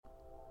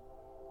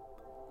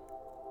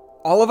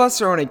All of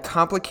us are on a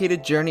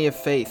complicated journey of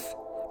faith,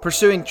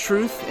 pursuing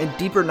truth and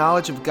deeper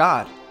knowledge of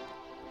God.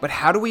 But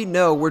how do we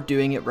know we're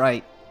doing it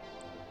right?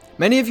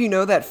 Many of you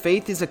know that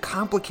faith is a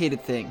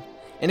complicated thing,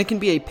 and it can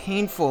be a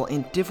painful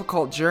and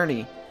difficult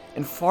journey,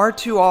 and far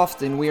too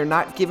often we are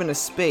not given a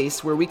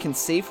space where we can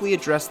safely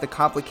address the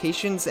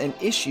complications and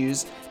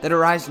issues that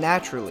arise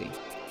naturally.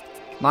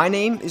 My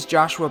name is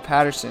Joshua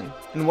Patterson,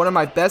 and one of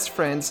my best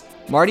friends,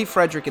 Marty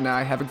Frederick, and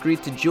I have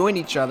agreed to join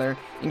each other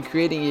in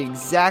creating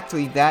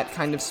exactly that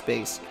kind of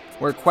space,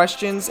 where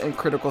questions and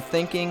critical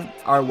thinking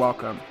are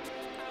welcome.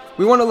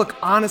 We want to look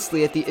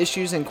honestly at the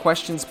issues and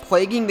questions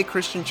plaguing the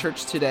Christian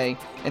church today,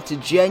 and to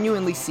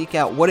genuinely seek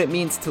out what it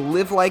means to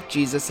live like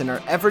Jesus in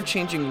our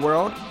ever-changing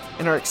world,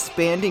 in our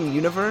expanding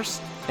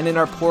universe, and in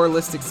our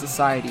pluralistic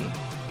society.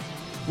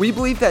 We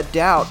believe that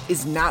doubt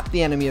is not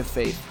the enemy of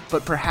faith,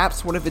 but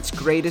perhaps one of its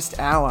greatest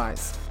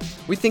allies.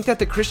 We think that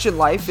the Christian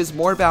life is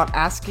more about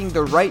asking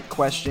the right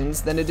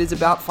questions than it is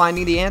about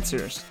finding the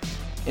answers.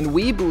 And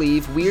we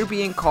believe we are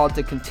being called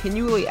to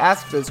continually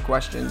ask those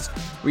questions,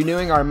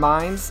 renewing our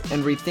minds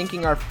and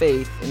rethinking our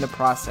faith in the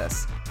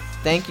process.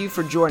 Thank you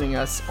for joining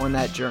us on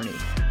that journey.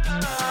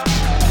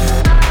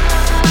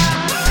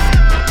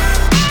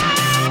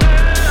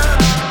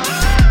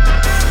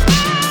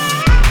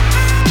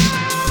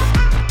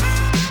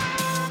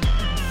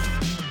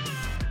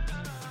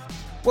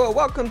 Well,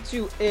 welcome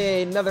to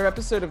another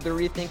episode of the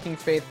Rethinking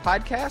Faith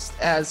podcast.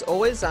 As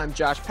always, I'm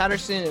Josh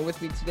Patterson, and with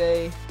me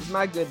today is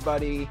my good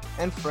buddy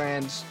and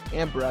friend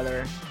and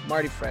brother,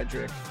 Marty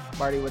Frederick.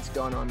 Marty, what's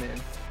going on, man?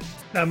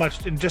 Not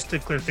much. And just to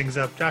clear things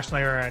up, Josh and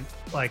I aren't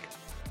like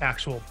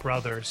actual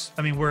brothers.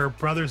 I mean, we're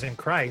brothers in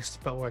Christ,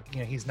 but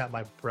he's not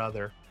my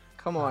brother.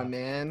 Come on,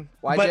 man.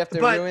 Why'd you have to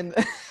ruin?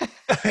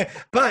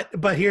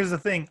 But here's the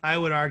thing. I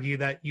would argue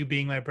that you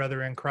being my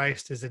brother in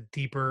Christ is a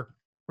deeper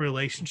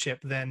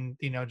relationship than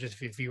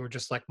just if you were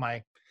just like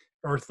my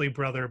earthly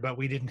brother, but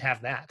we didn't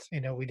have that.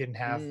 We didn't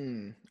have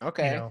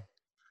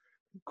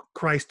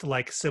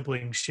Christ-like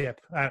siblingship.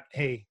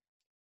 Hey,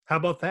 how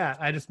about that?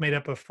 I just made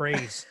up a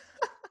phrase.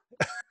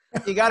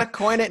 You got to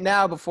coin it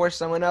now before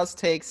someone else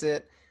takes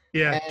it.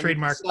 Yeah, and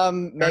trademark.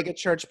 Some mega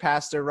church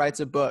pastor writes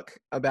a book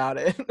about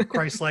it.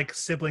 Christ-like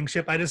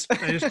siblingship. I just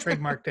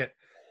trademarked it.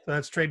 So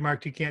that's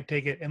trademarked. You can't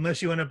take it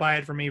unless you want to buy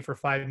it for me for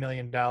 $5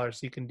 million.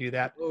 You can do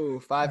that.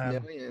 Ooh,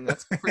 $5 million.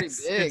 That's pretty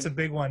big. It's a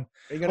big one.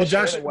 Are you going to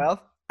share the wealth?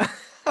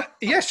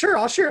 Yeah, sure.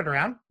 I'll share it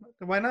around.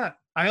 Why not?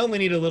 I only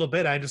need a little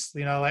bit. I just,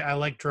 I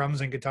like drums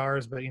and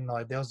guitars, but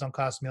those don't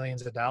cost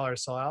millions of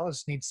dollars. So I'll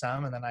just need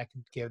some, and then I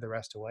can give the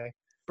rest away.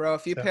 Bro,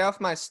 if you pay off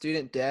my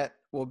student debt,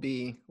 we'll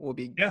be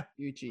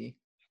Gucci.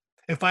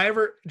 If I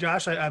ever,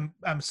 Josh, I'm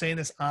saying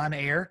this on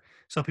air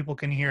so people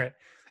can hear it.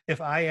 If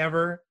I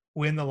ever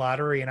win the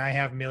lottery and I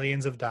have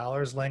millions of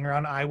dollars laying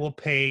around, I will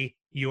pay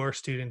your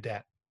student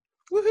debt.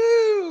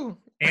 Woohoo!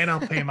 And I'll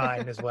pay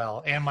mine as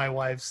well, and my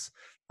wife's,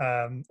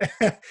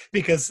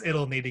 because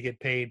it'll need to get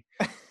paid.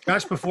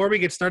 Josh, before we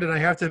get started,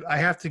 I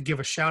have to give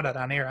a shout out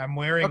on air. I'm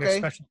wearing a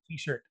special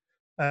T-shirt.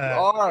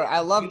 I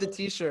love the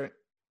T-shirt.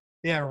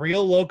 Yeah,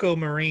 Real Loco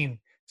Marine.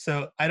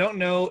 So I don't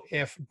know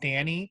if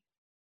Danny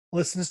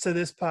listens to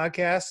this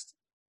podcast,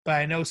 but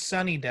I know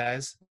Sonny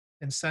does,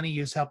 and Sonny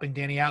is helping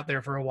Danny out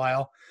there for a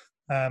while.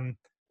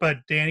 But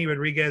Danny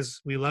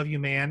Rodriguez, we love you,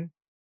 man,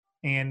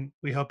 and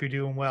we hope you're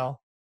doing well.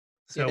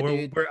 So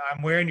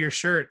I'm wearing your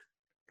shirt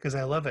because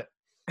I love it.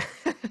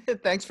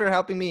 Thanks for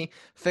helping me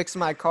fix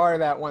my car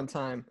that one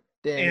time,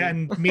 Danny.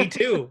 And me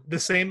too. The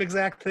same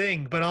exact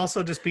thing, but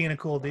also just being a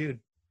cool dude.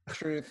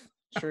 Truth.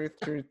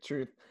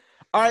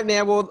 All right,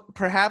 man. Well,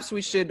 perhaps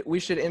we should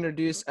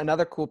introduce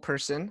another cool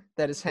person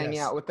that is hanging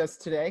out with us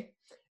today,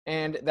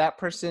 and that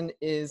person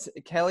is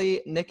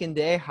Kelly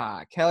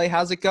Nikondeha. Kelly,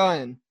 how's it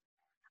going?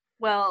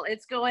 Well,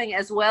 it's going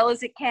as well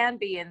as it can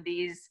be in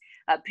these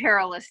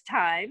perilous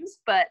times,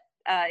 but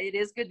it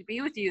is good to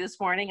be with you this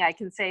morning. I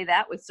can say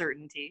that with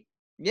certainty.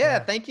 Yeah,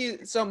 thank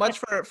you so much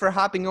for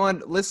hopping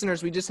on.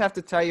 Listeners, we just have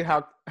to tell you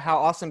how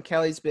awesome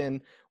Kelly's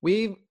been.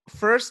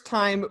 First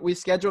time we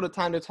scheduled a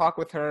time to talk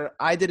with her,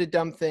 I did a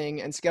dumb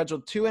thing and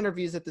scheduled 2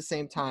 interviews at the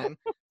same time.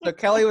 So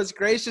Kelly was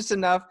gracious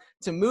enough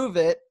to move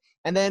it.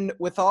 And then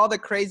with all the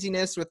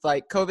craziness with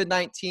like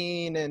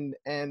COVID-19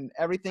 and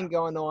everything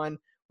going on,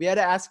 we had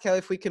to ask Kelly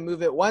if we could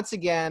move it once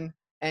again.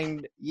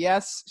 And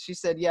yes, she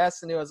said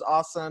yes, and it was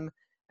awesome.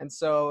 And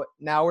so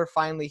now we're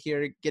finally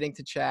here getting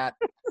to chat.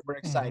 We're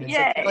excited.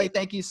 Yay. So Kelly,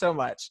 thank you so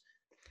much.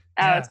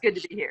 It's good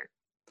to be here.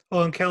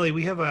 Well, and Kelly,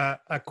 we have a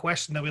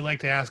question that we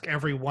like to ask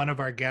every one of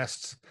our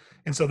guests.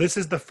 And so this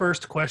is the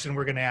first question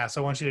we're going to ask.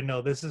 I want you to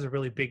know this is a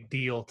really big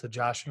deal to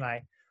Josh and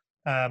I.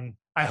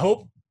 I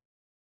hope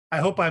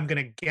I'm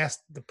going to guess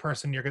the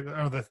person you're going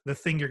to, or the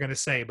thing you're going to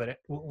say, but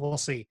we'll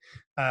see.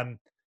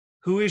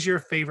 Who is your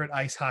favorite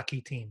ice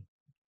hockey team?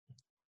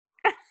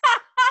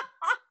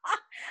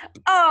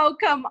 Oh,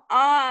 come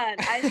on.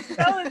 I'm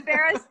so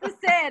embarrassed to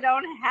say I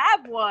don't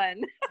have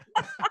one.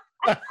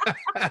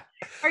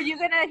 Are you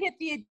going to hit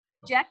the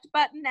eject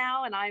button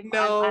now and I'm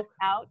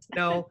out?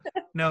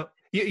 No.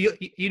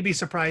 You'd be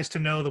surprised to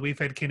know that we've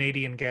had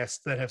Canadian guests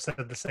that have said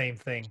the same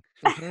thing.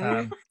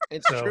 Mhm.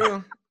 It's so-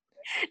 true.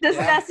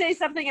 Doesn't Yeah. that say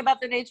something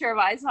about the nature of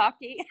ice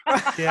hockey?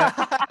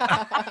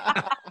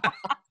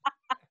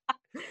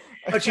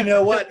 But you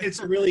know what? It's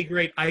a really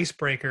great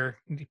icebreaker,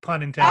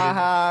 pun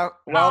intended.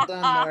 Well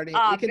done, Marty.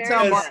 You can Very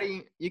tell good.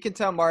 Marty. You can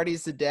tell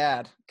Marty's the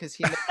dad because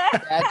he makes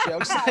dad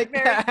jokes like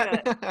Very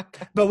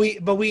that. But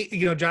we,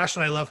 Josh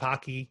and I love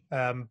hockey,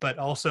 but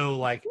also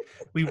like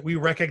we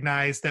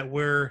recognize that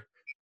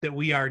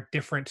we are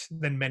different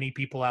than many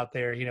people out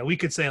there. We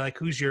could say like,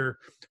 who's your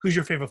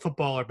favorite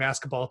football or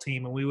basketball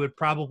team, and we would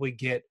probably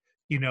get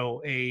an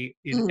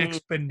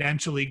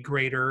exponentially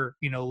greater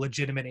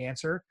legitimate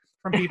answer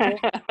from people.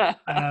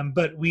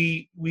 But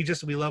we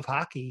love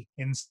hockey,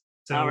 and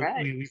so All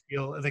right. we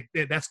feel like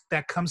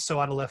that comes so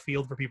out of left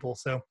field for people.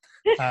 So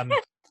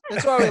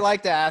That's why we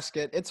like to ask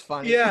it. It's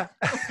funny. yeah.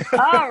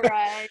 All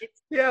right.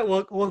 Yeah,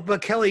 well,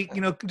 but Kelly,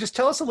 just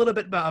tell us a little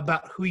bit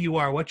about who you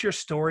are. What's your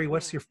story?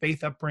 What's your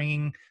faith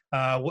upbringing?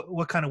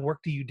 What kind of work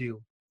do you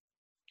do?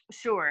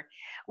 Sure.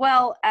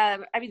 Well,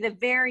 the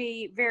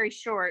very, very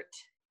short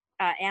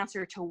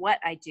answer to what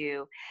I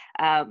do.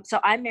 So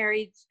I'm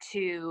married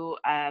to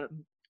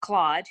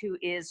Claude, who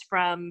is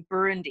from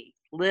Burundi,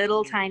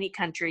 little tiny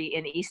country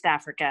in East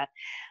Africa.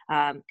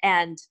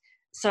 And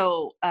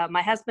so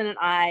my husband and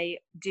I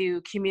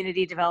do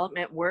community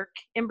development work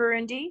in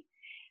Burundi.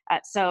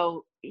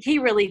 So he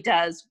really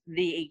does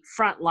the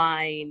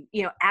frontline,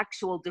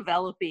 actual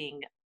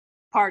developing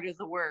part of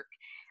the work.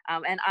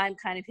 And I'm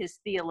kind of his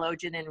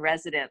theologian in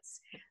residence.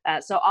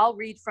 So I'll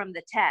read from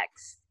the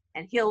text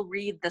and he'll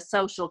read the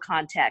social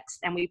context,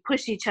 and we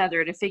push each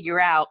other to figure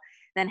out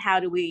then how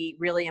do we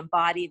really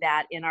embody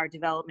that in our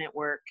development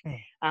work.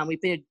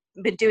 We've been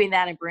doing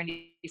that in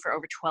Burundi for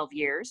over 12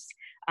 years.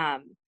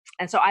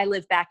 And so I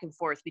live back and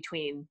forth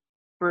between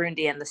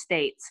Burundi and the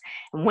States.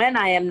 And when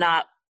I am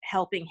not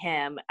helping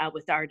him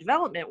with our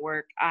development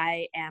work,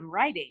 I am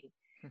writing.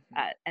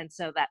 And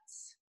so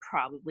that's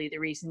probably the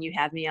reason you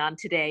have me on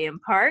today, in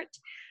part,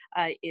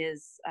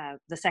 is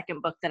the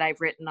second book that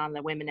I've written on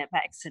the women of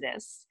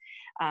Exodus.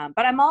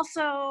 But I'm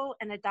also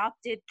an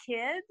adopted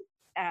kid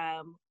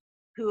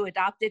who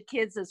adopted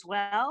kids as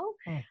well.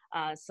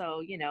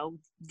 So,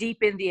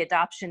 deep in the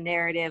adoption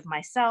narrative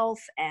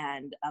myself,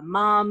 and a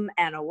mom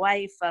and a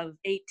wife of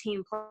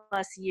 18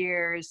 plus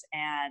years,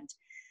 and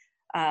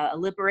a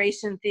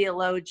liberation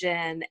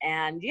theologian,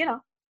 and,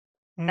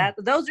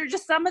 those are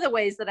just some of the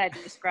ways that I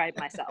describe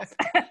myself.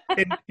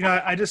 And,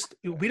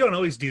 we don't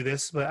always do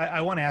this, but I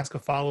want to ask a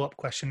follow-up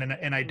question,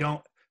 and I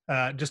don't,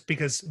 just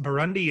because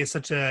Burundi is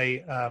such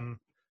a,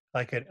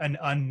 like an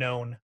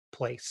unknown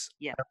place.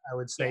 Yeah, I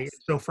would say. Yes.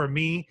 So for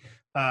me,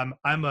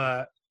 I'm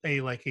a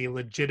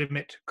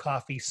legitimate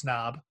coffee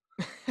snob.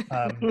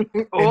 Then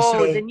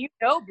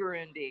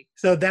Burundi.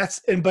 So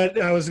but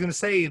I was going to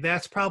say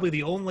that's probably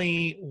the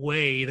only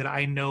way that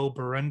I know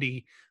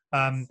Burundi.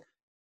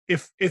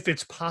 If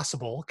it's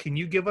possible, can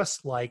you give us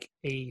like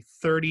a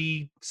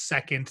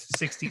 30-second,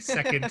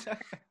 60-second,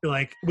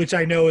 which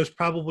I know is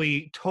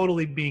probably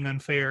totally being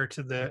unfair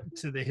to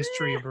the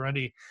history of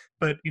Burundi,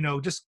 but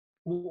just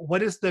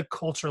what is the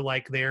culture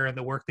like there, and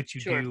the work that you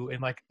do,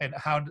 and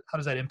how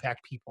does that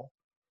impact people?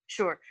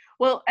 Sure.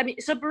 Well,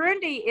 so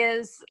Burundi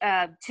is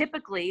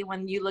typically,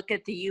 when you look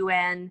at the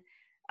UN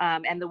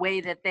and the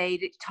way that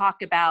they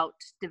talk about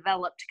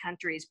developed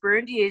countries,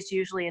 Burundi is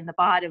usually in the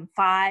bottom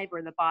 5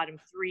 or the bottom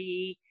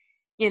 3.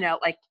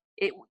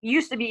 It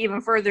used to be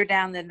even further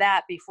down than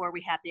that before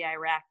we had the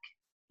Iraq,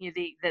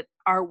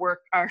 our work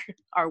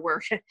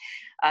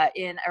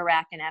in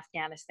Iraq and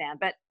Afghanistan.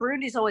 But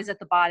Burundi's always at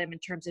the bottom in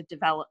terms of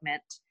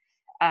development,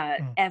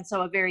 and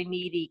so a very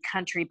needy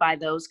country by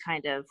those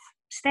kind of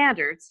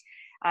standards.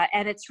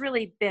 And it's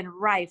really been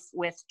rife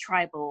with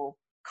tribal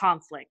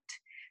conflict.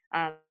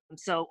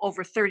 So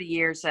over 30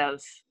 years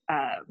of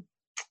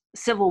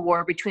civil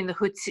war between the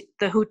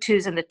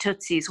Hutus and the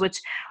Tutsis,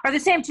 which are the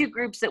same two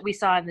groups that we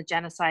saw in the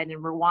genocide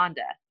in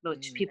Rwanda,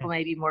 which people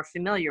may be more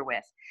familiar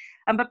with.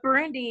 But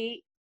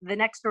Burundi, the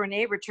next door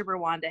neighbor to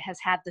Rwanda, has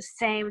had the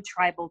same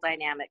tribal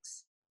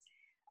dynamics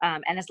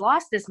and has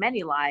lost as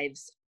many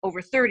lives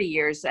over 30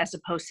 years as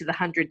opposed to the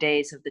 100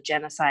 days of the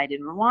genocide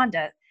in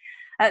Rwanda.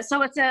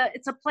 So it's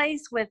a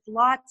place with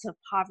lots of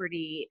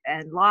poverty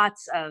and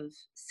lots of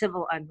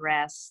civil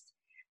unrest.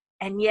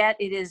 And yet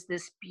it is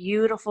this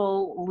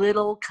beautiful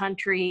little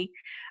country,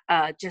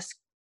 just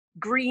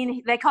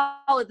green. They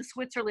call it the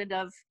Switzerland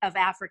of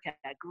Africa.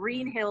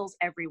 Green hills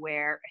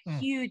everywhere, a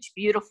huge,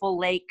 beautiful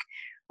lake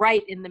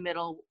right in the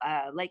middle,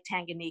 Lake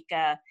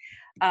Tanganyika.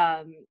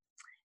 The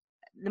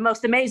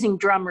most amazing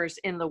drummers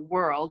in the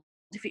world.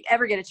 If you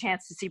ever get a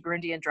chance to see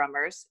Burundian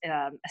drummers,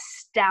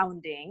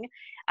 astounding.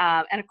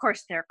 And of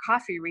course, their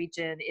coffee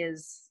region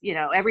is,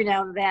 every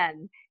now and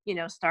then,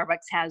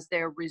 Starbucks has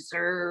their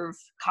reserve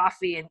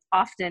coffee, and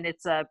often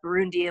it's a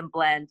Burundian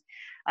blend.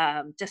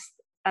 Just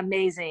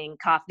amazing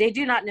coffee. They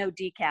do not know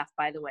decaf,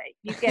 by the way.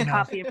 You get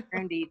coffee in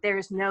Burundi, there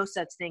is no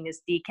such thing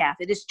as decaf.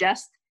 It is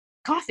just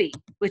coffee,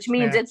 which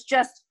means Yeah. it's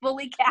just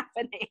fully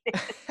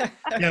caffeinated.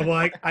 Yeah,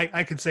 well,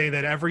 I could say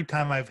that every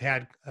time I've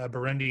had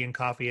Burundian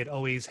coffee, it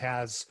always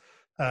has.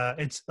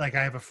 It's like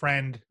I have a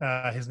friend,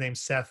 his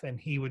name's Seth, and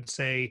he would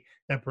say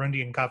that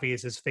Burundian coffee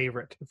is his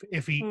favorite.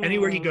 If he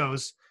anywhere he Mm,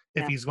 goes,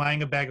 if yeah. he's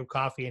buying a bag of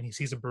coffee and he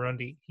sees a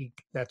Burundi,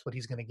 that's what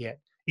he's going to get.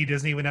 He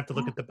doesn't even have to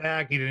look Yeah. at the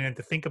bag. He didn't have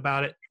to think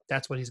about it.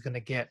 That's what he's going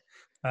to get,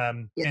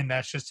 Yeah. and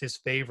that's just his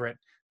favorite.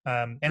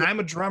 And Yeah. I'm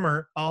a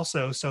drummer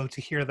also, so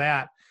to hear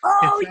that,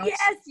 Oh, sounds-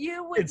 yes,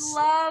 you would it's-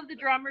 love the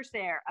drummers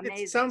there.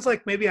 Amazing. it sounds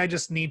like maybe I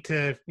just need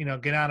to,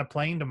 get on a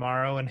plane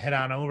tomorrow and head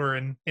on over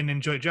and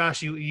enjoy.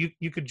 Josh,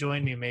 you could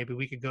join me. Maybe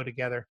we could go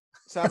together.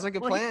 Sounds like a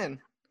Well, plan.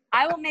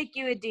 I will make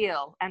you a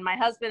deal, and my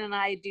husband and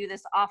I do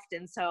this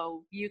often,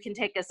 so you can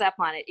take us up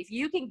on it. If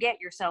you can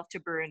get yourself to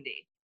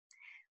Burundi,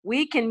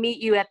 we can meet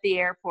you at the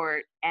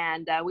airport,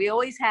 and we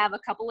always have a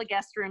couple of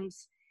guest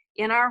rooms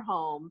in our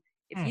home.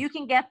 If you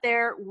can get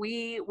there,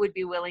 we would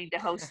be willing to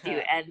host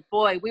you. And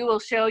boy, we will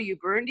show you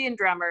Burundian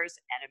drummers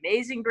and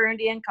amazing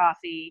Burundian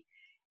coffee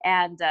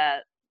and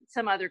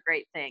some other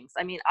great things.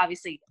 I mean,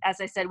 obviously, as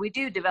I said, we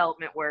do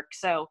development work.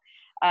 So,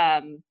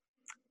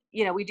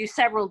 we do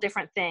several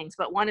different things,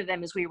 but one of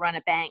them is we run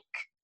a bank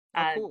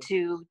Cool.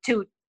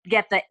 to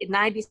get the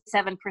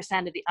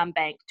 97% of the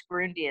unbanked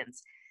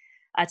Burundians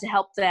to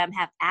help them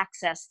have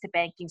access to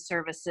banking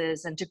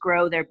services and to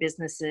grow their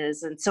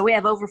businesses. And so we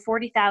have over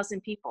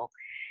 40,000 people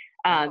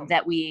Wow.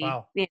 that we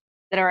Wow.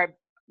 that are a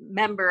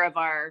member of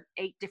our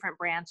 8 different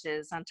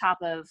branches, on top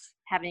of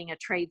having a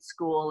trade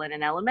school and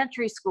an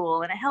elementary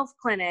school and a health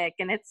clinic,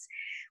 and it's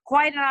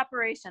quite an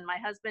operation. My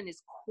husband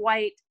is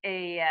quite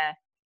a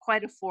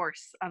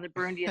force on the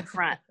Burundian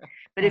front.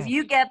 But if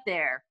you get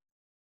there,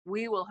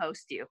 we will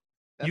host you.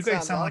 That You guys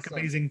sounds sound like awesome.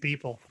 amazing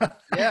people.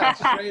 Yeah,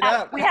 straight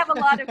up. We have a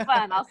lot of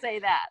fun, I'll say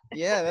that.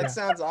 Yeah, that Yeah.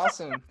 sounds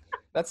awesome.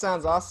 That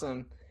sounds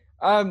awesome.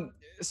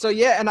 So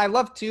yeah, and I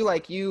love too,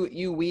 like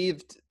you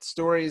weaved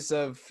stories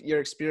of your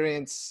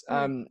experience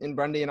in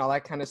Burundi and all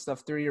that kind of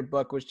stuff through your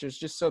book, which is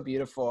just so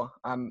beautiful.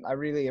 I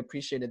really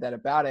appreciated that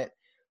about it.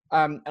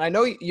 And I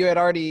know you had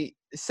already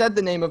said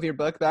the name of your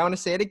book, but I want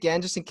to say it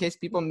again just in case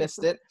people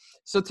missed it.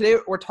 So today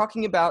we're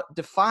talking about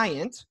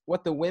Defiant,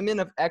 what the women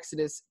of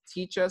Exodus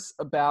teach us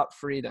about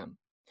freedom.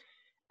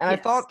 And I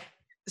Yes. thought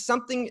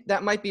something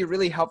that might be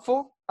really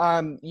helpful.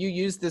 You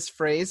used this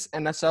phrase,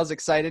 and so I was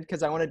excited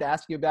because I wanted to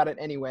ask you about it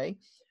anyway.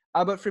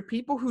 But for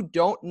people who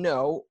don't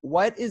know,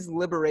 what is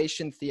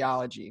liberation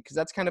theology? Because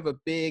that's kind of a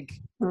big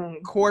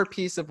core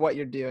piece of what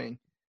you're doing.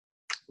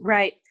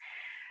 Right.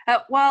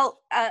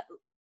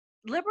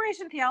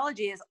 Liberation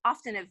theology is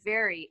often a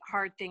very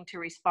hard thing to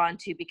respond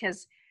to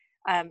because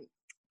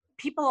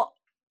people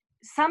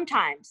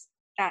sometimes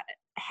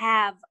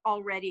have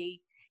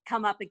already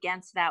come up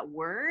against that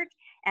word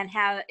and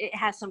it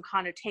has some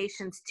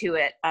connotations to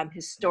it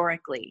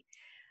historically.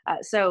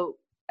 So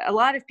a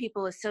lot of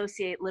people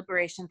associate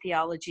liberation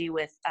theology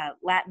with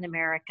Latin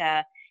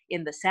America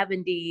in the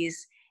 70s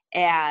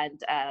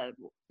and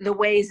the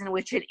ways in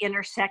which it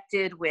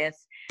intersected with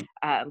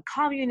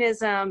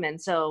communism.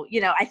 And so,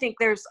 I think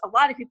there's a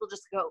lot of people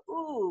just go,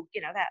 ooh,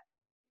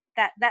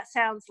 that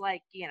sounds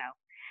like,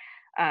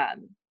 I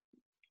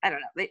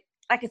don't know,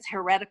 like it's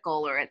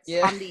heretical or it's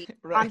on the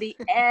right. on the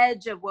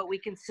edge of what we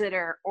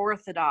consider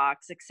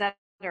orthodox, etc.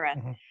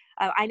 Mhm.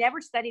 I never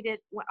studied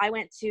it. I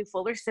went to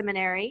Fuller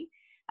Seminary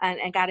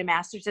and got a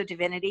Master's of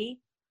Divinity.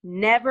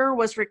 Never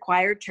was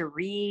required to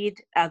read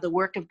the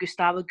work of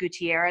Gustavo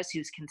Gutierrez,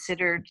 who's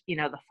considered,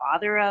 the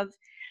father of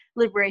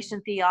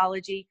liberation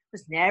theology.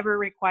 Was never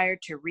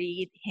required to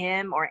read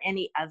him or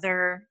any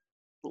other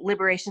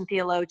liberation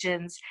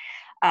theologians.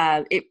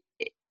 Now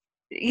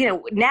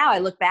I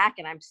look back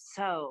and I'm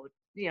so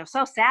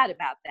sad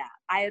about that.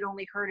 I had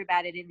only heard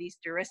about it in these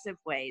derisive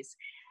ways.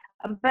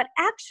 But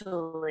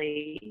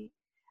actually,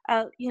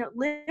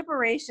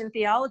 liberation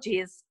theology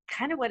is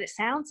kind of what it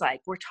sounds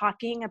like. We're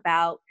talking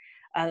about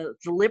the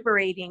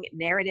liberating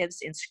narratives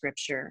in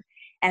Scripture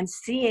and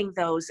seeing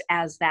those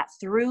as that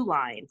through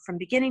line from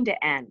beginning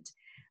to end,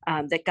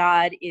 that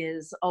God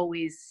is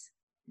always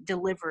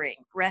delivering,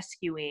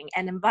 rescuing,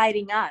 and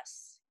inviting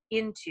us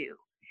into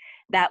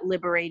that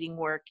liberating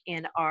work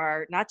in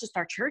not just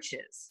our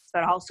churches,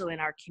 but also in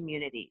our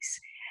communities.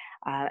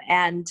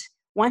 And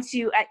once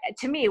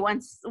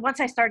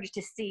I started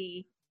to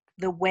see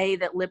the way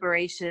that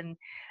liberation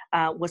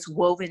was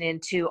woven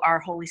into our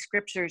Holy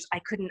Scriptures, I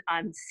couldn't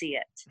unsee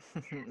it.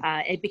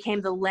 It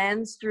became the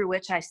lens through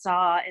which I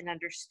saw and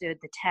understood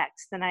the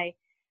text. And I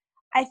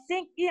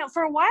think,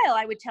 for a while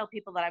I would tell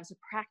people that I was a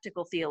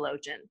practical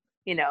theologian,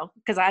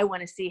 because I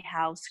want to see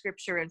how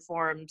Scripture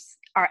informs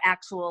our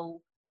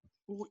actual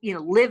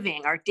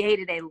living, our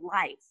day-to-day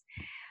life.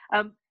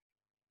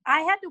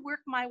 I had to work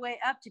my way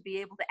up to be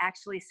able to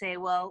actually say,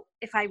 well,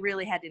 if I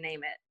really had to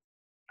name it,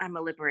 I'm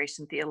a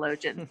liberation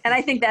theologian. And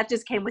I think that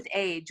just came with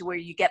age, where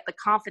you get the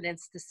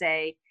confidence to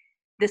say,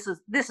 this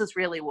is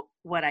really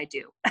what I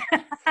do.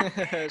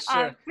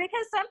 Sure.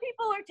 Because some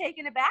people are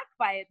taken aback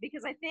by it,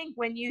 because I think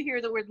when you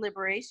hear the word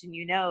liberation,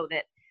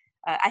 that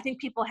I think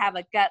people have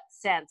a gut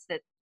sense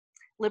that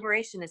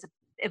liberation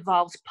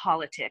involves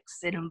politics.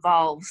 It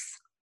involves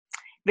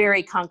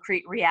very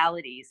concrete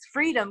realities.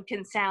 Freedom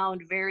can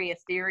sound very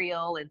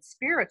ethereal and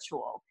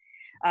spiritual,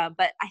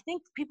 but I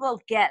think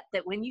people get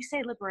that when you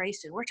say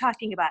liberation, we're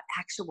talking about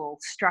actual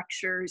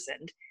structures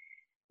and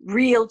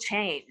real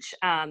change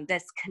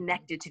that's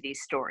connected to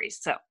these stories.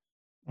 So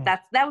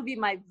that would be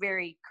my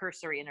very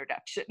cursory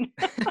introduction.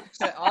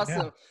 Awesome. Yeah.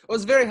 Well, it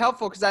was very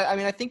helpful because I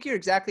mean, I think you're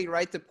exactly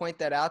right to point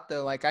that out,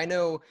 though. Like, I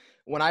know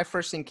when I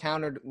first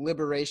encountered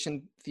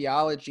liberation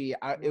theology,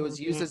 it was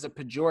used as a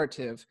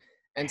pejorative.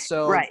 And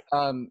so, right.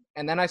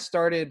 And then I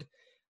started,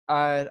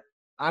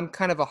 I'm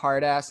kind of a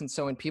hard ass. And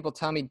so when people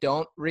tell me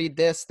don't read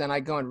this, then I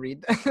go and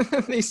read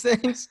these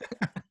things.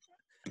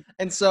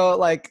 And so,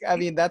 like, I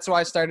mean, that's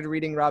why I started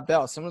reading Rob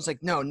Bell. Someone's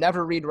like, no,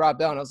 never read Rob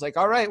Bell. And I was like,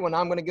 all right, well,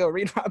 I'm going to go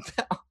read Rob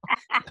Bell.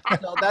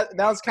 So that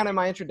was kind of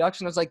my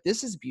introduction. I was like,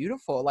 this is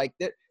beautiful. Like,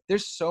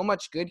 there's so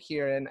much good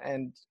here.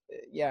 And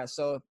yeah,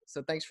 so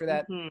thanks for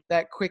that,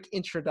 that quick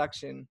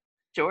introduction.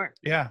 Sure.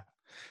 Yeah.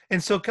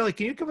 And so, Kelly,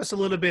 can you give us a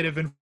little bit of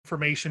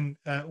information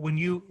when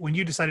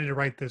you decided to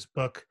write this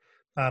book?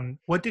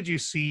 What did you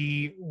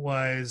see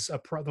was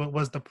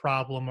the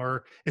problem,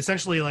 or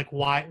essentially, like,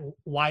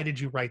 why did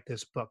you write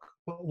this book?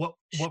 What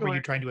were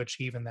you trying to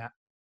achieve in that?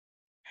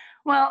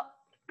 Well,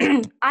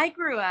 I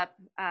grew up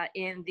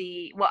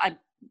I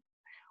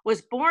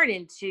was born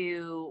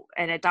into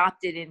and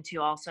adopted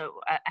into also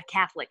a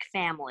Catholic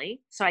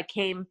family. So I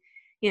came,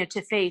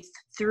 to faith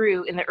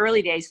in the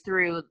early days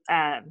through,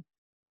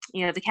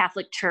 the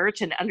Catholic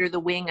Church and under the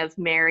wing of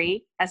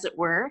Mary, as it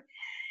were.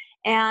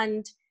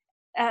 And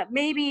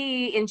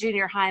maybe in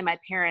junior high, my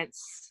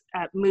parents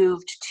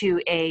moved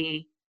to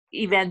a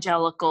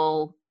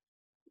evangelical,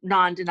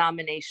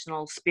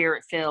 non-denominational,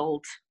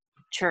 spirit-filled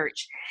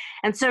church.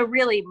 And so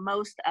really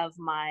most of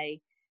my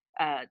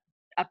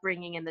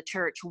upbringing in the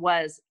church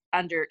was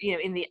under,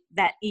 in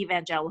that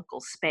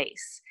evangelical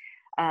space.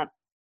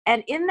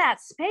 And in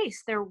that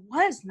space, there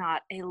was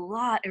not a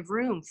lot of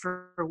room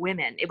for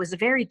women. It was a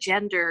very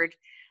gendered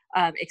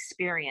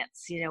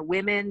experience.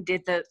 Women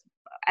did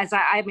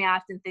I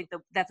often think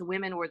that the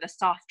women were the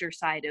softer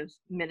side of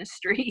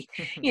ministry.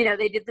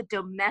 They did the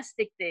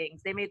domestic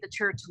things. They made the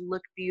church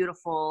look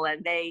beautiful,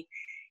 and they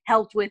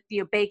helped with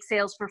bake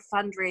sales for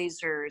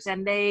fundraisers,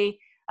 and they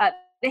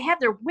had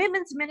their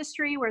women's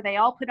ministry where they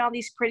all put on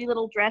these pretty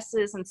little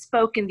dresses and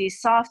spoke in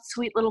these soft,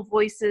 sweet little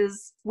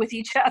voices with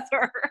each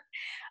other.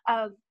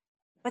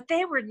 But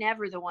they were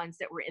never the ones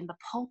that were in the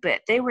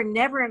pulpit. They were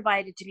never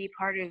invited to be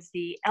part of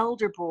the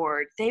elder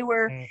board. They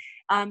were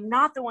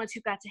not the ones who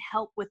got to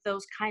help with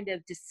those kind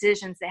of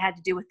decisions that had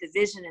to do with the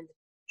vision and the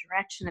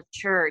direction of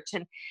church.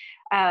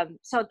 And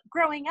so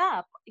growing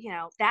up,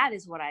 that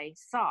is what I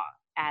saw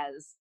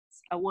as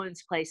a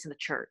woman's place in the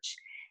church.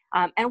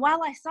 And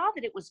while I saw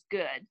that it was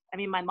good, I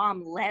mean, my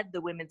mom led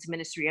the women's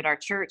ministry at our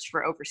church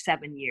for over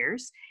 7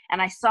 years,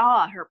 and I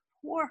saw her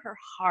pour her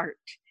heart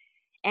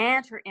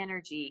and her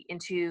energy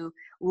into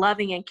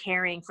loving and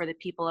caring for the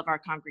people of our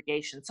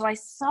congregation. So I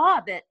saw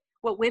that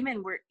what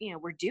women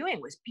were doing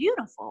was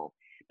beautiful,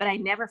 but I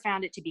never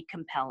found it to be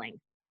compelling.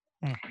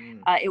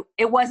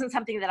 It wasn't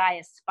something that I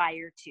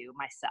aspired to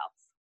myself.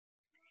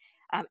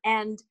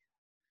 And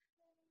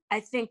I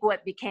think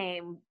what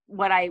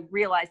I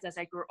realized as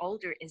I grew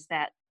older is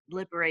that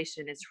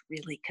liberation is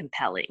really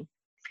compelling.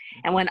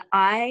 And when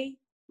I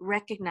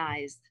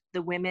recognized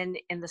the women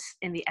in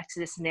the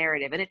Exodus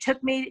narrative, and it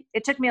took me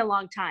a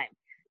long time,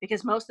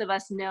 because most of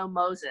us know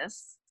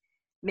Moses,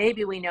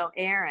 maybe we know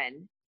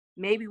Aaron,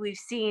 maybe we've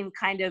seen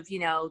kind of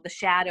the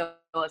shadow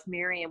of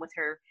Miriam with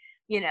her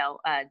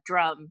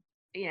drum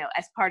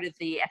as part of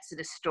the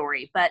Exodus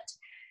story, but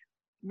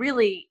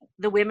really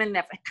the women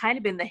have kind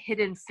of been the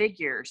hidden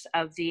figures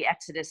of the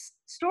Exodus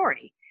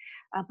story.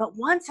 But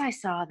once I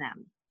saw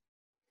them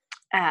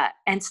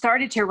and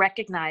started to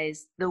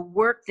recognize the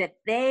work that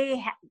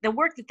they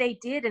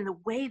did and the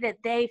way that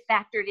they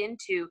factored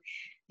into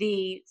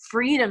the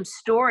freedom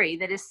story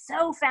that is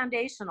so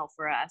foundational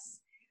for us,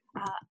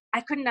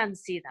 I couldn't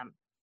unsee them.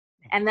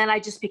 And then I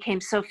just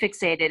became so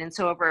fixated. And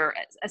so over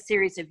a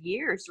series of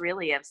years,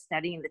 really, of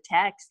studying the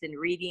text and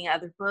reading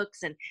other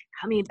books and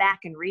coming back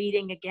and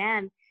reading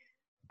again,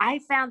 I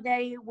found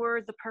they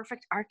were the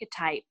perfect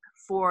archetype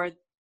for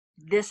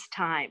this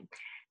time.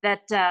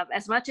 That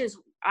as much as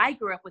I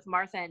grew up with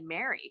Martha and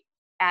Mary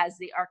as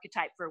the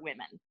archetype for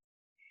women,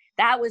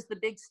 that was the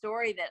big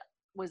story that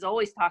was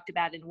always talked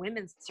about in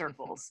women's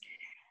circles.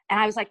 And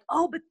I was like,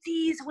 oh, but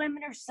these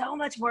women are so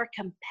much more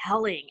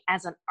compelling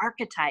as an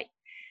archetype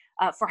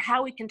for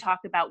how we can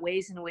talk about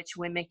ways in which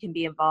women can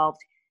be involved,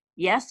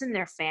 yes, in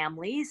their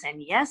families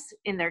and yes,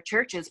 in their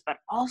churches, but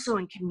also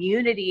in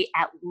community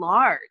at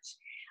large.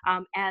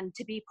 And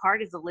to be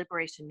part of the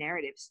liberation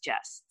narratives,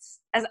 just,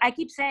 as I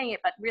keep saying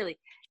it, but really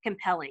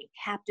compelling,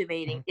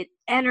 captivating. It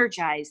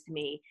energized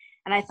me.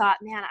 And I thought,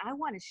 man, I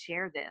want to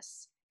share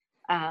this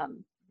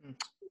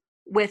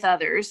with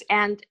others.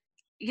 And,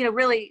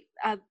 really,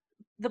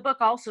 the book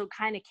also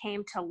kind of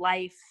came to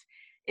life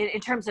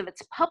in terms of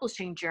its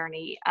publishing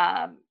journey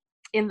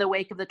in the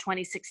wake of the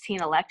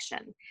 2016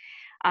 election.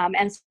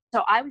 And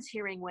so I was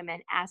hearing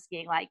women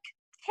asking, like,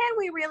 can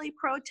we really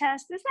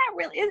protest? Is that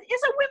really, is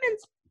a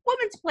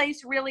woman's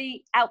place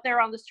really out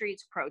there on the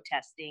streets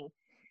protesting?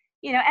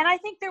 And I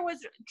think there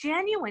was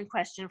genuine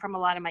question from a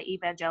lot of my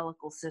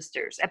evangelical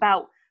sisters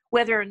about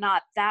whether or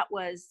not that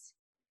was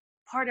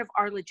part of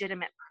our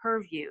legitimate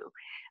purview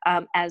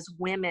as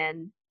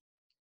women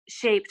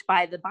shaped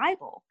by the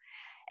Bible.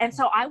 And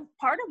so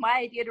part of my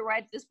idea to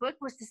write this book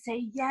was to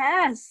say,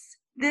 yes,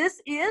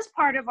 this is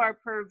part of our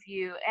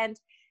purview. And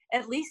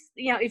at least,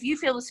 if you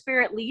feel the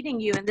Spirit leading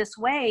you in this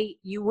way,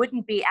 you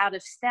wouldn't be out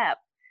of step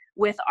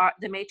with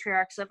the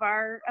matriarchs of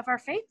our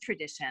faith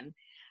tradition.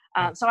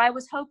 So I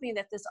was hoping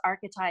that this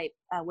archetype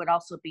would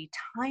also be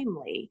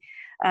timely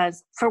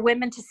for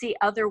women to see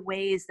other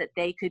ways that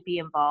they could be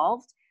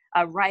involved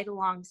right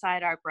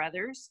alongside our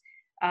brothers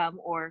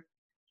or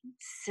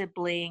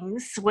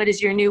siblings. What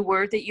is your new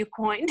word that you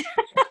coined?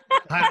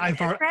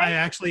 I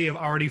actually have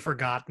already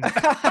forgotten.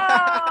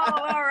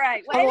 Oh, all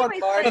right. Well,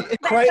 anyway,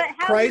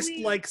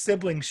 Christ-like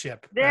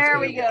siblingship. There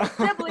we go.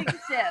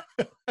 Siblingship.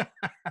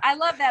 I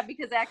love that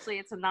because actually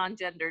it's a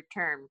non-gendered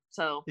term.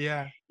 So,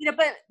 yeah.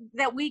 But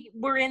that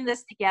we're in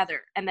this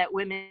together and that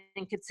women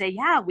could say,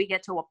 yeah, we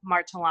get to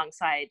march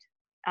alongside,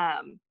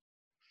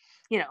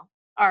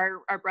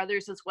 our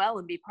brothers as well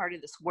and be part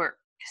of this work.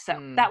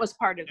 So that was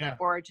part of the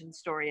origin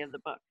story of the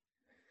book.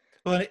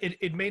 Well,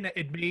 it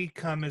may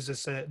come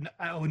as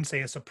I wouldn't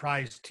say a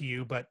surprise to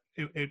you, but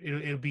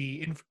it'll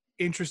be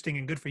interesting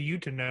and good for you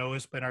to know,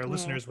 but our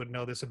listeners would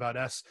know this about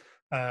us.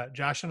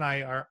 Josh and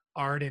I are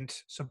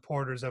ardent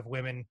supporters of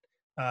women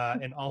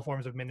in all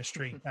forms of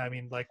ministry. I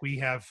mean, like we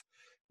have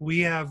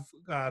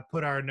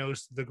put our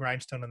nose to the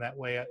grindstone in that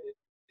way.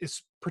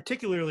 It's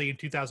particularly in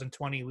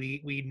 2020,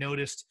 we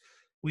noticed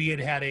we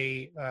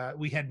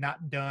had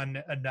not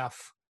done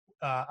enough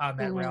on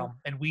that realm,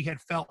 and we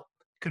had felt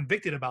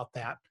convicted about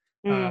that.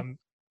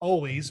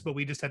 Always, but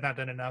we just had not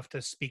done enough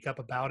to speak up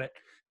about it.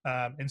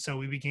 And so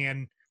we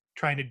began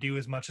trying to do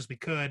as much as we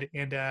could.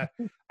 And I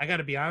got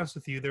to be honest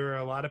with you, there were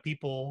a lot of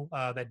people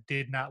that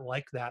did not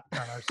like that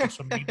on our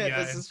social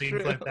media and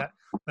things like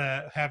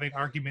that, having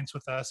arguments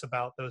with us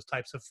about those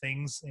types of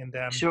things. And,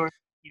 sure.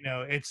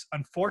 It's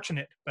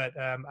unfortunate, but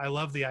I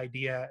love the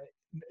idea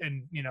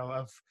and,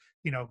 of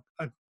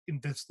in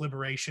this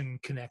liberation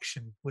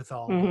connection with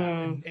all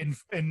that,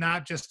 and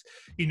not just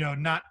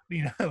not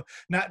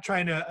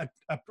trying to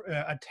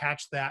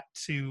attach that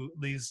to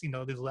these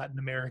these Latin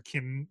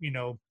American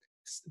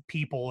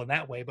people in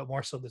that way, but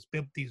more so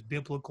these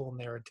biblical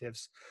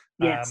narratives.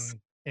 Yes.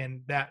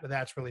 And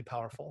that's really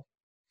powerful.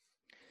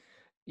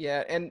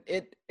 Yeah, and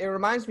it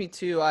reminds me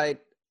too. I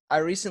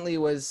recently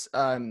was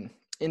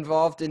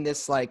involved in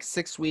this like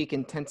 6-week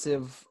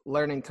intensive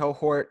learning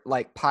cohort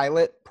like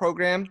pilot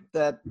program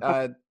that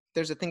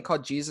there's a thing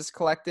called Jesus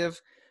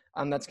Collective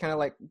that's kind of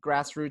like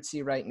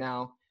grassrootsy right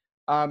now.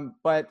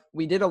 But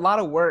we did a lot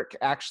of work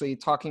actually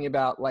talking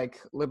about like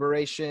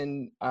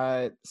liberation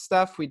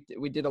stuff.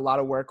 We did a lot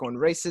of work on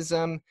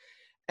racism.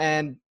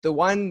 And the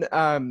one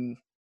of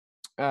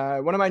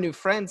my new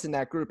friends in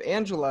that group,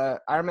 Angela,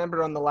 I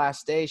remember on the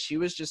last day, she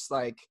was just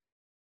like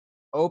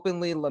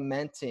openly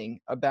lamenting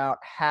about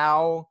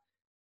how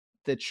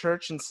the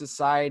church and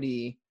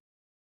society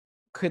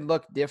could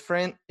look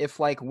different if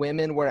like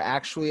women were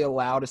actually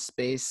allowed a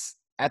space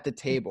at the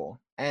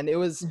table. And that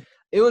was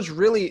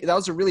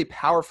a really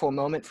powerful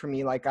moment for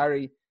me. Like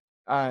I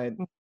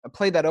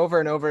played that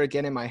over and over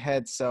again in my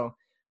head. So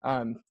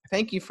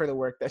thank you for the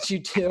work that you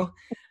do.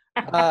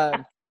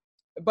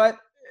 But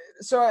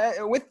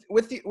so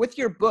with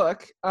your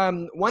book,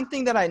 one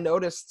thing that I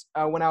noticed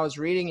when I was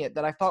reading it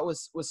that I thought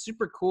was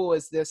super cool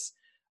is this,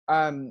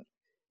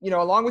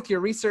 along with your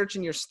research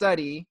and your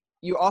study,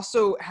 you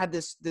also had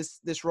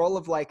this role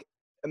of like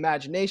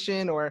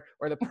imagination or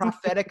the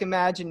prophetic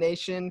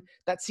imagination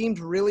that seemed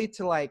really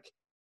to like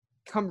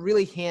come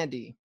really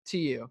handy to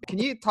you. Can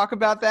you talk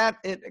about that?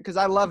 Because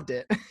I loved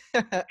it.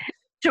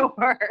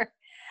 Sure.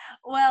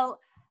 Well,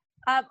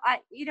 I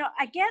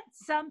get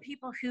some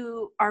people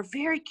who are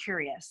very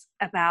curious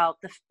about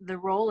the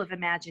role of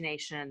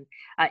imagination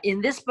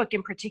in this book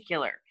in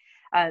particular,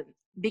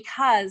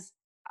 because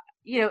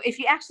if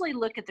you actually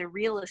look at the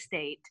real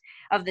estate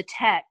of the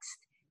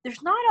text,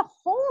 there's not a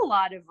whole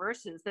lot of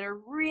verses that are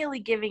really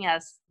giving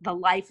us the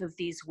life of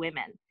these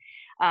women.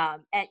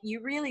 And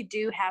you really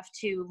do have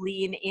to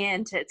lean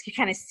in to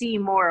kind of see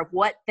more of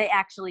what they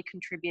actually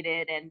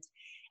contributed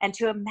and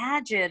to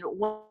imagine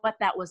what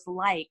that was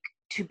like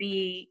to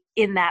be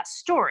in that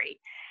story.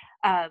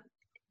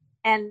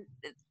 And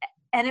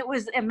it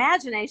was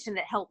imagination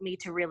that helped me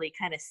to really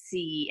kind of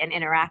see and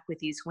interact with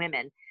these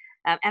women.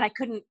 And I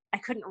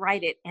couldn't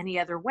write it any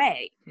other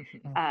way.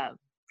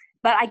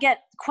 But I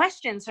get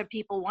questions from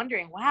people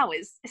wondering, wow,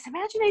 is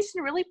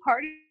imagination really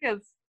part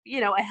of,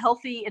 a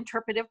healthy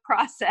interpretive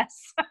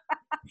process?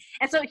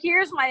 And so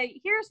here's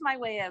my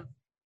way of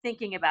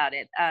thinking about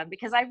it,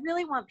 because I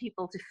really want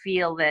people to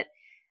feel that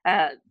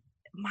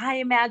my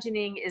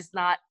imagining is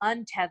not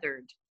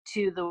untethered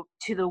to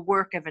the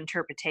work of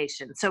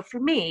interpretation. So for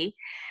me,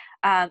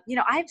 I've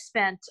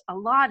spent a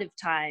lot of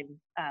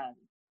time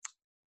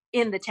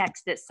in the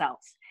text itself.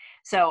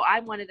 So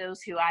I'm one of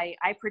those who I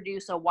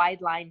produce a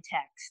wide line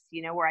text,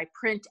 where I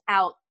print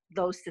out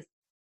those,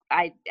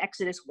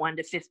 Exodus 1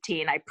 to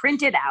 15, I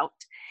print it out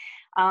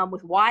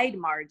with wide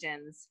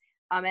margins.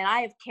 And I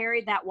have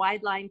carried that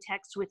wide line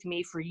text with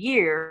me for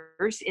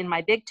years in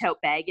my big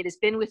tote bag. It has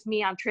been with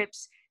me on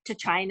trips to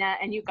China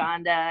and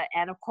Uganda,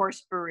 and of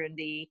course,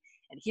 Burundi,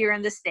 and here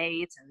in the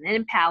States, and then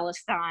in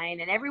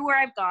Palestine, and everywhere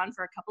I've gone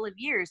for a couple of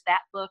years.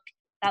 That book,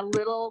 that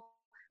little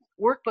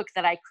workbook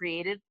that I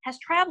created, has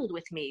traveled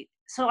with me.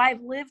 So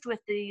I've lived with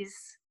these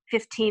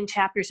 15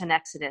 chapters in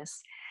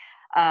Exodus,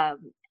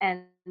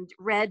 and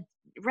read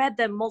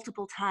them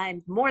multiple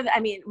times.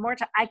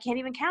 I can't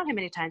even count how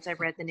many times I've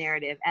read the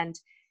narrative, and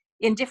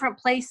in different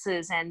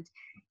places and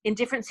in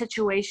different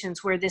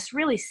situations where this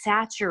really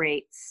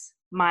saturates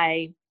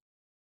my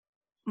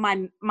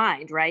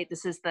mind, right?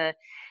 This is the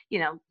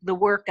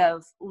work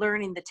of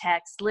learning the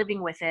text,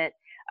 living with it.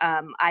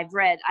 I've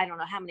read, I don't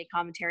know how many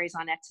commentaries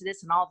on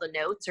Exodus, and all the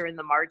notes are in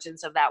the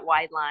margins of that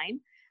wide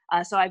line.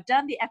 So I've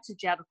done the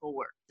exegetical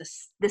work,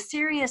 the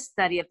serious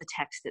study of the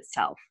text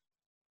itself.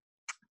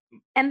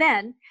 And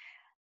then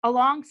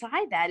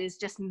alongside that is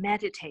just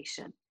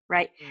meditation,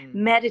 right?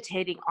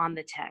 Meditating on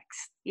the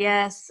text.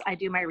 Yes, I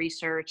do my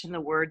research and the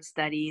word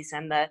studies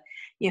and the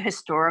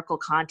historical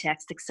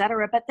context,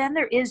 etc. But then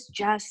there is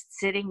just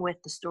sitting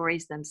with the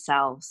stories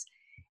themselves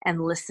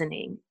and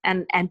listening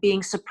and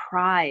being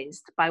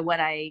surprised by what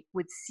I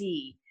would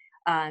see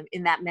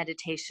in that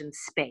meditation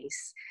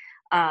space.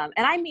 And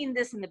I mean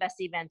this in the best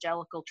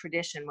evangelical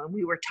tradition, when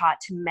we were taught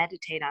to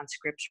meditate on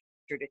Scripture,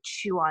 to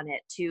chew on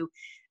it, to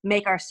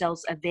make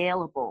ourselves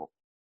available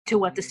to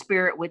what the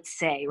Spirit would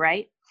say,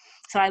 right?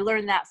 So I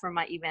learned that from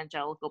my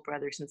evangelical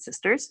brothers and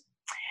sisters.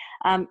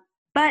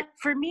 But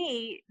for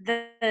me,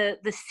 the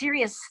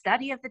serious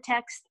study of the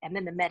text and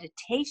then the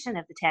meditation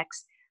of the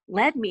text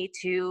led me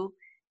to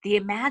the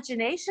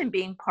imagination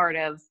being part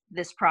of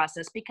this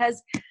process,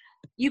 because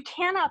you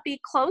cannot be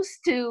close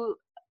to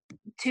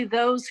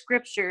those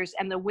scriptures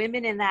and the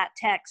women in that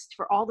text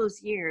for all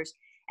those years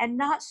and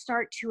not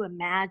start to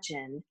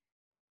imagine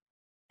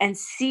and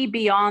see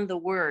beyond the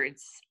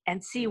words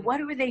and see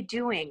what were they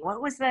doing?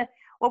 What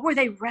were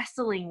they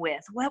wrestling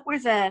with? What were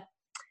the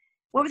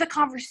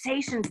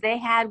conversations they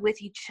had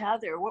with each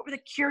other? What were the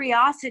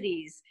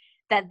curiosities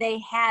that they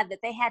had to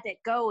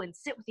go and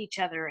sit with each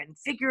other and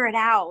figure it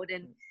out?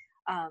 And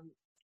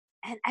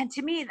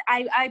to me,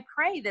 I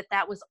pray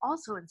that was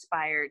also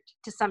inspired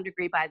to some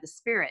degree by the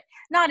Spirit,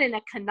 not in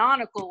a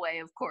canonical way,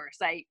 of course.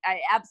 I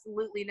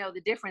absolutely know the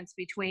difference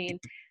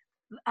between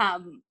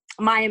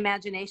my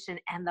imagination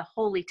and the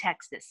holy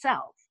text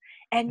itself.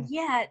 And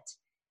yet,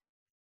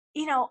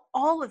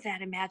 all of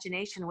that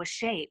imagination was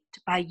shaped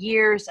by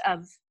years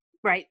of,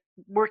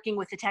 working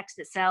with the text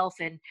itself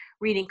and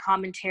reading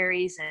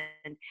commentaries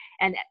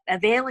and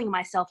availing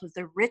myself of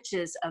the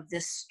riches of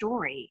this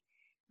story.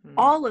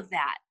 All of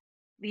that,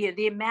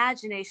 the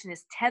imagination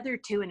is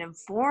tethered to and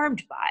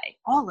informed by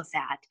all of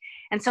that.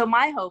 And so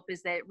my hope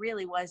is that it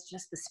really was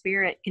just the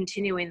Spirit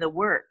continuing the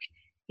work,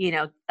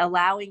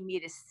 allowing me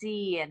to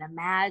see and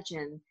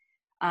imagine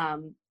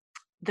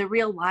the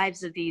real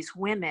lives of these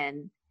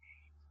women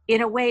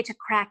in a way to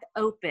crack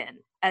open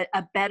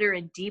a better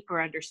and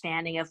deeper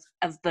understanding of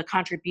the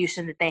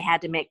contribution that they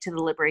had to make to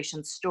the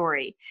liberation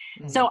story.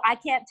 So I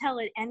can't tell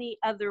it any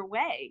other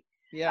way,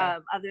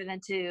 other than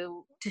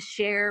to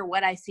share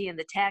what I see in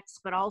the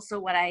text, but also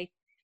what I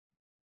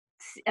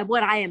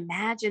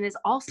imagine is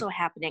also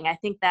happening. I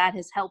think that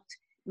has helped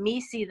me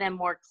see them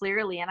more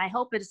clearly, and I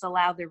hope it has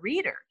allowed the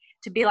reader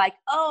to be like,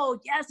 oh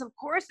yes, of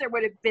course there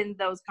would have been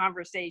those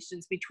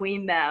conversations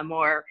between them,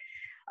 or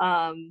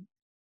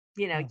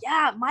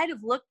it might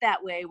have looked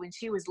that way when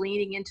she was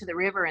leaning into the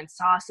river and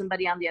saw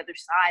somebody on the other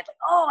side. Like,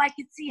 oh, I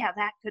could see how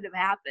that could have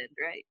happened,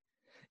 right?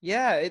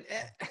 Yeah,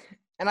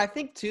 and I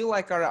think too,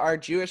 like our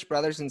Jewish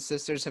brothers and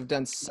sisters have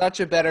done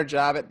such a better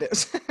job at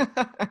this.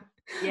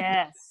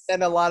 Yes.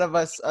 Than a lot of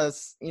us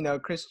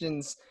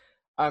Christians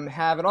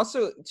have. And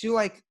also too,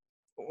 like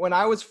when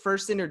I was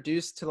first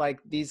introduced to like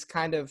these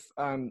kind of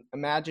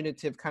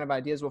imaginative kind of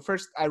ideas, well,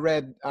 first I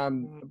read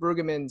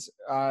Brueggemann's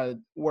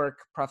work,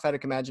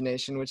 Prophetic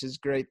Imagination, which is a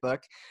great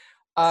book.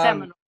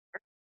 Seminal.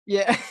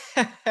 Yeah.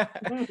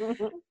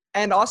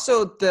 And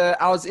also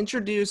I was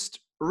introduced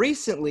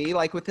recently,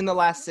 like within the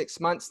last 6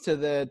 months, to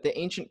the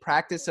ancient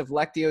practice of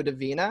Lectio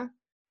Divina,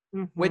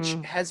 which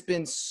has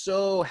been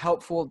so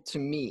helpful to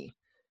me.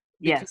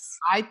 Because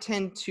I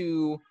tend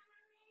to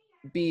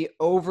be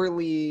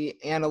overly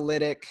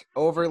analytic,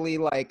 overly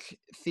like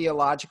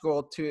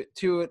theological to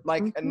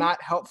like a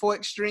not helpful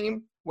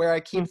extreme, where I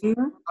keep them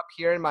up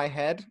here in my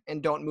head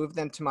and don't move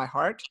them to my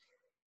heart.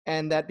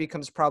 And that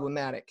becomes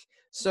problematic.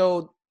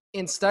 So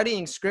in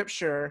studying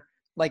scripture,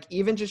 like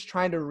even just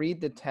trying to read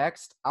the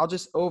text, I'll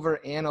just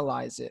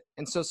overanalyze it.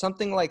 And so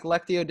something like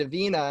Lectio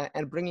Divina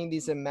and bringing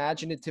these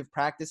imaginative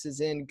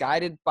practices in,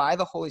 guided by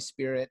the Holy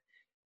Spirit,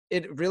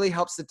 it really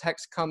helps the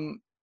text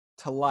come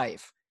to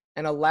life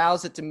and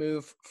allows it to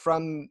move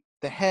from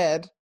the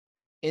head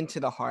into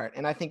the heart.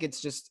 And I think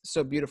it's just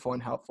so beautiful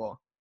and helpful.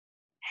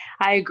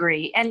 I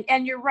agree.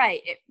 And you're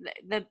right.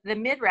 The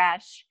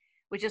Midrash,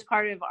 which is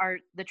part of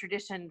the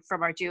tradition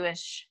from our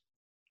Jewish,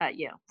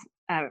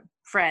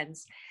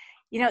 friends,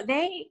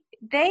 they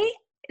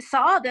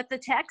saw that the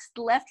text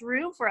left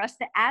room for us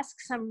to ask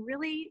some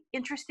really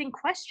interesting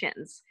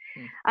questions.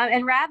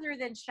 And rather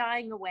than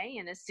shying away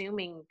and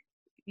assuming,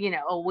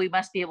 we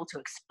must be able to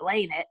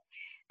explain it,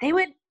 they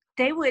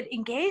would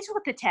engage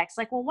with the text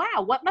like, well,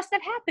 wow, what must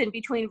have happened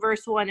between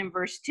verse 1 and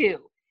verse 2?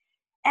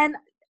 And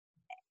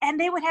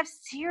they would have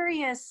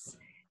serious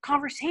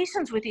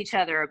conversations with each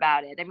other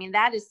about it. I mean,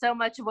 that is so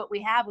much of what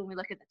we have when we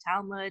look at the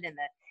Talmud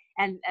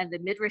and the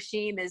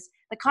Midrashim, is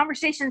the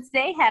conversations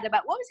they had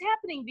about what was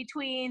happening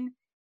between,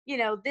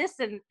 this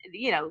and,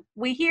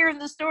 we hear in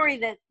the story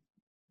that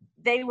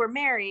they were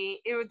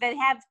married, or they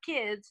have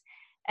kids,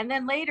 and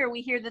then later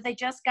we hear that they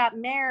just got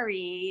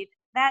married.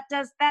 That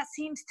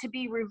seems to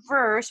be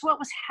reversed. What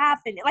was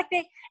happening?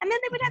 And then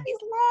they would have these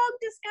long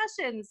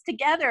discussions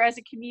together as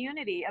a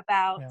community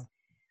about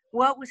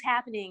what was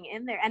happening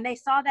in there. And they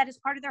saw that as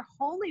part of their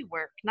holy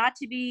work,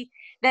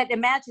 that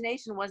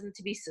imagination wasn't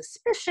to be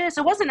suspicious.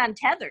 It wasn't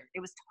untethered.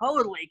 It was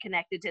totally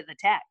connected to the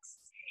text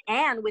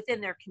and within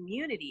their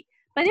community,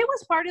 but it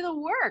was part of the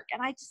work.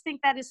 And I just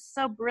think that is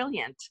so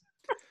brilliant.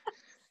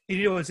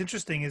 What's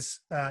interesting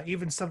is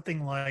even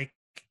something like,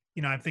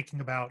 I'm thinking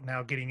about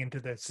now getting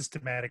into the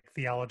systematic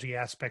theology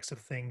aspects of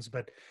things,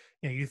 but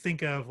you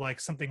think of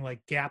like something like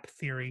gap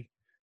theory,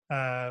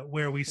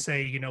 where we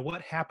say,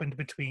 what happened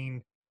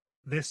between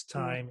this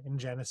time in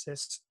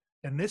Genesis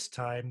and this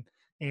time,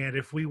 and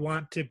if we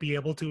want to be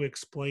able to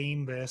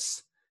explain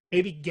this,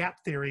 maybe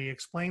gap theory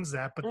explains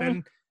that, but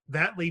then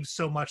that leaves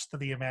so much to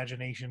the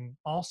imagination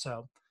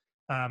also.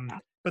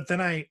 But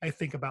then I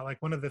think about,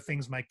 like, one of the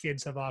things my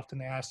kids have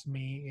often asked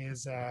me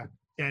is that,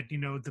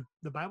 the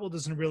Bible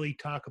doesn't really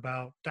talk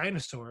about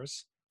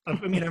dinosaurs. I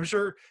mean, I'm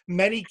sure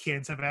many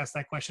kids have asked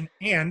that question,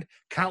 and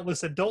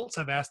countless adults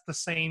have asked the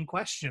same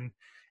question.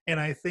 And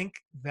I think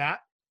that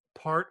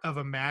part of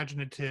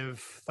imaginative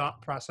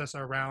thought process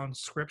around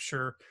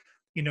scripture,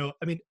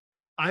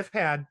 I've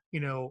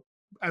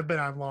been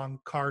on long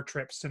car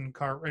trips and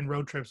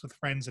road trips with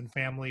friends and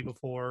family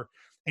before.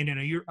 And,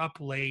 you're up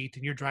late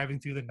and you're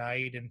driving through the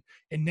night, and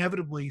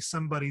inevitably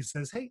somebody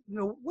says, hey,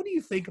 what do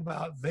you think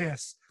about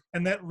this?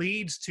 And that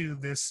leads to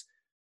this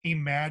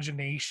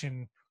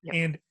imagination. Yep.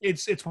 And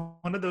it's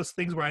one of those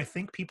things where I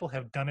think people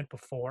have done it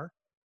before.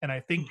 And I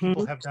think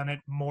people have done it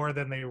more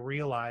than they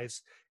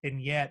realize. And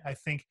yet I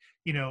think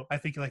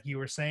like you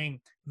were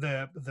saying,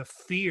 the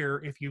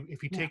fear, if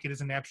you take it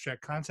as an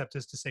abstract concept,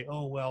 is to say,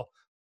 oh, well,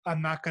 I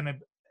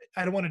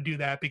don't want to do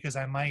that because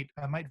I might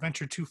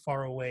venture too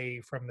far away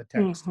from the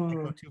text, and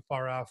go too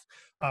far off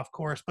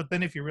course. But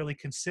then if you really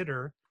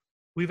consider,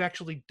 we've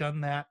actually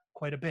done that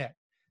quite a bit.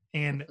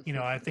 And,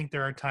 I think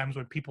there are times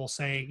when people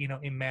say,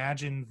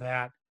 imagine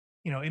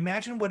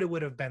what it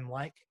would have been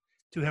like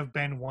to have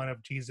been one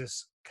of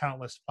Jesus'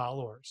 countless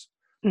followers.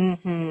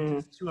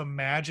 To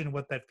imagine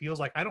what that feels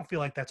like. I don't feel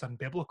like that's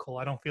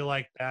unbiblical. I don't feel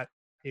like that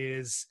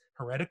is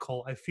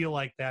heretical. I feel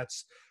like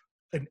that's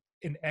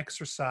an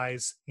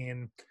exercise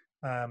in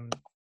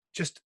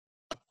just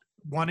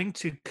wanting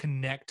to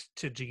connect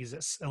to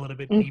Jesus a little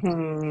bit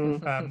deeper.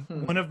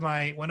 One of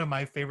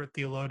my favorite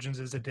theologians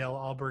is Adele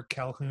Alberg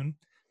Calhoun,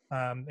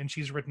 and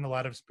she's written a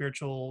lot of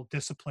spiritual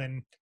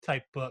discipline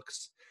type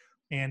books.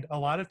 And a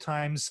lot of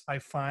times I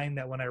find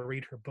that when I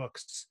read her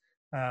books,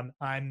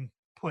 I'm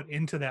put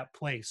into that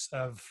place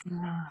of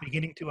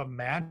beginning to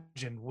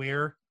imagine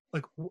where,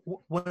 like,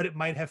 what it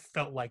might have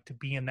felt like to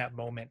be in that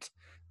moment.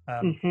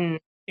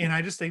 And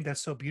I just think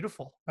that's so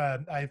beautiful.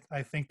 I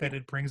think that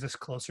it brings us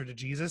closer to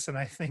Jesus, and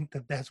I think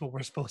that that's what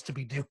we're supposed to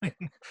be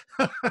doing.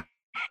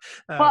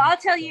 Well, I'll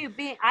tell you,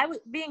 being,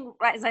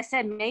 as I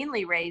said,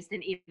 mainly raised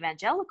in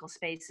evangelical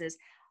spaces,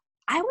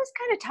 I was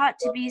kind of taught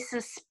to be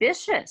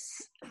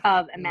suspicious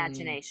of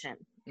imagination.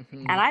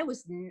 And I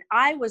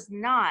was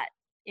not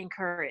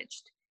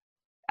encouraged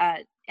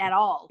at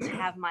all to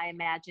have my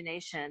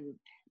imagination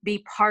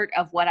be part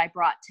of what I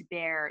brought to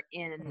bear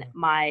in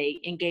my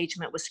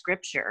engagement with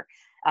scripture.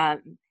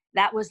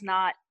 That was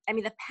not,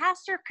 the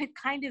pastor could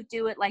kind of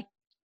do it, like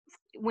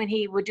when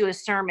he would do a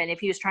sermon, if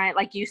he was trying,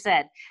 like you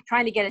said,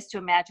 trying to get us to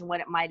imagine what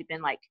it might have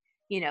been like,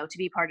 to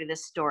be part of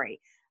this story.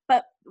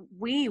 But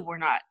we were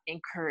not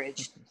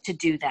encouraged to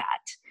do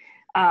that.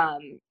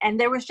 And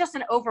there was just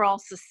an overall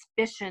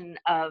suspicion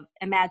of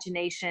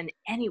imagination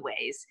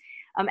anyways.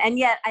 And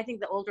yet I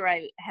think the older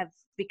I have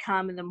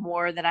become and the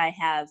more that I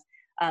have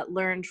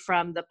learned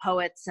from the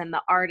poets and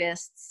the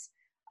artists,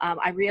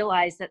 I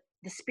realize that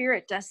the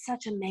Spirit does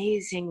such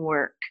amazing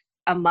work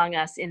among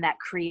us in that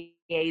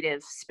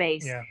creative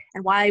space. Yeah.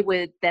 And why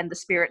would then the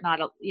Spirit not,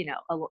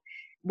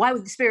 why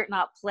would the Spirit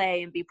not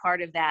play and be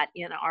part of that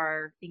in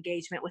our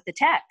engagement with the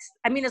text?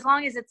 As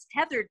long as it's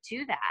tethered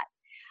to that,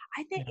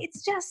 I think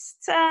it's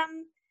just,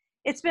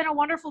 it's been a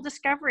wonderful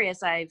discovery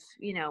as I've,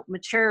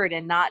 matured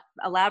and not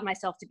allowed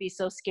myself to be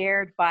so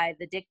scared by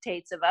the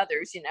dictates of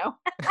others,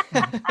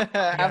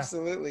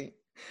 Absolutely.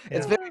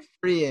 It's very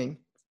freeing.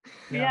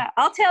 Yeah.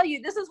 I'll tell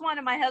you, this is one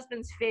of my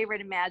husband's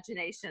favorite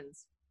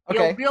imaginations.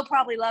 Okay. You'll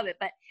probably love it,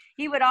 but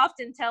he would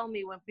often tell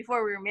me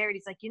before we were married,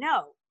 he's like,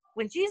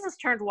 when Jesus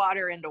turned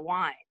water into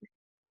wine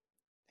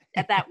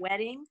at that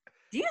wedding,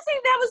 do you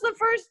think that was the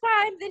first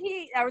time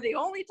or the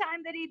only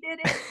time that he did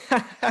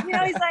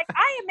it? He's like,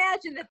 I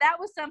imagine that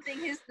was something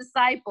his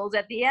disciples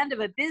at the end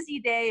of a busy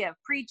day of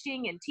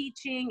preaching and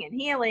teaching and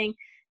healing,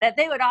 that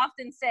they would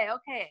often say,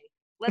 okay,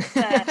 let's,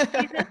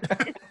 Jesus,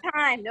 it's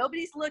time.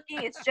 Nobody's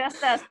looking. It's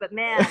just us. But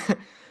man,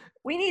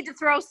 we need to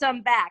throw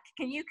some back.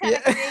 Can you kind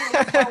of create a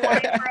little more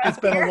wine for us? It's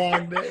been a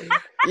long day.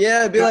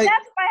 Yeah, it'd be like,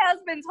 that's my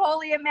husband's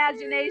holy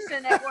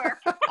imagination at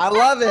work. I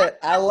love it.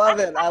 I love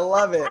it. I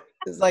love it.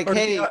 It's like,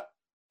 hey.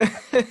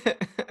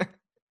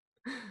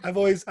 I've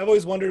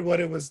always wondered what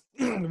it was,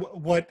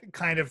 what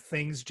kind of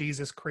things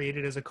Jesus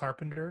created as a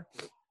carpenter.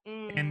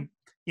 And,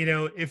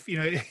 if,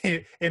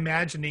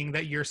 imagining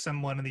that you're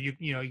someone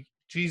and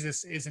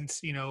Jesus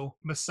isn't,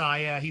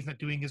 Messiah, he's not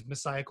doing his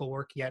messiahal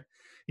work yet.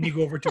 And you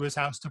go over to his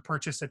house to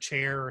purchase a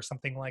chair or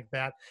something like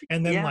that.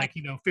 And then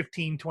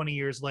 15, 20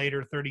 years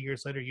later, 30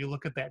 years later, you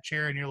look at that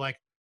chair and you're like,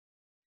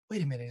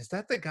 wait a minute, is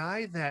that the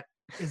guy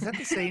is that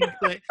the same?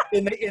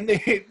 and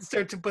they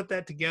start to put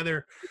that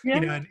together,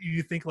 and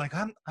you think like,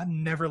 I'm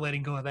never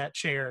letting go of that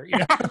chair.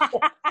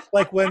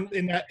 Like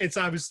it's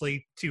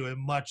obviously to a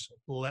much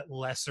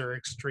lesser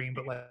extreme,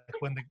 but like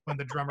when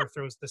the drummer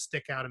throws the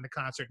stick out in the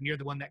concert and you're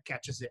the one that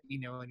catches it,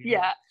 and you're like,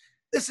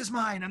 this is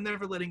mine. I'm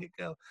never letting it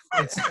go.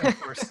 It's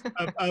of course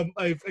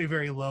a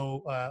very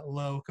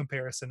low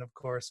comparison, of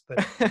course,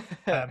 but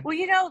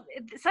well,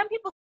 some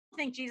people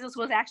think Jesus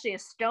was actually a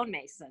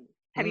stonemason.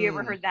 Have you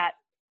ever heard that?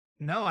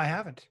 No, I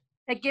haven't.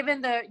 That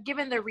given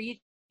the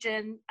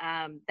region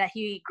that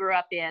he grew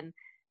up in,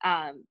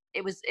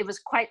 it was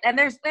quite. And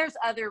there's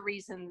other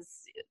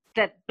reasons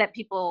that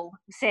people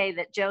say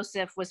that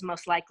Joseph was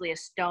most likely a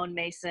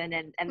stonemason,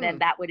 and then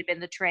that would have been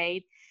the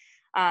trade.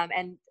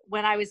 And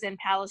when I was in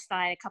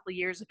Palestine a couple of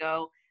years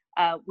ago,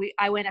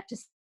 I went up to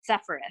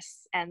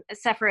Sepphoris, and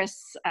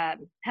Sepphoris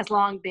has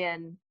long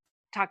been,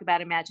 talk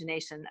about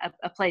imagination,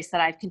 a place that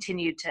I've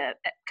continued to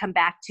come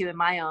back to in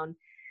my own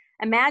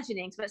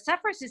imaginings. But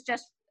Sepphoris is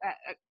just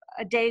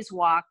a day's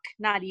walk,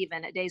 not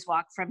even a day's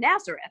walk from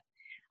Nazareth.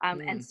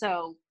 And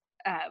so,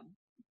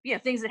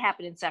 things that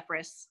happened in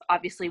Sepphoris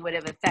obviously would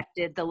have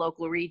affected the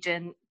local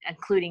region,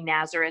 including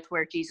Nazareth,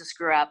 where Jesus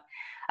grew up.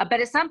 But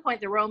at some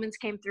point, the Romans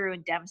came through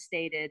and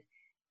devastated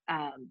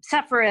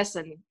Sepphoris,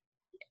 and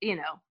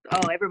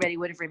everybody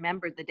would have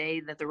remembered the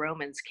day that the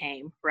Romans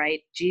came,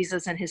 right?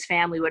 Jesus and his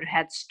family would have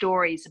had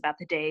stories about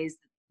the days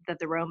that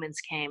the Romans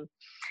came.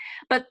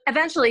 But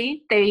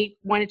eventually, they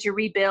wanted to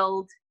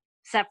rebuild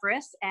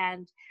Sepphoris,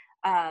 and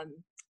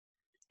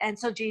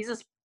so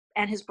Jesus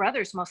and his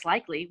brothers most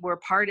likely were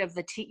part of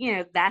the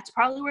team. That's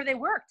probably where they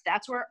worked.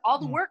 That's where all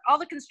the work, all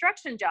the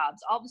construction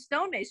jobs, all the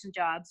stonemason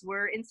jobs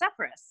were in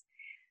Sepphoris.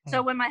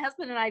 So when my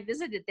husband and I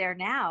visited there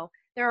now,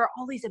 there are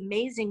all these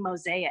amazing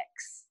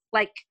mosaics,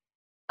 like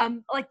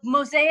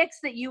mosaics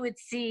that you would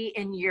see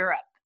in Europe.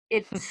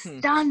 It's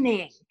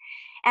stunning.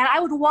 And I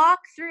would walk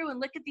through and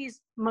look at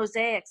these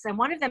mosaics, and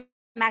one of them,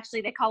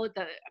 actually, they call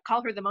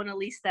her the Mona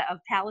Lisa of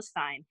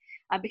Palestine,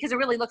 because it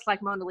really looks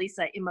like Mona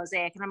Lisa in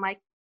mosaic. And I'm like,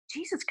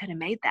 Jesus could have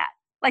made that.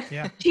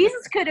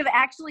 Jesus could have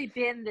actually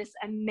been this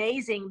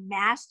amazing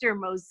master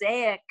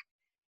mosaic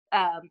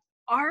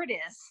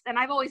artist. And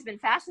I've always been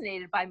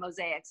fascinated by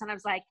mosaics. And I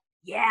was like,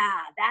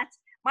 that's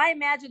my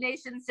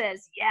imagination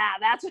says,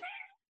 that's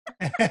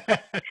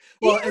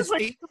well, Jesus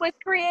was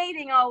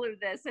creating all of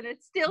this, and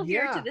it's still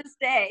here to this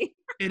day.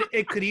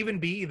 It could even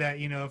be that,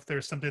 if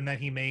there's something that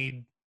he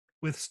made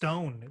with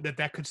stone,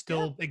 that could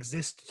still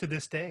exist to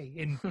this day.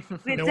 And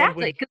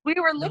exactly, because we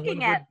were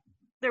looking at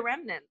the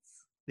remnants.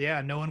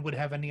 Yeah, no one would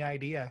have any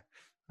idea.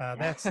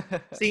 That's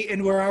see,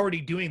 and we're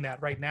already doing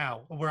that right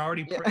now. We're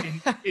already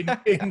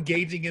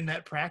engaging in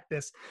that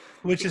practice,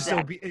 which is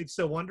it's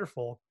so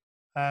wonderful.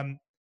 Well,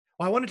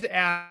 I wanted to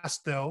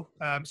ask though,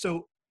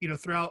 so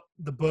throughout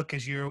the book,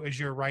 as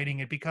you're writing,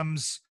 it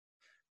becomes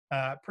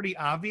pretty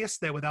obvious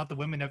that without the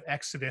women of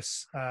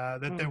Exodus,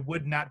 that there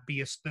would not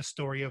be the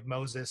story of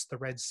Moses, the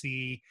Red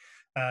Sea,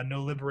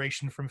 no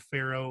liberation from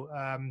Pharaoh.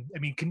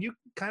 Can you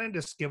kind of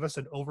just give us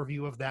an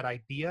overview of that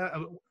idea?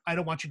 I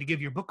don't want you to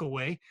give your book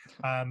away,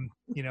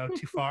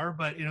 too far,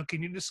 but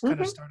can you just kind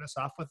of start us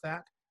off with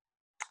that?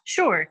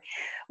 Sure.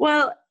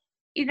 Well,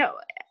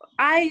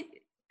 I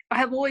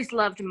have always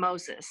loved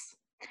Moses.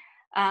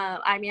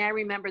 I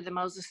remember the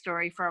Moses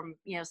story from,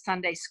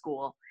 Sunday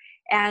school.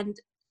 And,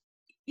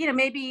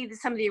 maybe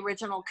some of the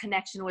original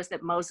connection was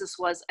that Moses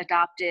was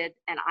adopted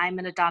and I'm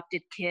an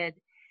adopted kid.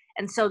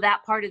 And so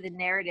that part of the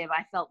narrative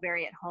I felt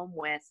very at home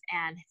with,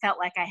 and felt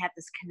like I had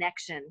this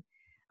connection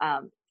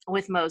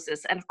with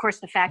Moses. And of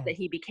course, the fact that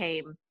he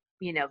became,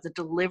 the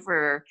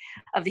deliverer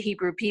of the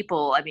Hebrew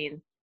people,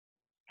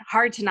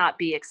 hard to not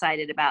be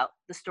excited about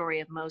the story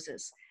of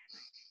Moses.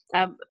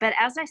 But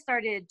as I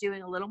started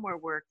doing a little more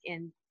work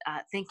in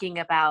thinking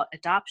about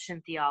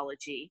adoption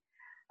theology,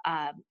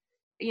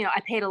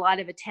 I paid a lot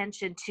of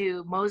attention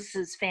to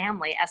Moses'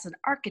 family as an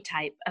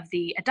archetype of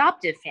the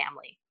adoptive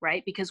family,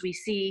 right? Because we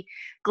see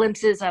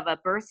glimpses of a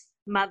birth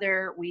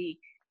mother, we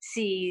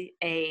see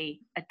a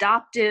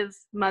adoptive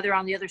mother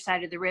on the other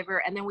side of the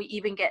river, and then we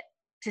even get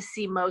to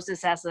see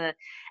Moses as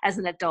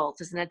an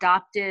adult, as an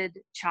adopted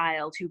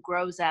child who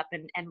grows up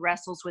and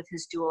wrestles with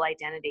his dual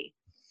identity.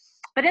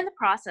 But in the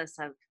process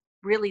of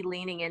really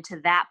leaning into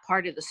that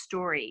part of the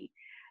story,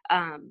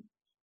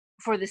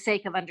 for the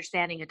sake of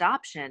understanding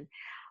adoption,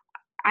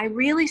 I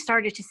really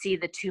started to see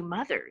the two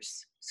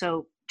mothers.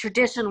 So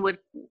tradition would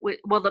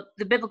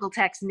the biblical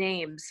text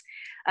names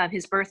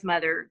his birth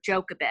mother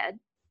Jochebed,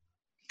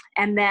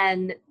 and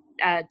then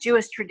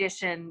Jewish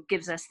tradition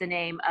gives us the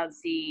name of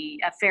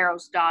the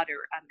Pharaoh's daughter,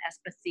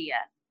 Esbathia.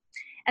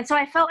 And so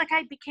I felt like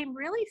I became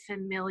really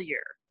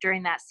familiar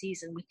during that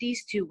season with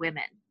these two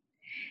women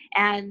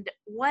and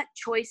what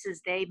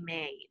choices they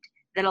made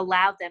that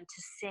allowed them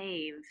to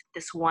save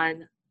this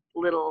one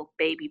little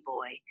baby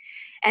boy.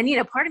 And,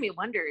 part of me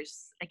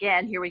wonders,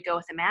 again, here we go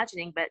with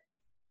imagining, but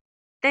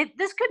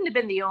this couldn't have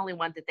been the only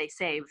one that they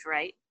saved,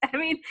 right? I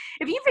mean,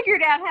 if you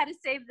figured out how to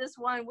save this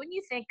one, wouldn't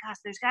you think, gosh,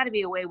 there's got to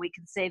be a way we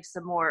can save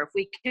some more? If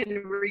we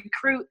can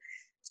recruit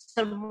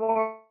some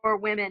more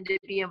women to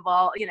be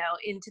involved,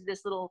 into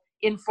this little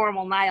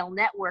informal Nile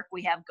network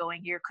we have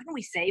going here, couldn't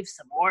we save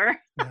some more?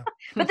 Yeah.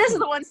 But this is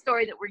the one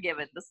story that we're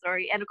given, the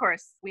story. And of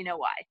course, we know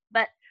why.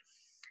 But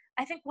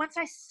I think once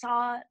I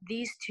saw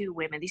these two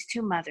women, these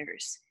two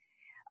mothers,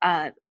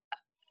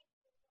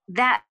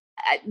 that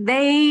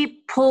they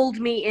pulled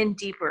me in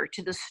deeper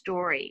to the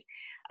story.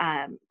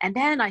 And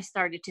then I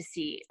started to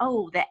see,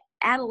 the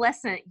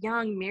adolescent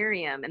young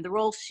Miriam and the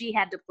role she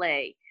had to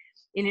play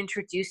in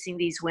introducing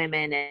these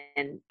women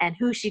and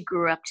who she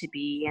grew up to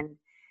be.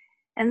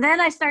 And then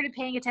I started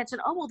paying attention,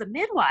 the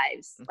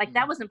midwives, mm-hmm. Like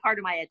that wasn't part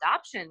of my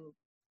adoption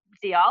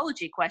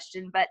theology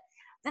question, but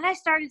then I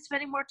started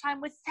spending more time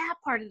with that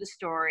part of the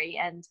story.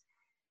 And,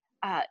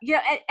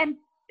 and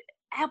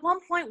at one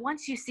point,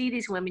 once you see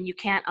these women, you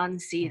can't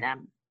unsee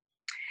them.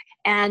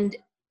 And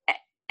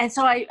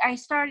so I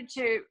started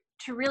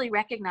to really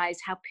recognize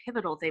how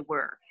pivotal they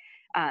were,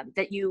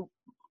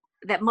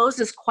 that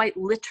Moses quite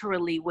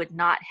literally would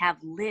not have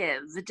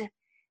lived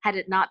had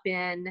it not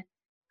been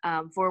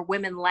for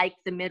women like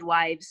the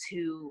midwives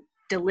who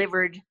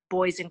delivered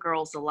boys and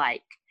girls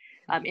alike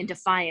in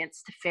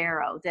defiance to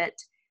Pharaoh, that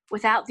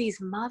without these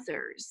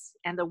mothers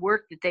and the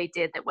work that they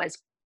did that was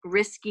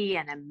risky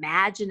and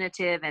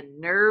imaginative and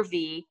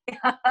nervy,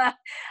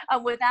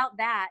 without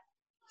that,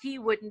 he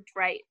wouldn't,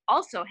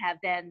 also have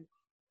then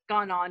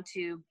gone on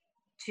to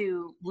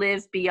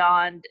live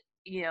beyond,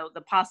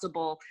 the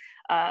possible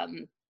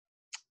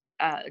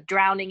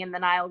drowning in the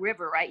Nile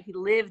River, right? He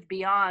lived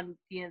beyond,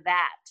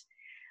 that.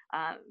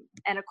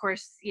 And of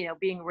course,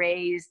 being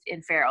raised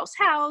in Pharaoh's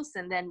house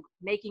and then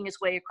making his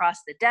way across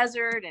the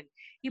desert. And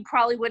he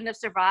probably wouldn't have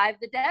survived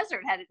the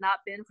desert had it not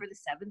been for the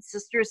 7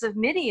 sisters of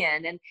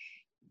Midian. And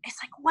it's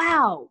like,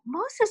 wow,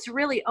 Moses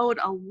really owed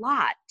a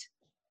lot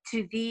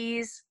to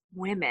these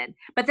women.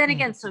 But then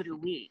again, so do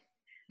we,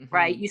 mm-hmm.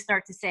 right? You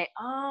start to say,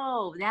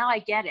 now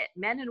I get it.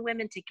 Men and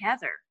women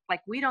together.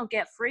 Like, we don't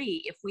get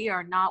free if we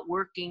are not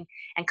working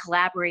and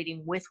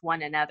collaborating with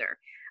one another.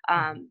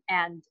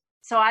 And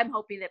so I'm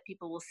hoping that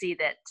people will see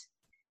that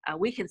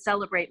we can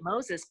celebrate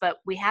Moses, but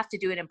we have to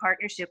do it in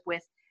partnership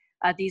with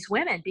these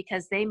women,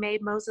 because they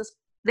made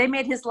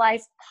his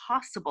life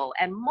possible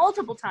and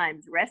multiple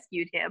times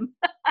rescued him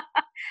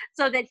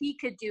so that he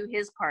could do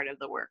his part of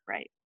the work,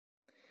 right?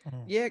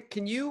 Yeah,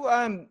 can you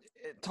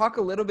talk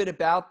a little bit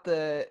about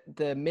the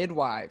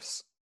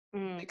midwives?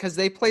 Because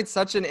they played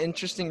such an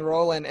interesting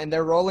role, and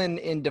their role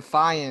in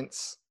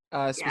defiance,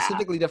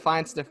 specifically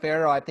defiance to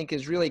Pharaoh, I think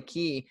is really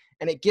key.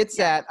 And it gets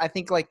at, I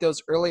think, like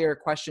those earlier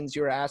questions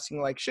you were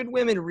asking, like, should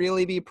women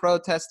really be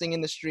protesting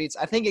in the streets?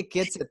 I think it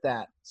gets at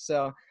that.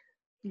 So,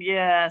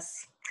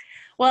 yes.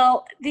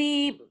 Well,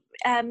 the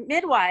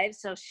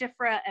midwives, so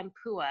Shiphrah and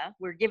Puah,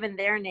 were given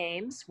their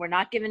names. We're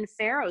not given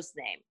Pharaoh's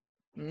name.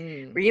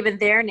 We're given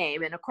their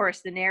name. And of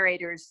course, the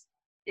narrator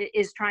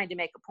is trying to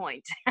make a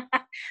point,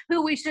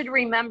 who we should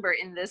remember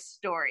in this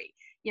story.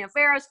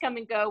 Pharaohs come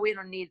and go. We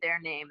don't need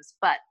their names.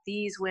 But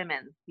these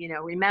women,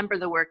 remember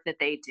the work that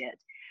they did.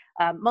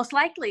 Most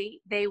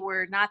likely, they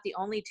were not the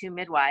only 2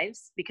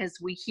 midwives, because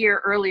we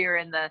hear earlier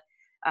in the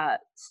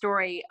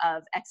story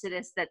of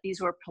Exodus that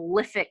these were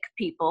prolific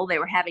people. They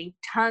were having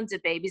tons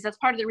of babies. That's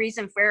part of the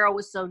reason Pharaoh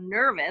was so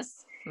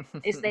nervous,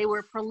 is they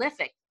were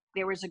prolific.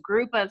 There was a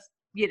group of,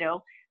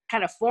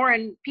 kind of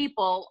foreign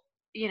people,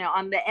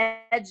 on the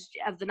edge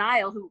of the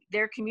Nile, who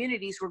their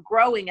communities were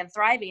growing and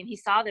thriving, and he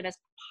saw them as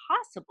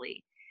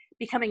possibly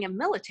becoming a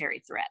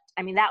military threat.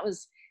 I mean, that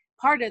was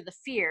part of the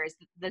fears,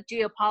 the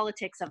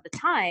geopolitics of the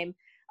time.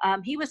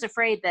 He was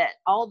afraid that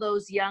all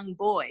those young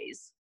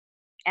boys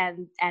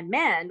and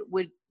men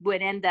would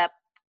end up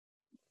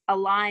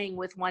allying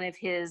with one of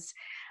his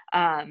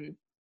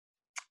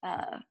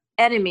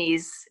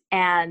enemies,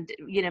 and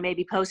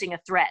maybe posing a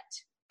threat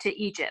to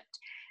Egypt.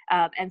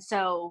 And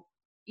so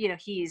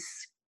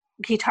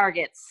he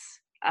targets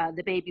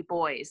the baby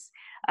boys.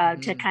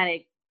 to kind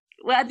of,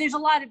 well, there's a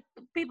lot of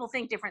people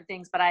think different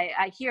things, but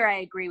I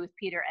agree with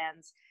Peter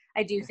Enns.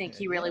 I do think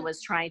he really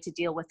was trying to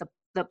deal with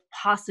the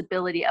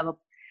possibility of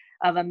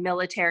a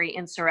military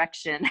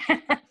insurrection.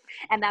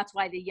 And that's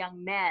why the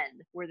young men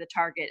were the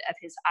target of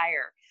his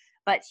ire.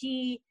 But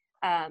he,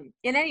 in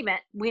any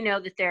event, we know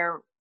that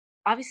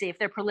obviously, if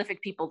they're prolific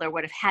people, there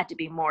would have had to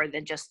be more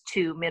than just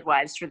 2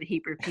 midwives for the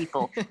Hebrew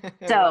people.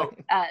 So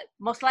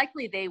most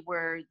likely they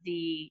were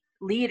the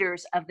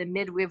leaders of the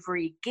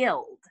midwifery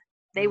guild.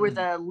 They were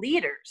the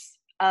leaders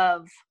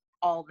of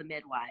all the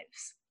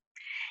midwives.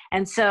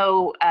 And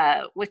so,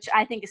 which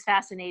I think is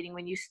fascinating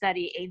when you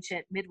study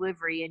ancient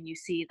midwifery and you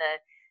see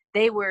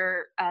they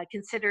were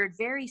considered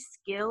very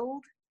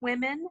skilled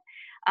women.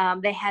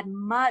 They had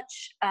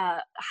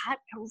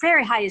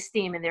very high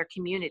esteem in their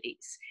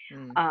communities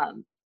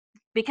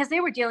because they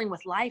were dealing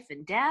with life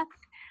and death.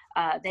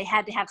 They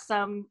had to have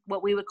some,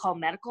 what we would call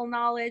medical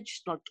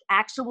knowledge, like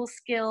actual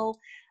skill,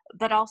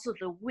 but also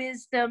the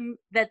wisdom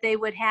that they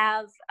would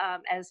have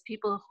as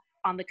people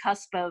on the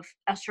cusp of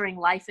ushering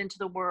life into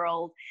the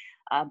world,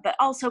 but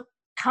also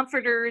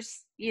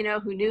comforters,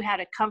 who knew how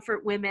to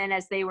comfort women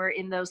as they were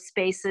in those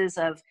spaces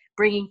of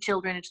bringing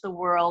children into the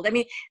world. I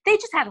mean, they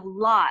just had a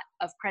lot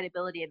of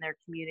credibility in their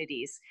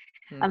communities.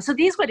 So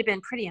these would have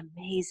been pretty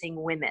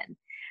amazing women.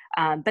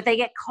 But they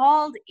get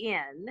called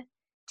in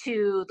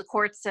to the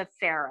courts of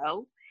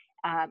Pharaoh,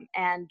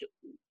 and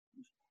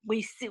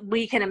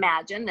we can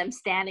imagine them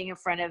standing in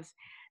front of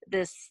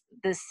this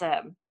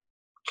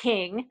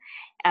king.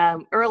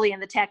 Early in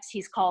the text,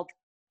 he's called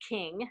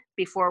king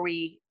before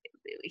we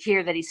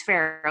hear that he's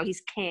Pharaoh.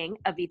 He's king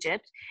of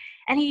Egypt,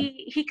 and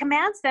he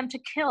commands them to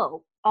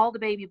kill all the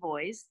baby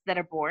boys that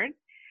are born,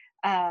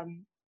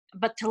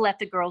 but to let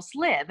the girls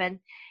live.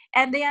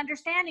 And the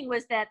understanding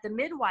was that the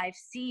midwife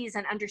sees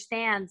and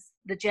understands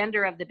the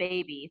gender of the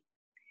baby,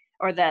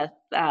 or the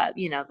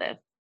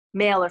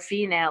male or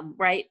female,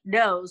 right,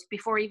 knows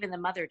before even the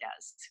mother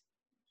does.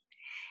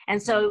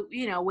 And so,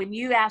 when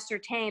you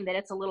ascertain that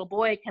it's a little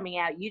boy coming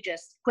out, you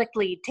just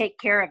quickly take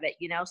care of it,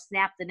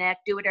 snap the neck,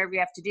 do whatever you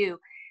have to do.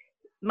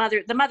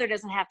 The mother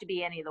doesn't have to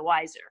be any the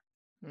wiser.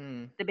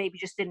 The baby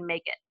just didn't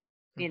make it.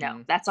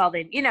 That's all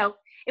they,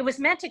 it was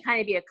meant to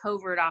kind of be a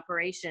covert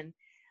operation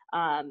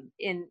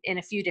in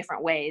a few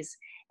different ways.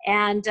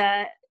 And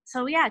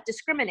so,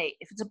 discriminate.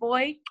 If it's a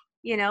boy,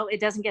 it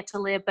doesn't get to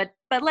live, but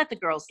let the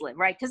girls live,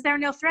 right? Because they're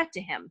no threat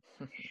to him,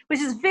 which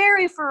is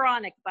very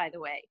pharaonic, by the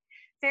way.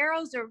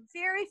 Pharaohs are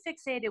very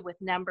fixated with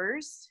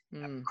numbers,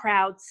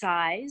 crowd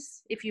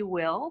size, if you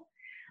will,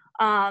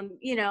 and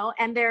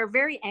they're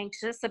very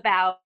anxious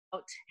about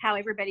how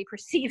everybody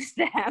perceives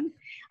them.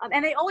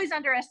 And they always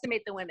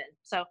underestimate the women.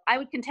 So I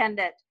would contend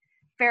that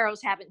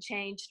pharaohs haven't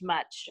changed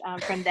much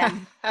from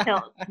them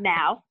till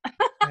now.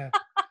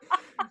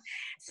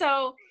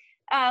 So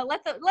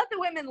let the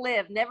women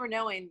live,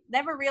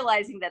 never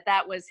realizing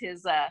that was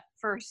his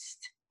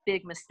first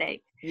big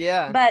mistake.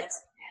 Yeah.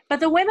 But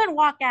the women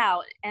walk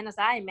out, and as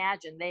I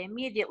imagine, they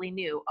immediately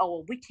knew, oh,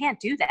 well, we can't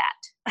do that.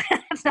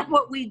 That's not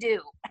what we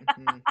do.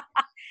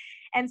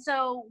 And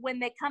so when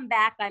they come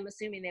back, I'm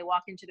assuming they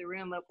walk into the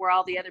room where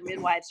all the other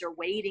midwives are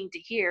waiting to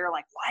hear,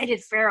 like, why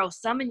did Pharaoh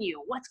summon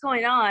you? What's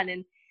going on?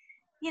 And,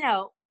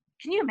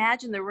 can you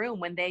imagine the room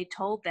when they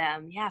told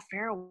them, yeah,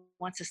 Pharaoh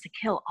wants us to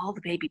kill all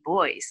the baby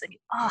boys? I mean,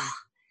 I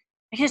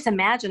can just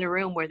imagine a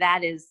room where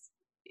that is,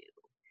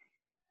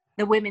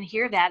 the women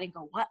hear that and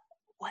go, what,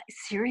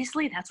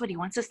 seriously? That's what he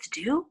wants us to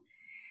do?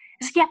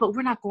 It's like, yeah, but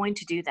we're not going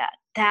to do that.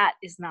 That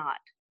is not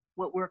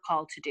what we're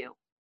called to do.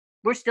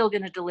 We're still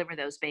going to deliver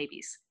those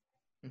babies.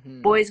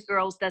 Boys,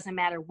 girls, doesn't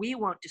matter. We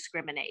won't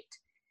discriminate.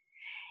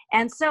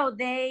 And so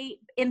they,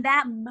 in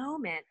that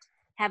moment,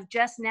 have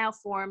just now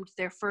formed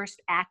their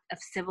first act of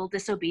civil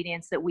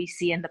disobedience that we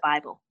see in the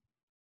Bible.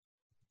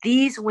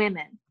 These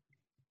women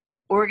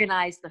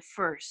organize the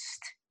first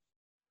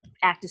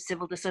act of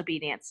civil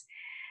disobedience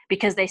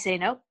because they say,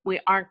 nope, we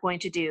aren't going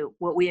to do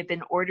what we have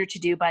been ordered to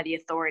do by the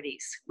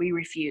authorities. We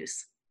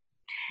refuse.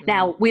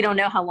 Now, we don't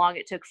know how long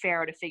it took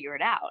Pharaoh to figure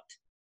it out.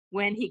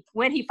 When he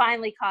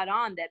finally caught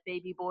on that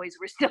baby boys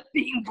were still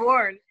being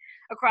born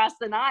across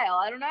the Nile.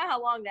 I don't know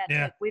how long that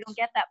took. We don't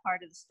get that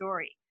part of the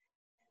story.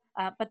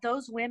 But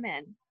those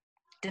women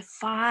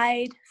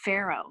defied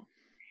Pharaoh.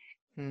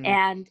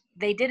 And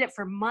they did it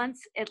for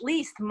months, at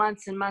least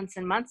months and months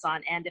and months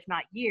on end, if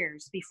not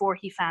years, before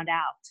he found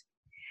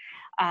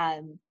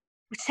out.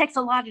 Which takes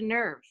a lot of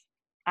nerve,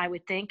 I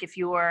would think, if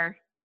you're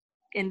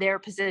in their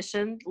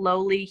position,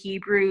 lowly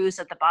Hebrews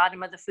at the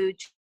bottom of the food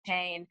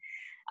chain,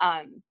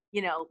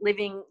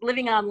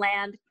 living on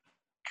land,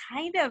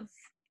 kind of,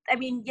 I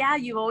mean, yeah,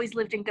 you've always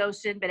lived in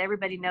Goshen, but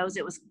everybody knows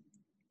it was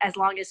as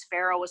long as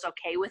Pharaoh was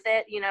okay with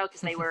it,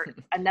 because they were,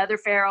 another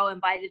Pharaoh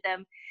invited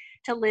them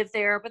to live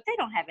there, but they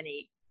don't have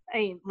any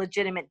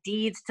legitimate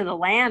deeds to the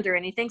land or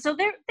anything. So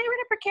they were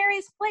in a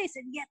precarious place,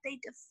 and yet they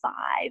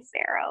defy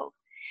Pharaoh.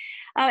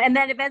 And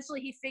then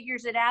eventually he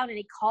figures it out, and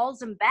he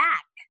calls him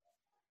back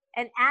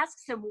and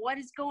asks him, what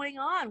is going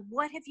on?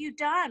 What have you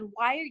done?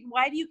 Why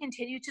do you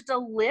continue to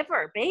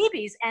deliver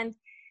babies? And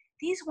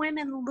these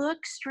women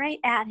look straight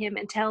at him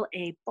and tell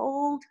a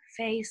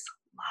bold-faced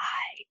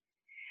lie.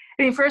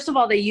 I mean, first of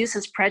all, they use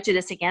his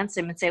prejudice against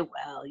him and say,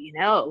 well, you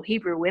know,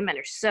 Hebrew women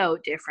are so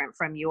different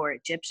from your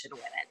Egyptian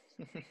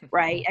women,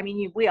 right? I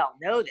mean, we all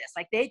know this.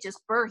 Like, they just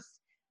birth,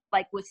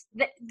 like, with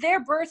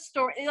their birth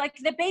story, like,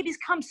 the babies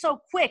come so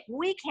quick,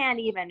 we can't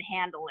even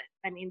handle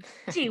it. I mean,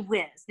 gee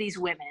whiz, these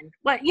women.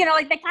 But, you know,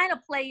 like, they kind of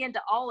play into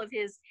all of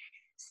his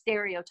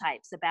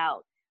stereotypes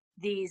about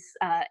these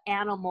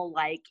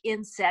animal-like,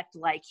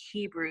 insect-like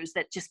Hebrews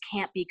that just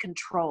can't be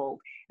controlled.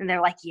 And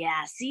they're like,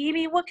 yeah, see, I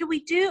mean, what can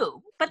we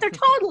do? But they're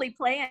totally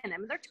playing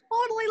him. They're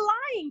totally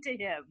lying to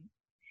him.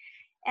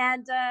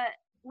 And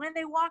when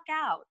they walk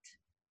out,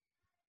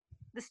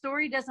 the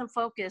story doesn't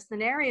focus, the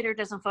narrator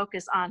doesn't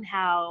focus on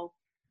how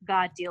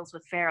God deals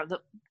with Pharaoh. The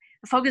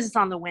focus is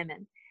on the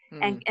women.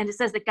 And it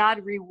says that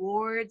God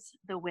rewards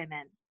the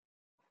women.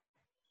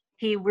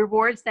 He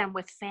rewards them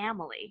with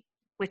family,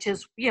 which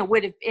is, you know,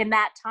 would have, in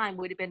that time,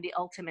 would have been the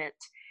ultimate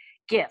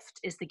gift,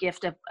 is the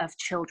gift of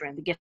children,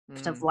 the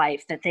gift of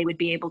life, that they would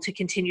be able to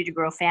continue to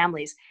grow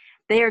families.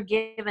 They are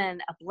given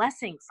a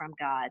blessing from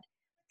God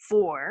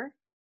for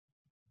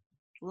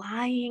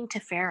lying to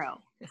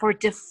Pharaoh, for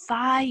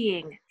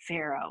defying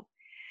Pharaoh,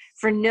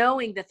 for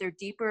knowing that their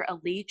deeper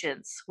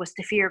allegiance was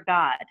to fear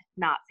God,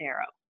 not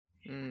Pharaoh.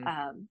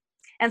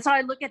 And so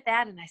I look at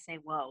that and I say,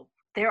 whoa,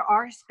 there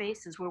are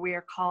spaces where we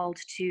are called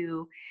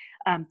to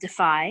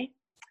defy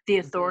the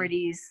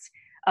authorities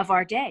of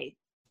our day,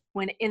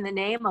 when in the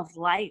name of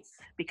life,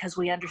 because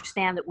we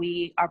understand that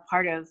we are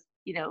part of,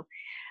 you know,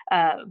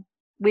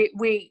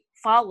 we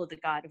follow the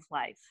God of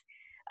life,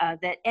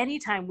 that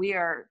anytime we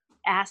are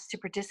asked to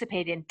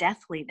participate in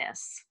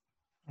deathliness,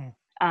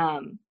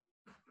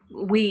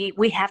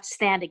 we have to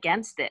stand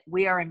against it.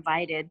 We are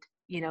invited,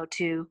 you know,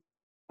 to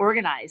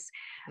organize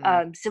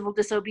civil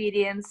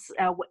disobedience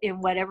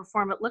in whatever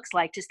form it looks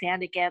like, to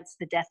stand against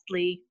the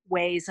deathly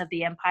ways of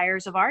the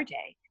empires of our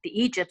day, the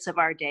Egypts of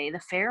our day, the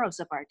Pharaohs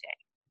of our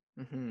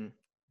day.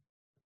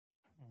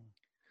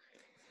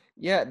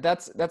 Yeah,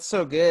 that's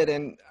so good,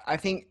 and I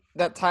think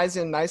that ties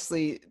in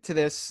nicely to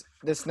this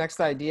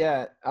next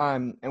idea.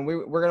 And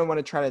we're going to want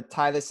to try to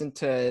tie this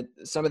into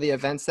some of the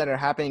events that are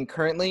happening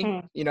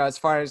currently. You know, as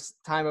far as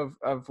time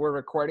of we're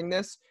recording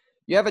this,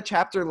 you have a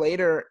chapter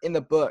later in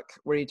the book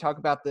where you talk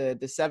about the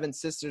 7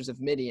 sisters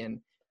of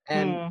Midian,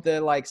 and the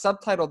like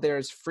subtitle there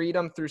is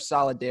freedom through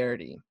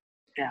solidarity.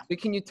 Yeah. So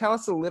can you tell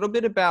us a little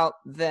bit about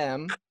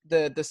them,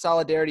 the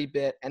solidarity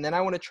bit, and then I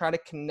want to try to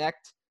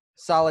connect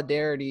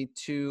solidarity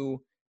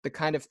to the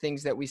kind of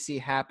things that we see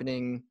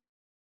happening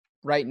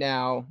right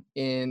now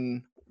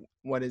in,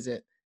 what is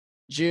it,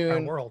 June?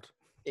 Our world.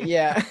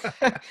 Yeah,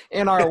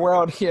 in our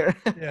world here.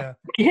 Yeah.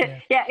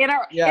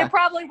 It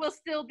probably will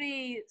still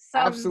be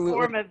some Absolutely.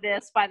 form of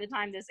this by the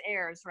time this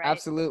airs, right?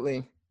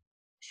 Absolutely.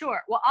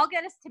 Sure. Well, I'll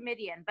get us to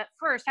Midian, but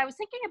first, I was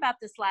thinking about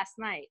this last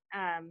night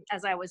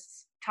as I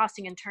was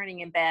tossing and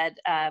turning in bed.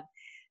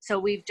 So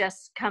we've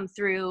just come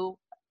through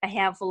a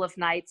handful of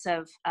nights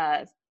of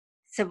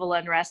civil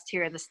unrest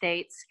here in the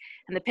States,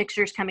 and the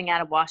pictures coming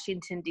out of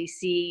Washington,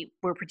 D.C.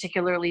 were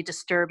particularly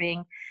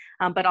disturbing,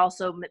 but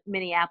also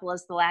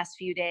Minneapolis the last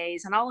few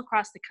days, and all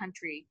across the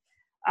country.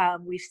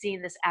 We've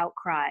seen this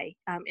outcry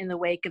in the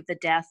wake of the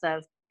death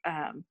of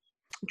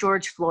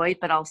George Floyd,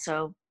 but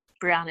also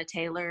Breonna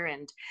Taylor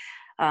and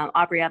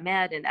Aubrey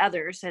Ahmed and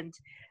others. And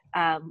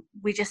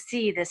we just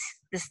see this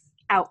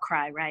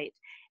outcry, right?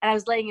 And I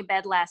was laying in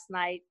bed last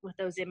night with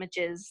those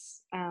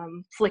images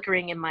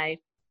flickering in my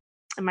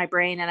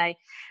brain, and I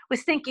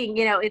was thinking,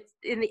 you know, it's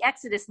in the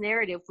Exodus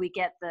narrative, we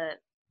get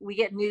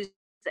news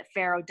that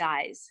Pharaoh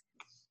dies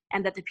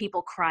and that the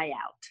people cry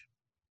out,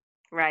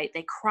 right?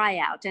 They cry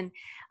out. And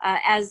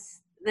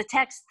as the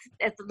text,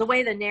 the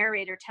way the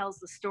narrator tells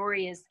the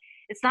story is,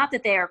 it's not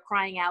that they are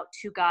crying out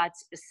to God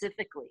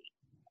specifically.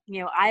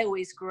 You know, I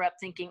always grew up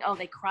thinking, oh,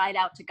 they cried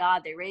out to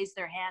God, they raised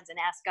their hands and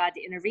asked God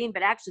to intervene.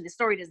 But actually the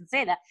story doesn't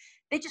say that.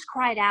 They just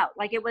cried out.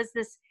 Like, it was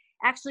this,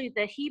 actually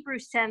the Hebrew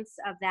sense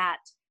of that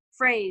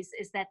phrase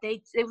is that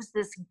it was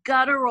this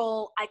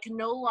guttural, I can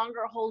no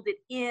longer hold it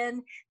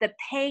in, the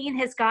pain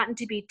has gotten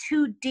to be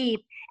too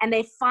deep, and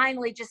they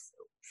finally just,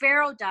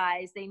 Pharaoh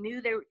dies, they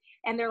knew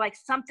they're like,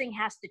 something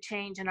has to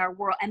change in our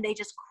world, and they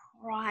just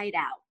cried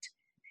out,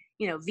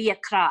 you know,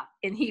 v'yakra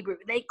in Hebrew,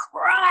 they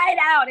cried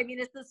out. I mean,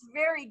 it's this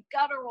very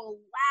guttural,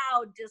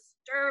 loud,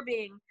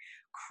 disturbing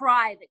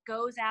cry that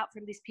goes out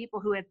from these people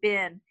who have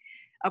been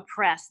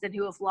oppressed and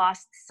who have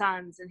lost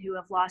sons and who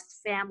have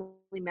lost family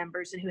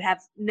members and who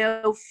have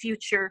no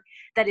future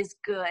that is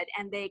good,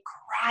 and they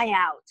cry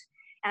out.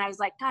 And I was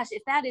like, gosh,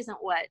 if that isn't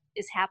what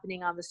is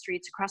happening on the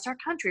streets across our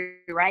country,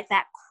 right?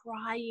 That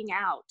crying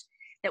out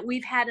that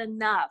we've had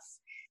enough.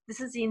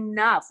 This is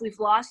enough. We've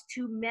lost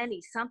too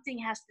many. Something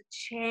has to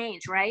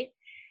change, right?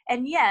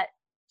 And yet,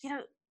 you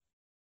know,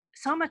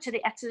 so much of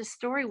the Exodus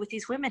story with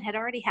these women had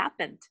already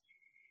happened.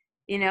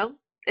 You know,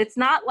 it's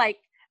not like,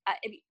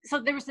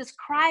 so there was this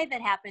cry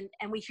that happened,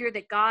 and we hear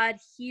that God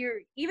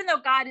even though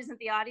God isn't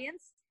the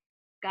audience,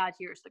 God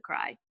hears the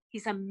cry.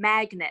 He's a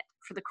magnet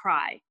for the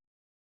cry.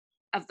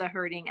 of the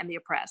hurting and the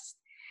oppressed.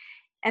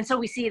 And so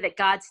we see that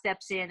God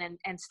steps in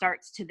and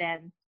starts to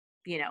then,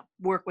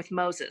 work with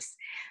Moses.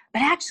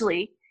 But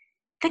actually,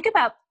 think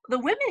about, the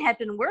women had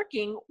been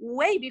working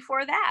way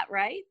before that,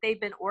 right? They've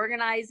been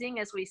organizing,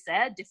 as we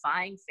said,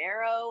 defying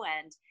Pharaoh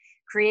and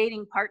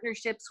creating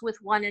partnerships with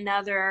one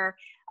another.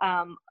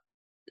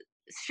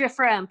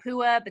 Shifra and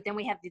Pua, but then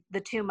we have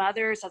the two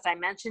mothers, as I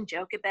mentioned,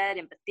 Jochebed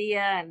and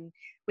Bethia, and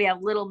we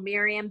have little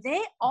Miriam.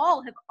 They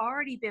all have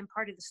already been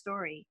part of the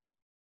story,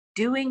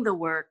 doing the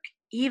work,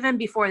 even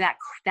before that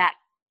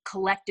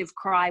collective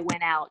cry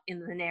went out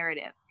in the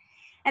narrative.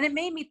 And it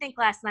made me think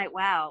last night,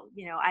 wow,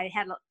 I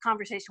had a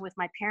conversation with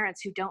my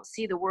parents who don't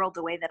see the world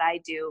the way that I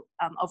do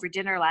over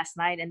dinner last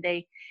night. And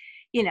they,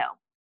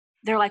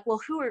 they're like, well,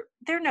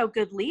 they're no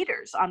good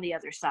leaders on the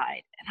other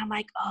side. And I'm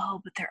like,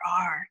 oh, but there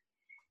are.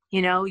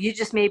 You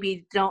just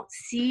maybe don't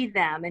see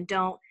them and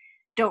don't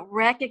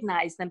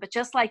recognize them. But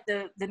just like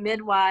the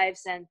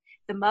midwives and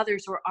the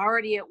mothers were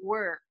already at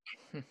work,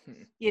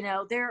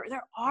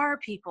 there are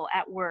people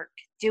at work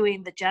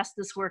doing the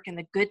justice work and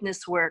the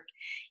goodness work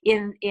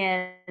in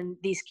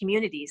these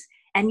communities.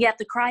 And yet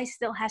the cry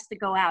still has to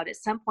go out. At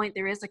some point,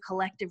 there is a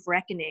collective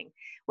reckoning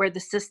where the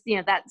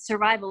system, that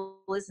survival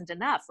isn't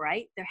enough,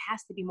 right? There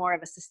has to be more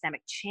of a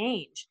systemic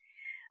change.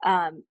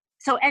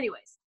 So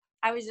anyways,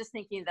 I was just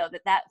thinking, though,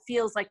 that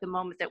feels like the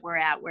moment that we're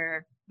at,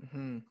 where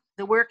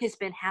the work has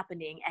been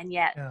happening, and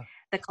yet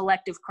the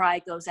collective cry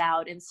goes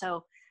out. And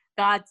so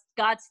God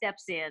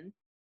steps in,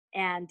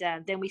 and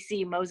then we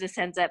see Moses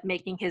ends up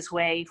making his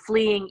way,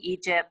 fleeing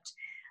Egypt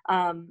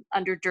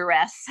under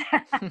duress,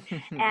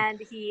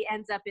 and he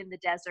ends up in the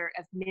desert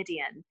of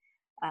Midian.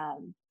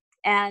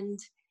 And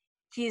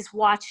he's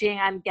watching,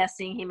 I'm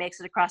guessing he makes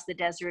it across the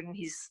desert, and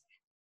he's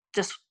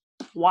just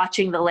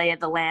watching the lay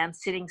of the land,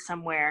 sitting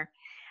somewhere.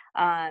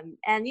 And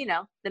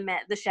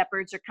the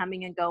shepherds are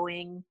coming and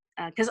going,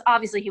 because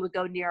obviously he would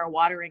go near a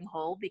watering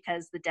hole,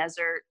 because the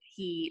desert,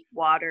 heat,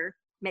 water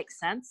makes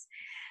sense.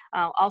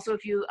 Also,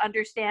 if you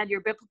understand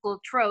your biblical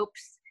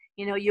tropes,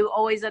 you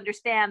always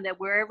understand that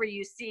wherever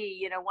you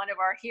see, one of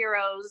our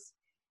heroes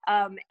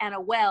and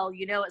a well,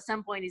 at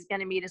some point he's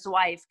going to meet his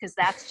wife, because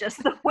that's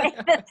just the way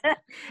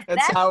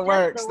that's how it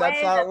works.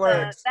 That's how it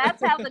works.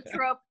 That's how the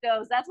trope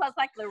goes. That's what's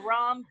like the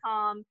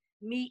rom-com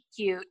meet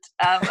cute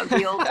of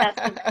the Old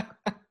Testament.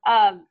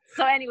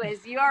 So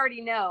anyways, you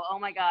already know, oh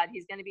my God,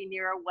 he's going to be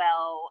near a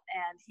well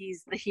and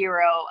he's the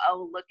hero.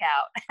 Oh, look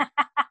out.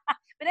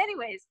 But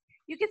anyways,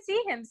 you can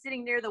see him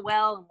sitting near the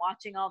well and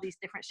watching all these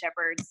different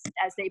shepherds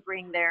as they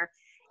bring their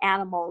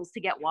animals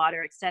to get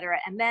water, etc.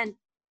 And then,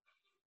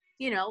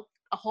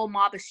 a whole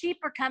mob of sheep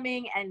are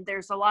coming, and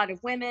there's a lot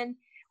of women,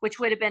 which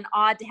would have been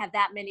odd to have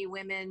that many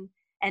women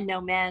and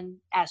no men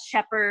as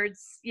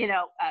shepherds,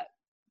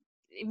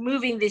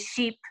 moving the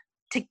sheep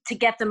to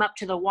get them up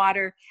to the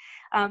water.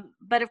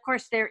 But of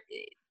course,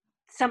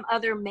 some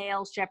other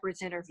male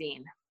shepherds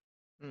intervene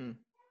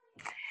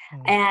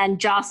and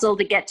jostle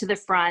to get to the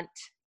front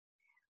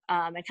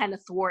and kind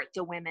of thwart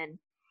the women.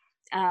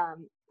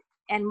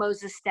 And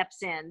Moses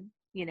steps in,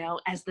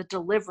 as the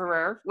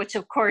deliverer, which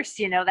of course,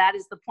 that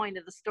is the point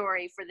of the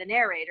story for the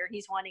narrator.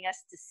 He's wanting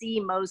us to see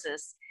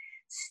Moses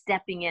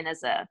stepping in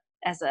as a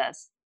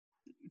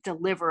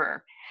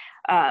deliverer.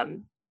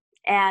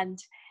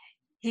 And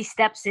he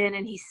steps in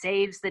and he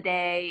saves the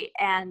day.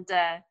 And,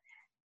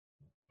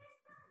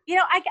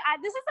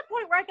 this is the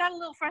point where I got a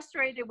little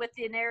frustrated with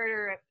the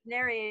narrator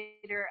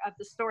of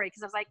the story,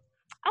 because I was like,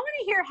 I want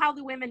to hear how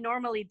the women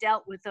normally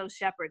dealt with those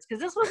shepherds,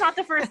 because this was not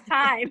the first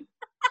time.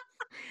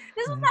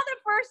 This was not the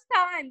first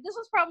time. This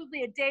was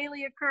probably a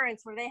daily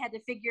occurrence where they had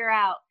to figure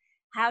out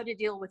how to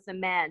deal with the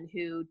men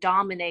who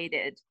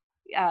dominated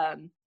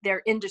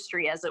their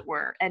industry, as it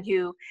were, and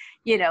who,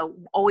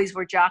 always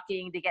were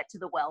jockeying to get to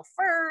the well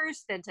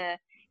first and to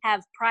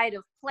have pride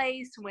of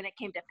place when it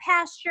came to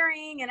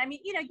pasturing. And I mean,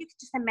 you could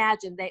just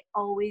imagine they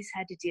always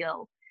had to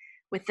deal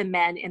with the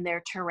men in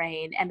their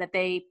terrain, and that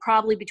they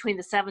probably, between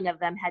the 7 of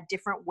them, had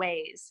different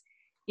ways.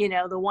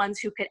 The ones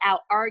who could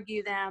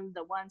out-argue them,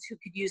 the ones who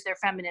could use their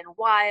feminine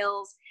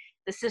wiles,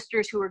 the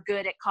sisters who were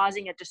good at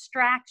causing a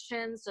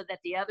distraction so that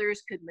the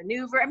others could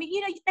maneuver. I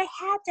mean, they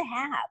had to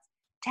have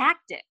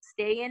tactics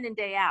day in and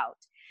day out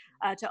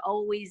to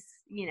always,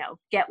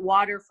 get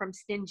water from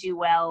stingy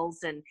wells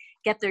and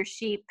get their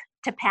sheep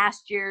to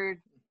pasture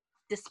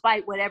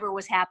despite whatever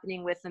was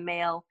happening with the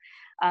male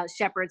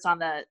shepherds on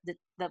the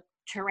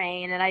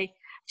terrain. And I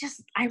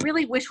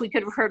really wish we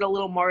could have heard a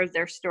little more of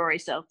their story.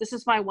 So this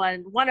is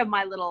one of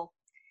my little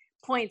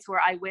points where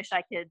I wish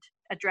I could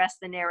address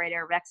the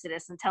narrator of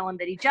Exodus and tell him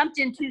that he jumped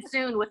in too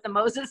soon with the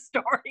Moses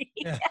story.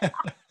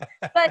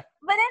 But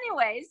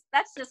anyways,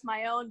 that's just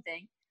my own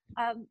thing.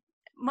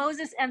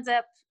 Moses ends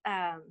up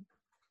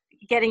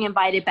getting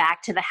invited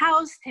back to the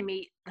house to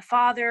meet the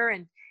father,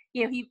 and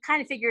he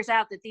kind of figures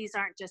out that these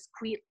aren't just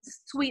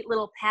sweet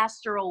little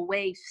pastoral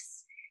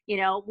waifs.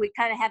 We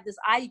kind of have this,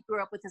 I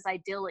grew up with this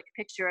idyllic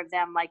picture of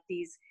them like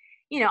these,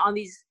 on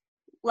these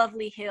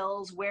lovely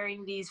hills,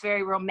 wearing these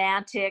very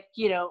romantic,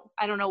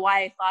 I don't know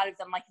why I thought of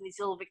them like these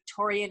little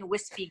Victorian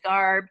wispy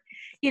garb,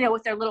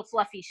 with their little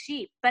fluffy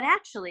sheep. But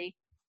actually,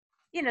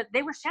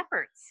 they were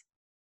shepherds.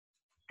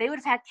 They would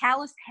have had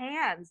calloused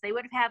hands. They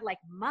would have had like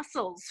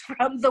muscles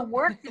from the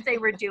work that they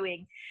were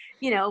doing,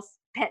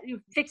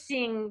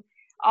 fixing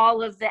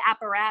all of the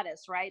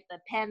apparatus, right? The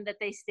pen that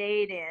they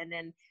stayed in,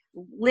 and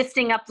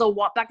lifting up the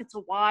buckets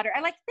of water.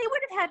 They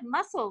would have had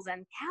muscles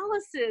and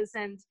calluses,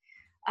 and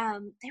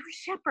they were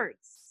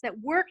shepherds that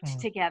worked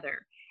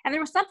together. And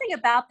there was something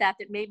about that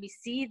made me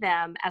see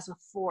them as a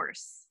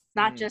force,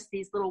 not just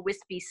these little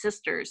wispy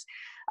sisters,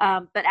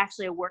 but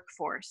actually a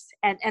workforce,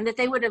 and that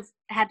they would have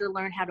had to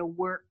learn how to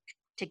work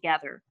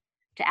together,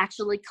 to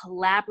actually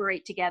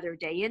collaborate together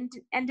day in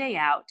and day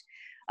out,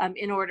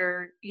 in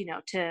order,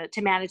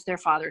 to manage their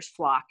father's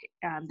flock,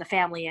 the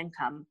family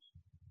income.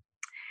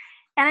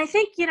 And I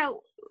think,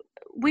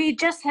 we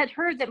just had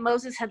heard that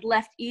Moses had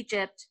left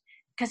Egypt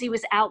because he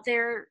was out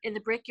there in the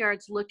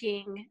brickyards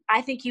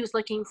I think he was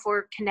looking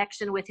for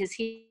connection with his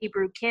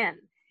Hebrew kin.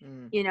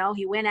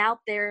 He went out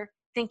there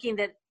thinking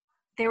that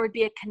there would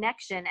be a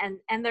connection,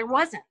 and there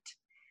wasn't.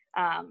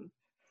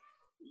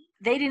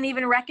 They didn't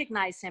even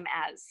recognize him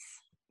as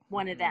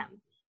one of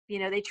them.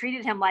 They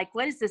treated him like,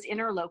 what is this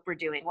interloper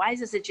doing? Why is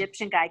this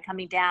Egyptian guy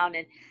coming down?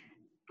 And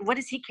what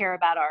does he care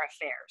about our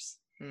affairs?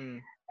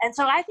 And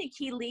so I think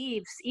he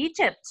leaves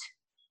Egypt,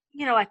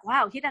 like,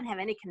 wow, he doesn't have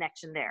any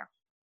connection there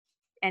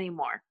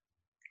anymore.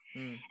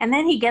 And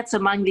then he gets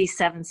among these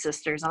 7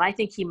 sisters. And I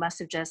think he must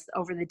have just,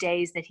 over the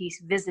days that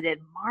he's visited,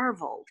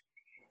 marveled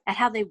at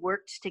how they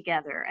worked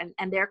together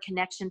and their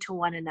connection to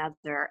one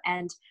another.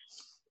 And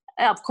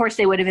of course,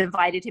 they would have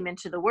invited him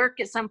into the work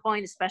at some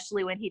point,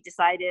 especially when he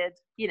decided,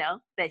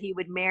 that he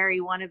would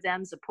marry one of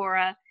them,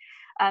 Zipporah.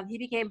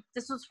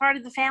 This was part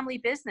of the family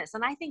business.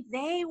 And I think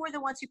they were the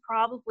ones who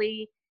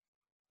probably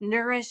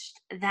nourished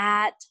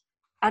that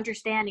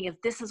understanding of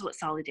this is what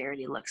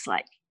solidarity looks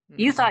like.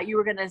 You thought you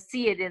were going to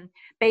see it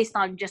based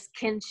on just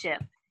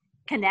kinship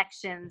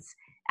connections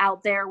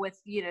out there with,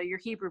 your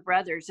Hebrew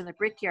brothers in the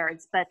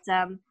brickyards. But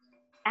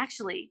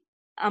actually,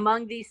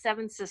 among these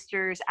 7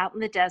 sisters out in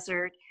the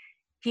desert,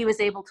 he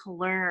was able to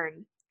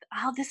learn,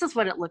 this is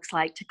what it looks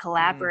like to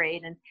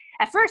collaborate. And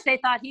at first they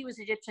thought he was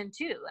Egyptian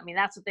too. I mean,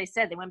 that's what they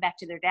said. They went back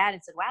to their dad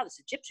and said, wow,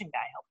 this Egyptian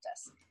guy helped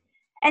us.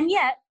 And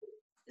yet,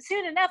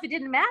 soon enough, it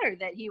didn't matter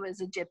that he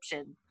was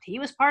Egyptian. He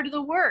was part of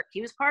the work.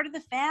 He was part of the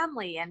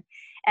family.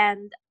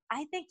 And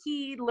I think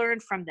he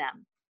learned from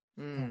them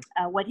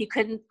what he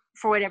couldn't,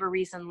 for whatever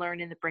reason, learn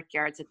in the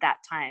brickyards at that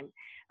time,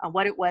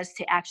 what it was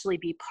to actually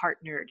be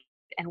partnered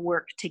and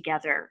work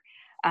together.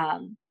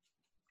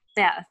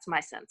 Yeah, that's my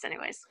sense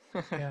anyways.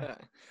 Yeah.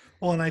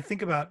 Well, and I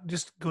think about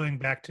just going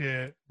back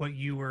to what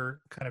you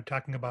were kind of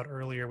talking about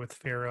earlier with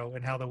Pharaoh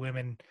and how the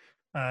women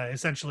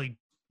essentially,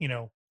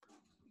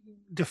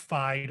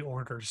 defied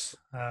orders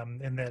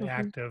in that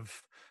act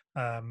of,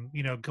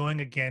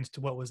 going against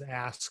what was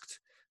asked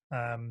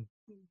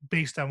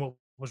based on what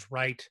was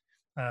right.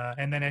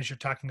 And then as you're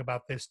talking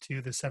about this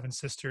too, the 7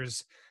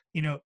 sisters,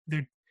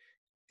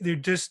 they're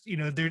just,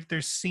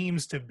 there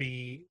seems to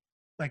be,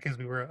 like as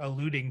we were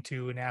alluding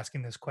to and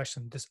asking this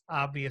question, this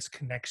obvious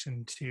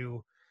connection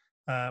to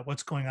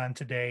what's going on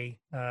today,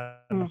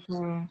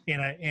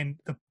 and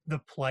the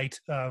plight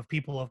of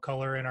people of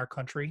color in our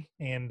country,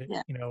 and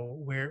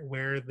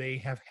where they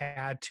have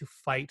had to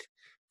fight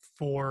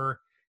for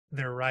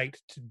their right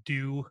to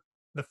do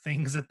the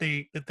things that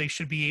they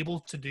should be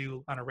able to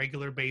do on a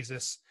regular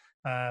basis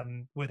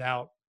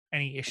without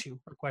any issue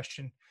or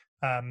question.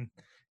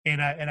 And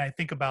I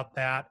think about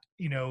that,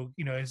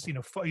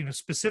 as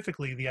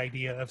specifically the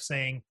idea of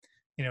saying,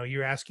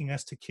 you're asking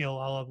us to kill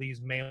all of these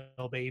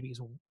male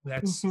babies.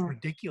 That's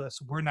ridiculous.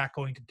 We're not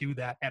going to do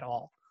that at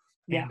all.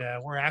 Yeah.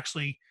 And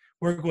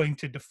we're going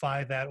to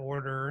defy that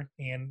order,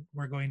 and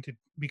we're going to,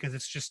 because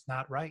it's just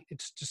not right.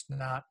 It's just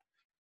not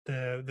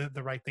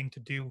the right thing to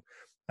do.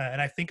 And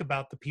I think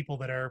about the people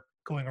that are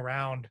going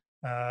around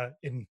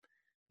in,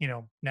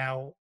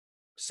 now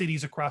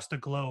cities across the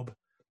globe,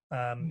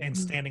 and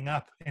standing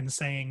up and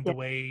saying the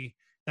way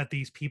that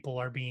these people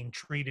are being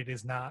treated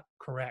is not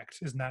correct,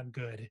 is not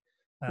good.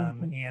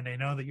 And I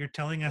know that you're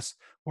telling us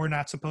we're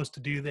not supposed to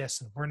do this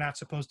and we're not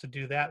supposed to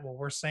do that. Well,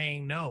 we're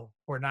saying, no,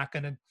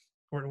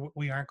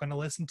 we aren't going to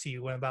listen to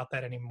you about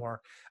that anymore.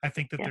 I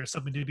think that there's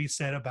something to be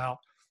said about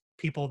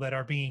people that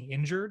are being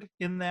injured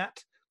in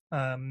that.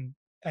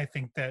 I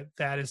think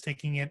that is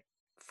taking it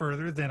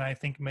further than I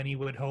think many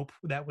would hope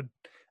that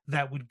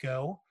would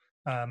go.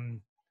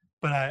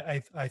 But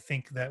I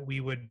think that we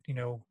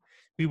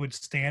would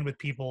stand with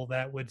people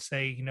that would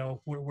say,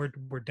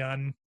 we're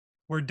done.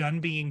 We're done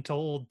being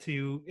told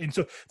to. And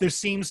so there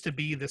seems to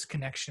be this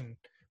connection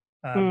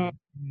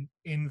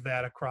in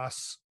that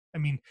across. I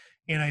mean,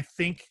 and I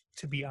think,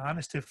 to be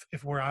honest,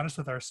 if we're honest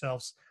with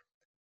ourselves,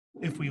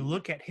 if we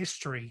look at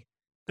history,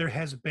 there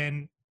has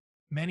been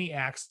many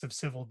acts of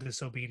civil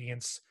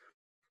disobedience.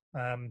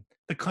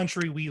 The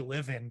country we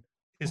live in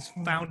is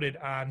founded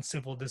on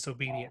civil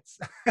disobedience.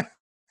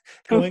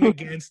 Going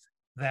against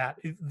that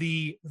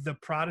the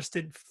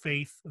Protestant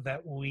faith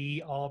that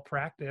we all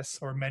practice,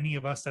 or many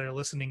of us that are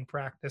listening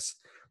practice,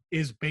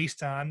 is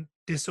based on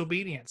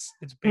disobedience.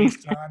 It's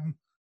based on,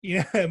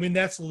 yeah, I mean,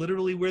 that's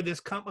literally where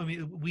this comes. I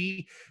mean,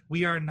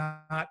 we are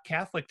not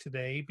Catholic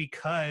today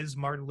because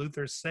Martin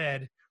Luther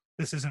said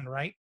this isn't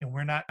right, and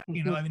we're not,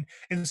 you know, I mean,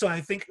 and so I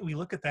think we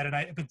look at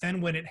that, but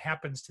then when it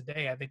happens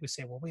today, I think we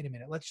say, well, wait a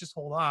minute, let's just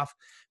hold off.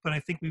 But I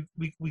think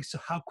we so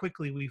how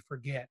quickly we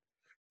forget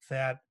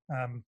that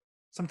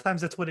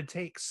sometimes that's what it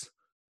takes.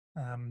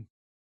 Um,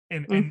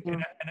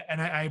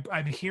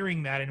 I'm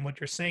hearing that in what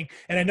you're saying,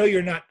 and I know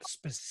you're not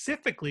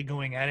specifically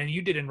going at it, and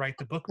you didn't write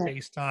the book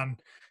based on,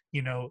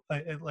 you know,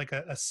 like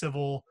a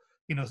civil,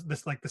 you know,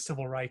 this, like the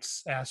civil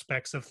rights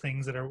aspects of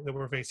things that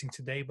we're facing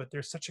today. But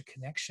there's such a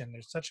connection.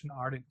 There's such an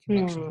ardent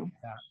connection with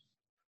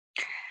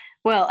that.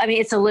 Well, I mean,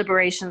 it's a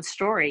liberation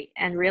story,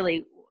 and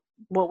really,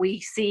 what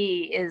we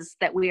see is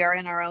that we are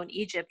in our own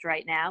Egypt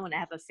right now, and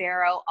have a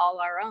pharaoh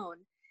all our own,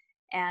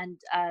 and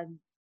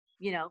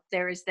you know,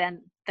 there is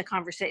then the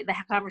conversation. The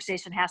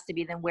conversation has to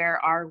be then,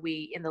 where are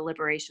we in the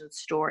liberation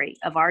story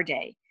of our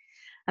day?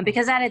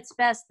 Because at its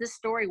best, this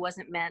story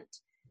wasn't meant.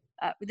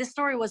 This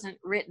story wasn't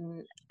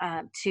written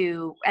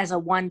as a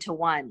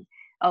one-to-one.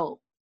 Oh,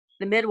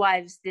 the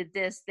midwives did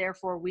this,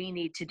 therefore we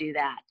need to do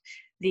that.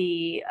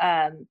 The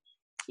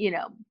you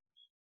know,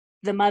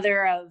 the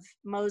mother of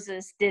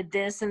Moses did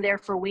this, and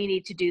therefore we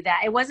need to do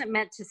that. It wasn't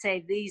meant to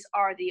say these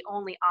are the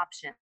only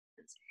options.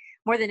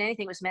 More than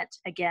anything, it was meant,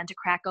 again, to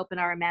crack open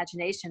our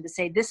imagination, to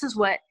say, this is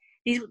what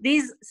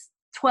these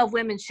 12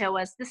 women show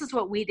us. This is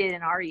what we did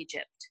in our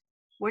Egypt.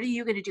 What are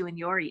you going to do in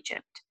your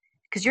Egypt?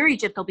 Because your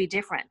Egypt will be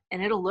different,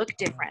 and it'll look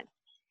different,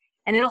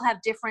 and it'll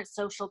have different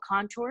social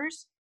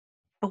contours.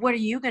 But what are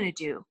you going to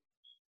do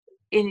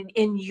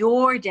in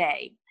your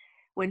day,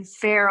 when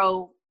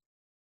Pharaoh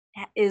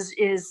is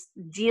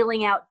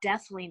dealing out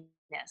deathliness,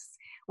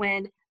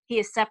 when he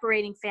is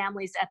separating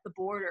families at the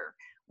border,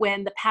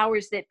 when the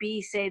powers that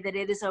be say that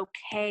it is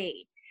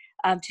okay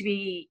to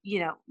be, you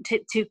know,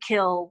 to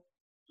kill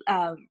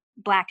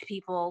Black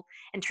people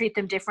and treat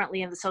them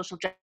differently in the social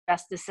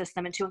justice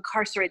system, and to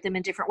incarcerate them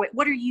in different ways.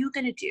 What are you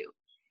going to do?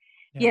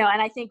 Yeah. You know,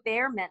 and I think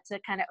they're meant to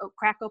kind of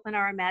crack open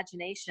our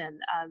imagination,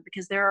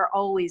 because there are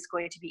always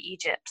going to be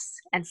Egypts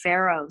and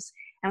pharaohs,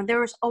 and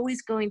there is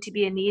always going to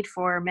be a need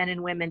for men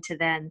and women to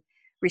then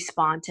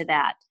respond to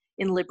that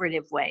in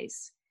liberative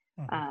ways.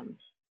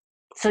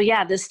 So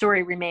yeah, this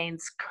story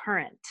remains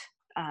current,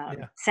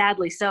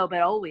 sadly so,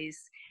 but always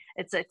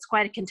it's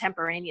quite a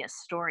contemporaneous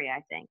story,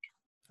 I think.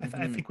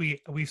 I think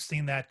we've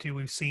seen that too.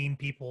 We've seen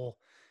people,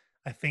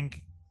 I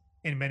think,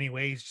 in many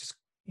ways, just,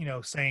 you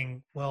know,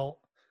 saying, well,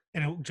 you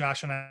know,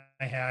 Josh and I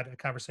had a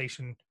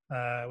conversation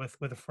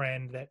with a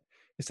friend that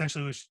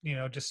essentially was, you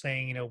know, just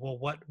saying, you know, well,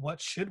 what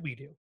should we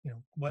do? You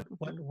know,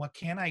 what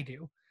can I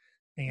do?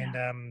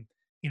 And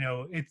you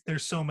know,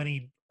 there's so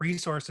many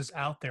resources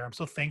out there. I'm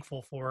so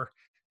thankful for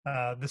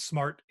the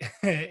smart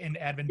and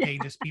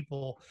advantageous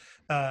people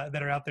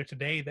that are out there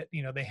today, that,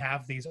 you know, they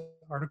have these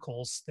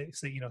articles. They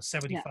say, you know,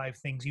 75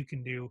 things you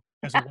can do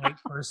as a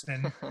white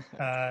person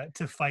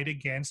to fight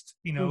against,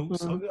 you know,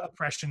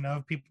 oppression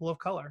of people of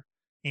color.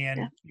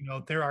 And, you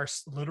know, there are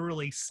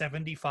literally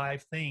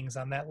 75 things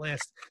on that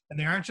list. And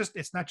they aren't just,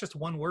 it's not just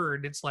one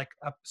word. It's like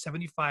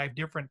 75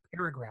 different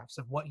paragraphs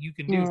of what you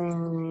can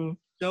do.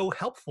 So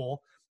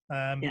helpful.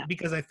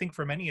 Because I think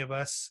for many of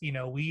us, you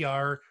know, we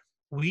are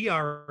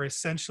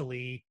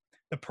essentially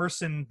the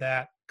person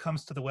that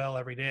comes to the well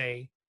every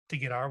day to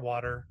get our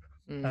water.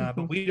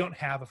 But we don't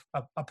have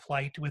a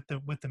plight with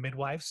the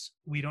midwives.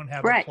 We don't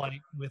have a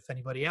plight with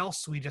anybody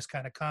else. We just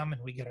kind of come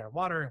and we get our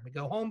water and we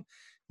go home,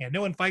 and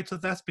no one fights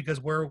with us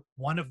because we're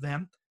one of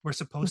them. We're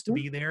supposed to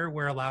be there.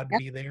 We're allowed to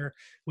be there.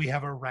 We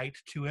have a right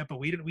to it, but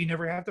we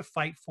never have to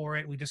fight for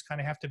it. We just kind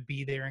of have to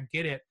be there and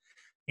get it.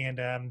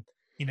 And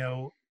you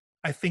know,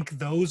 I think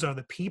those are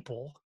the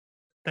people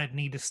that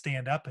need to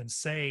stand up and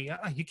say,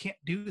 you can't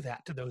do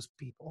that to those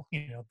people.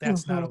 You know,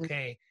 that's not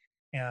okay.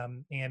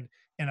 And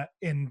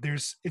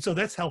so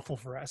that's helpful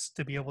for us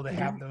to be able to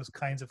have those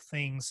kinds of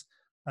things.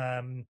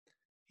 And,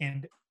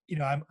 you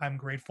know, I'm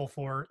grateful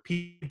for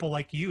people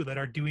like you that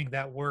are doing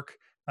that work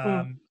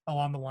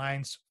along the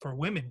lines for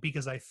women,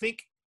 because I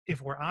think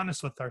if we're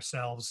honest with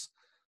ourselves,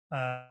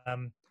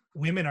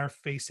 women are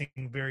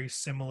facing very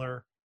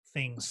similar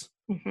things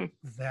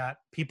that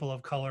people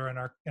of color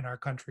in our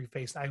country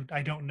face.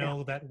 I don't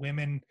know that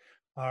women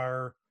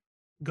are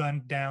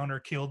gunned down or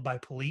killed by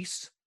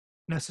police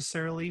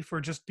necessarily for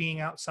just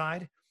being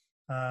outside,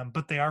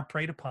 but they are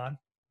preyed upon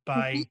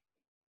by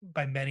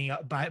many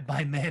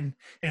by men,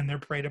 and they're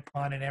preyed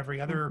upon in every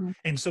other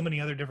in so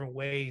many other different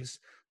ways,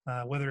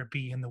 whether it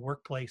be in the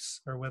workplace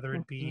or whether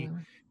it be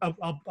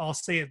I'll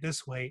say it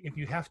this way: if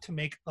you have to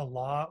make a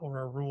law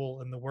or a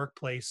rule in the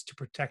workplace to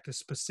protect a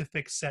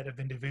specific set of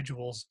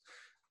individuals,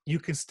 you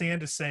can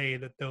stand to say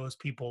that those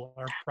people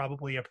are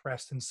probably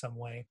oppressed in some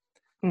way.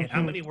 And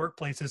how many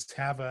workplaces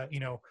have a, you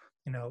know,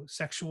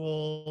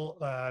 sexual,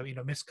 you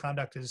know,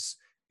 misconduct is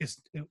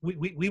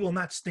we will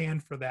not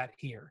stand for that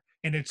here.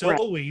 And it's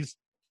always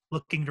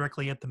looking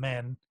directly at the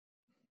men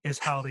is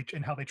how they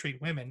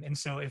treat women. And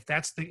so if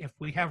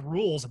we have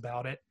rules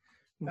about it,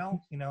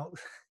 well,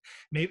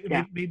 maybe,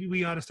 Yeah. maybe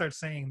we ought to start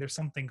saying there's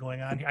something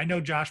going on here. I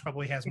know Josh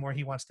probably has more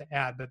he wants to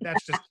add, but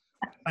that's just,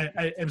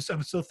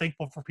 I'm so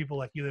thankful for people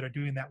like you that are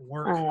doing that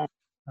work.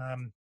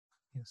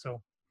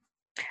 So.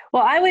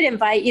 Well, I would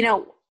invite,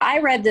 I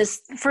read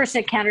this first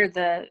encountered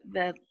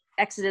the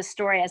Exodus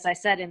story, as I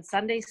said, in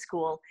Sunday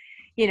school,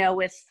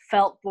 with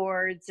felt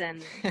boards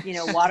and,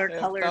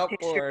 watercolor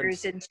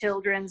pictures in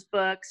children's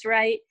books,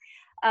 right?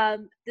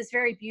 This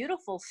very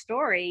beautiful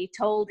story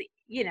told,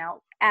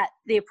 at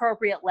the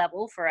appropriate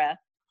level for a,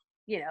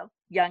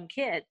 young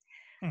kid.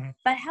 Mm-hmm.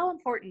 But how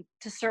important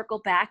to circle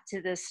back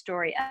to this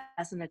story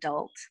as an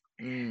adult,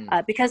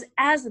 because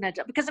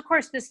of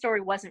course this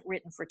story wasn't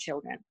written for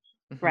children,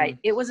 right?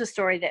 It was a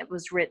story that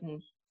was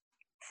written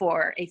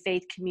for a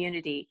faith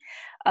community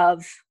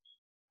of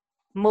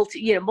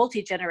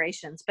multi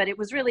generations, but it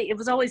was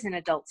always an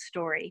adult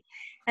story.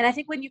 And I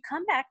think when you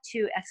come back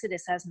to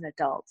Exodus as an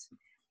adult,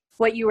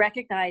 what you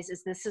recognize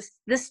is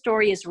this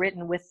story is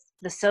written with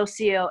the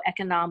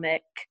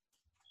socioeconomic,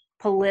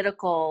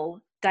 political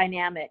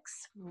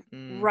dynamics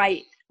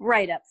right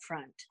up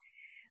front.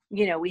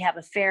 We have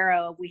a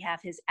pharaoh, we have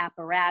his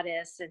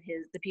apparatus and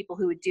the people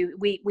who would do.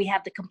 We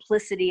have the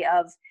complicity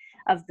of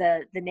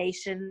the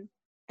nation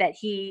that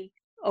he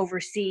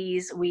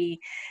overseas. We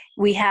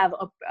have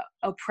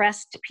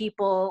oppressed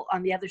people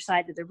on the other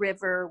side of the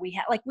river. We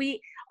have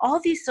all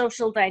these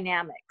social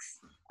dynamics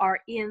are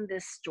in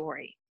this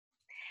story,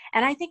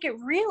 and I think it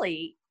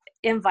really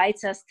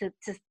invites us to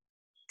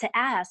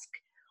ask,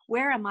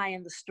 where am I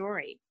in the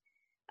story?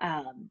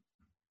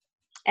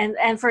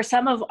 And for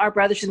some of our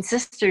brothers and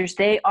sisters,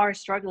 they are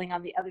struggling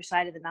on the other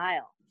side of the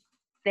Nile.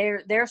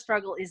 Their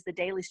struggle is the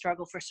daily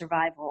struggle for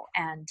survival,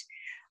 and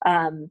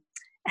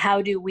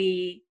how do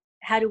we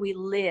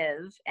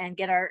live and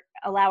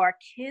allow our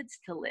kids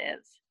to live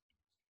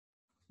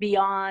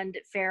beyond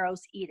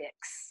Pharaoh's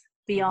edicts,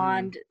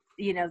 beyond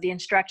the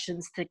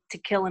instructions to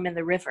kill him in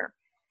the river,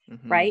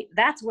 right?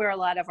 That's where a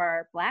lot of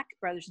our Black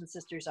brothers and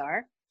sisters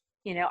are.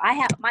 I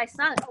have my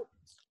son. Oh,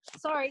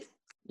 sorry,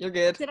 you're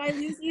good. Did I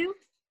lose you?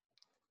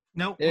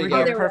 No, there you we're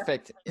go. here.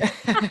 Perfect.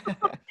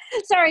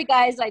 Sorry,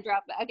 guys, I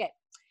dropped it. Okay.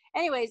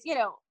 Anyways,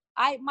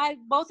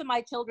 both of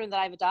my children that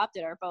I've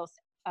adopted are both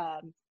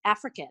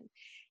African.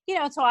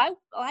 So I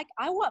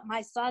want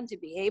my son to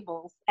be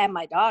able, and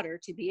my daughter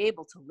to be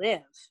able to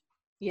live.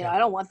 I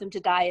don't want them to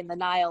die in the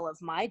Nile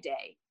of my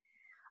day.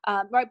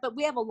 Right. But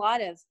we have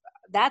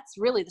that's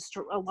really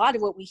a lot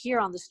of what we hear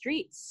on the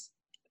streets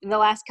in the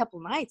last couple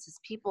of nights is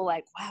people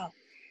like, wow,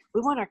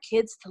 we want our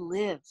kids to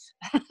live.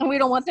 We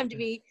don't want them to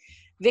be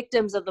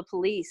victims of the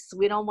police.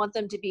 We don't want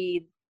them to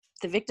be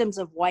the victims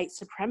of white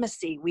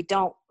supremacy. We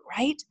don't,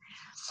 right?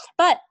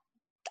 But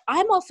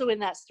I'm also in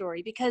that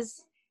story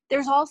because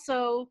there's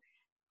also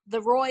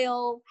the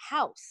royal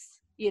house.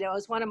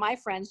 As one of my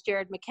friends,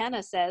 Jared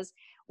McKenna, says,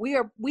 we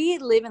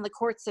live in the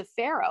courts of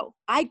Pharaoh.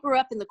 I grew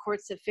up in the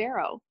courts of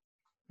Pharaoh.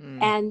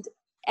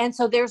 And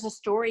so there's a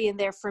story in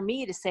there for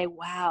me to say,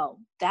 wow,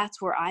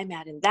 that's where I'm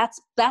at. And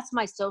that's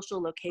my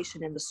social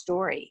location in the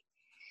story.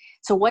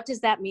 So what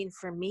does that mean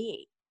for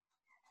me?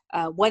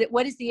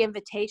 What is the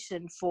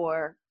invitation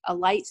for a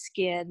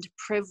light-skinned,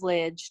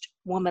 privileged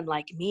woman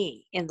like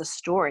me in the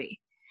story?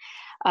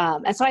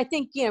 And so I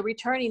think,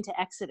 returning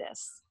to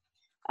Exodus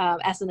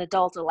as an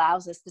adult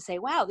allows us to say,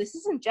 wow, this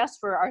isn't just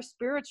for our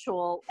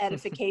spiritual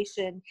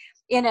edification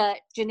in a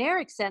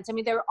generic sense. I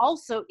mean, there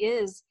also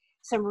is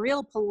some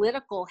real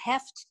political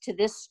heft to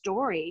this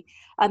story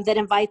that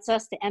invites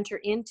us to enter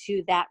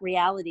into that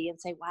reality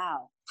and say,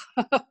 wow,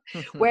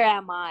 where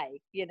am I?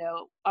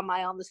 Am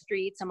I on the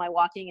streets? Am I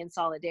walking in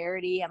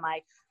solidarity? Am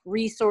I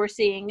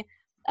resourcing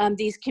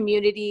these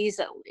communities?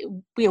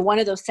 One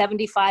of those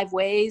 75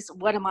 ways.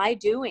 What am I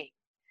doing?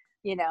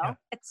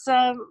 It's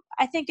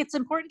I think it's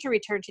important to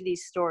return to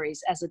these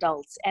stories as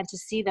adults and to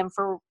see them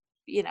for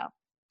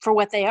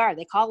what they are.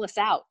 They call us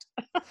out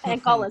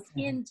and call us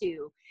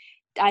into,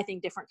 I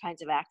think, different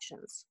kinds of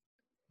actions.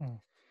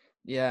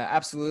 Yeah,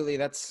 absolutely.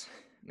 That's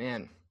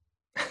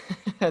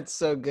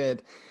so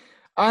good.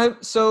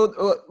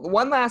 So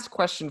one last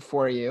question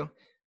for you.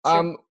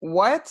 Sure.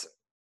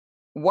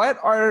 What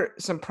are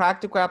some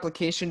practical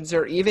applications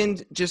or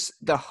even just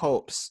the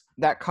hopes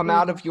that come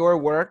out of your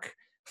work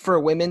for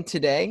women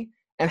today?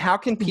 And how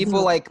can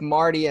people like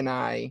Marty and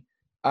I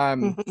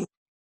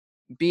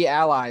be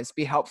allies,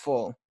 be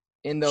helpful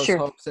in those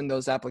hopes and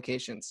those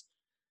applications?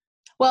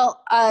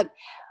 Well,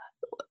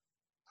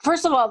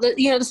 first of all,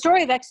 the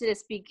story of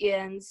Exodus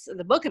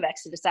the book of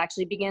Exodus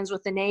actually begins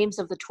with the names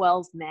of the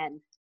 12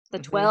 men, the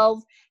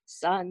 12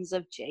 sons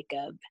of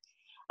Jacob,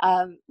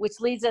 which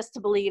leads us to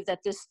believe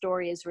that this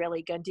story is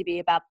really going to be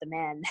about the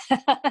men.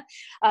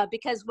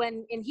 Because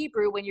in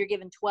Hebrew, when you're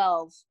given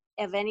 12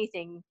 of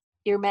anything,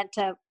 you're meant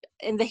to,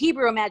 in the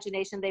Hebrew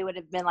imagination, they would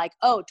have been like,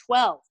 oh,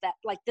 12,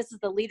 this is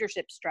the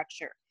leadership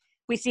structure.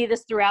 We see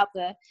this throughout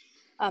the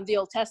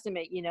Old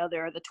Testament.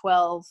 There are the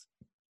 12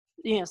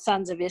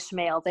 sons of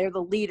Ishmael. They're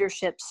the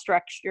leadership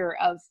structure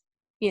of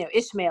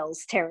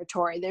Ishmael's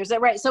territory. There's a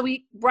right. So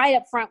we right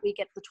up front we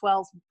get the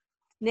 12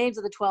 names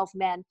of the 12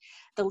 men,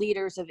 the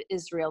leaders of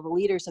Israel, the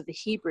leaders of the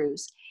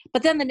Hebrews.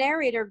 But then the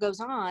narrator goes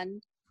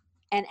on,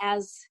 and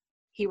as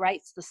he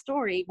writes the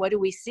story, what do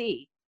we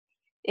see?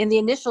 In the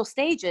initial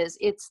stages,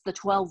 it's the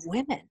 12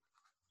 women.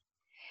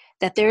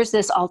 That there's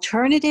this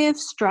alternative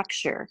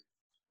structure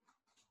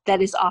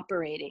that is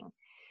operating.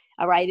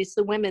 All right, it's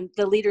the women,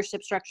 the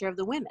leadership structure of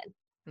the women.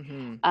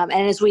 Mm-hmm. And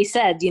as we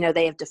said,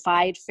 they have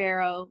defied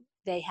Pharaoh.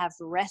 They have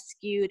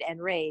rescued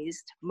and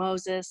raised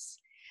Moses.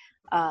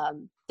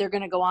 They're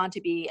going to go on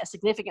to be a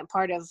significant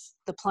part of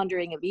the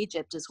plundering of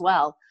Egypt as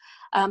well.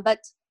 But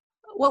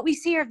what we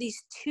see are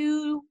these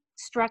two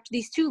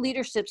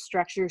leadership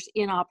structures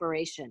in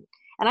operation.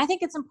 And I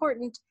think it's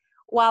important.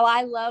 While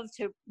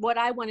what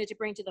I wanted to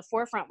bring to the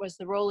forefront was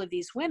the role of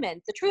these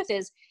women, the truth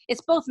is it's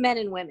both men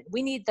and women.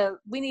 We need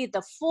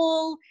the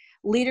full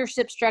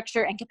leadership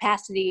structure and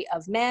capacity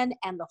of men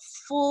and the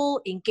full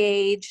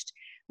engaged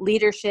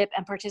leadership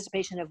and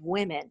participation of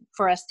women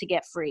for us to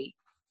get free.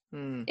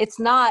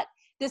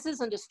 This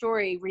isn't a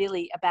story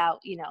really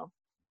about,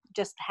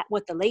 just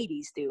what the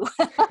ladies do,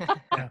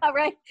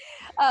 right?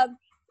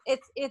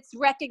 It's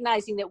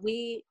recognizing that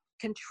we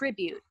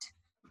contribute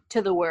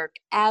to the work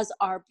as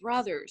our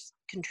brothers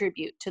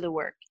contribute to the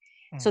work,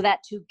 so that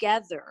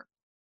together,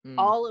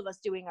 all of us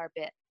doing our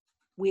bit,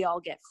 we all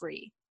get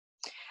free.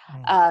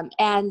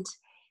 And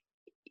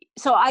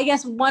so I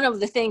guess one of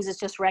the things is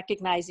just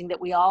recognizing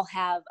that we all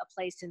have a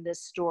place in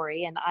this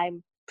story. And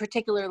I'm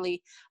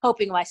particularly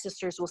hoping my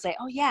sisters will say,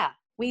 oh yeah,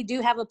 we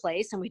do have a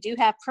place and we do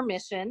have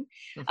permission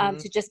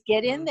to just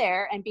get in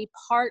there and be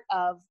part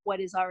of what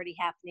is already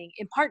happening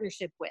in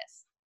partnership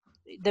with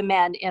the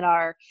men in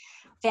our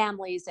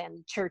families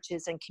and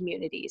churches and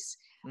communities,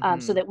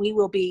 so that we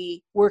will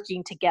be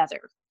working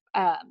together.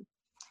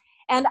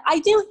 And I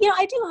do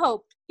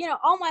hope,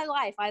 all my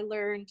life I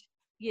learned,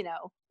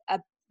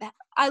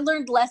 I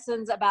learned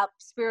lessons about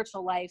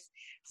spiritual life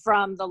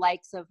from the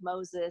likes of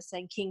Moses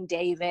and King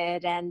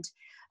David and,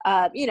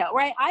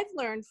 right. I've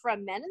learned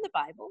from men in the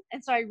Bible.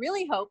 And so I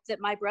really hope that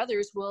my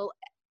brothers will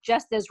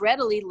just as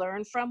readily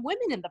learn from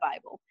women in the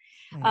Bible.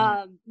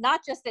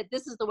 Not just that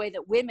this is the way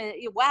that women,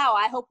 wow,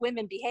 I hope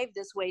women behave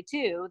this way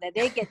too, that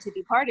they get to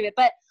be part of it.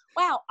 But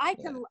wow,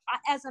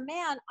 as a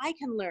man, I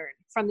can learn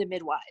from the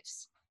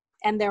midwives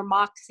and their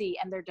moxie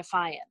and their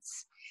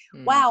defiance.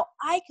 Wow,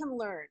 I can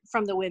learn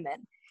from the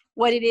women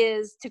what it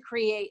is to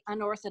create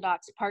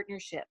unorthodox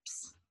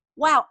partnerships.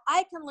 Wow,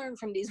 I can learn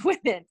from these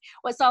women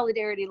what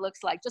solidarity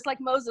looks like, just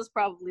like Moses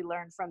probably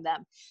learned from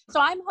them.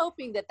 So I'm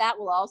hoping that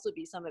will also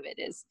be some of it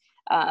is,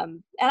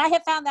 and I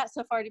have found that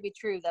so far to be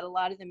true, that a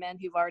lot of the men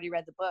who've already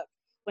read the book,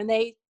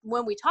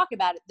 when we talk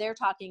about it, they're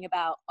talking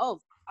about, oh,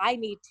 I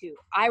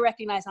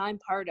recognize I'm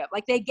part of,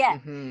 like they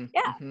get,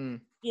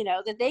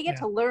 that they get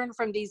to learn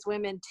from these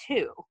women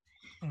too.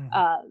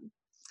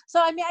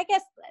 So, I mean, I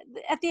guess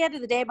at the end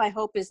of the day, my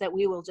hope is that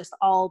we will just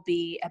all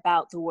be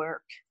about the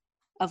work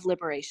of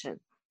liberation.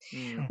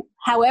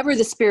 However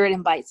the Spirit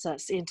invites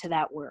us into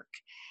that work.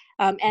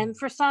 And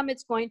for some,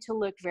 it's going to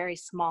look very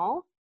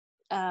small.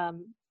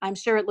 I'm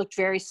sure it looked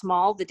very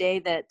small the day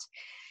that,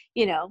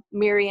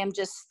 Miriam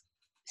just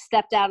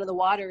stepped out of the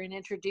water and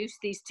introduced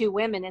these two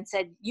women and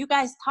said, you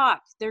guys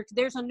talk.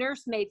 There's a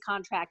nursemaid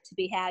contract to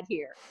be had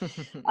here.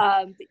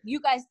 You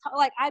guys talk,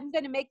 like, I'm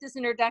going to make this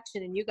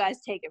introduction and you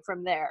guys take it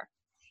from there.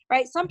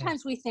 Right?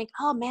 Sometimes we think,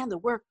 oh man, the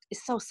work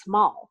is so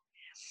small.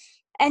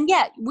 And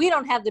yet we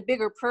don't have the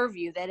bigger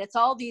purview that it's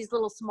all these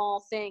little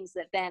small things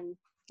that then,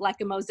 like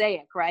a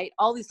mosaic, right?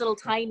 All these little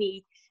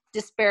tiny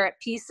disparate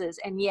pieces.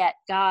 And yet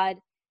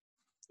God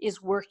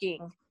is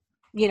working,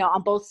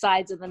 on both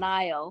sides of the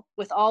Nile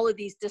with all of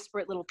these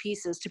disparate little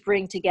pieces to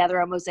bring together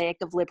a mosaic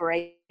of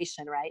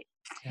liberation, right?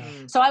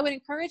 So I would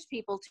encourage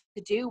people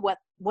to do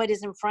what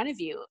is in front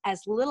of you,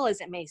 as little as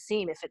it may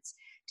seem. If it's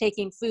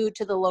taking food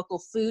to the local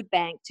food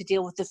bank to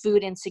deal with the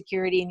food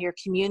insecurity in your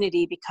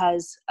community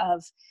because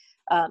of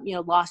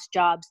lost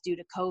jobs due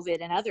to COVID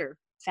and other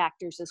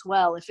factors as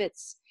well. If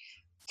it's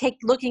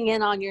looking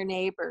in on your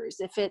neighbors,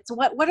 if it's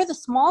what are the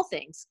small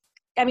things?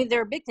 I mean,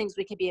 there are big things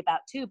we could be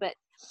about too, but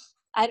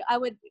I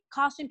would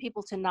caution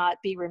people to not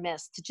be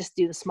remiss to just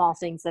do the small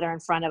things that are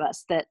in front of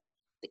us, that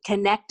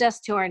connect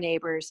us to our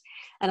neighbors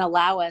and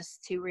allow us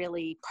to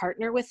really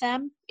partner with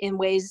them in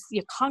ways,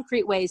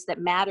 concrete ways that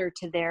matter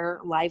to their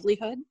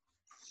livelihood.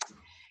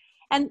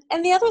 And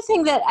the other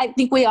thing that I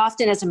think we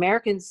often as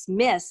Americans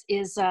miss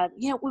is,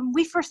 when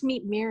we first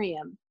meet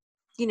Miriam,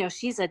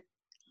 she's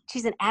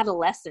an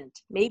adolescent.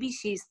 Maybe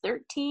she's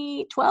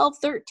 12,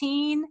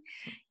 13,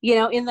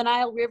 in the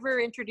Nile River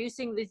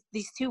introducing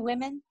these two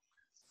women.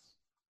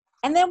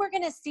 And then we're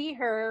going to see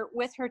her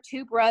with her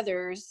two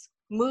brothers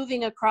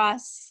moving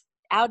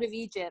out of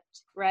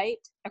Egypt, right?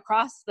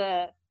 Across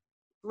the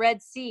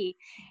Red Sea.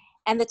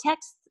 And the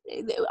text,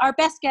 our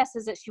best guess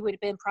is that she would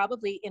have been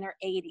probably in her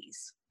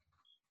 80s.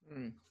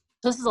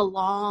 This is a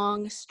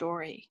long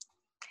story.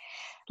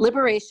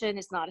 Liberation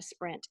is not a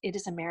sprint. It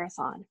is a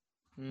marathon.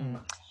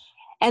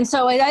 And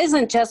so it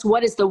isn't just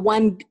what is the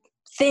one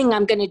thing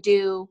I'm going to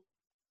do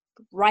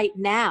right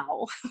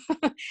now.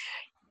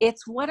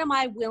 It's what am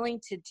I willing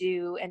to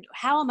do and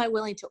how am I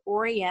willing to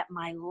orient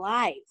my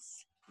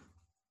life?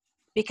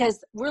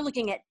 Because we're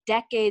looking at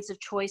decades of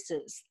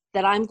choices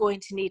that I'm going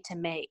to need to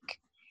make.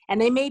 And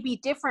they may be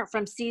different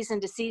from season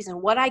to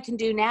season. What I can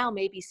do now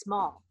may be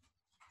small.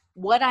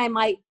 What I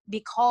might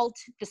be called,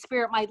 the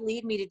Spirit might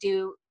lead me to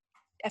do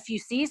a few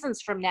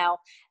seasons from now,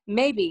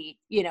 maybe,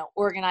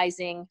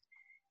 organizing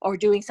or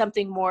doing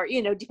something more,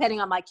 depending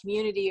on my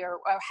community or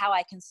how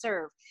I can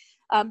serve.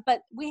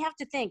 But we have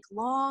to think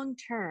long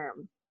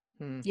term.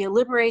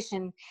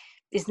 Liberation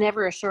is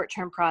never a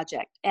short-term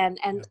project. And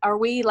are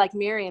we, like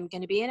Miriam,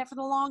 going to be in it for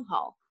the long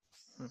haul?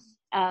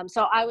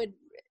 So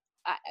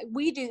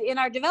we do in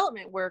our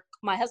development work,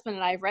 my husband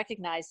and I have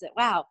recognized that,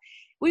 wow,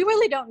 we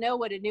really don't know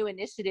what a new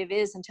initiative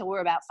is until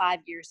we're about 5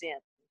 years in.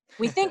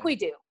 We think we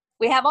do.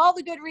 We have all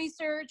the good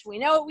research. We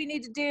know what we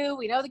need to do.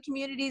 We know the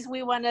communities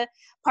we want to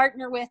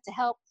partner with to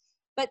help.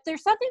 But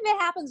there's something that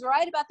happens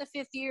right about the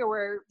 5th year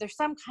where there's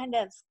some kind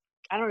of,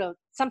 I don't know,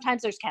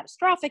 sometimes there's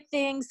catastrophic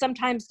things.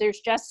 Sometimes there's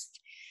just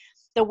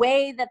the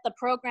way that the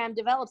program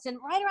develops. And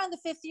right around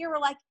the 5th year, we're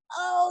like,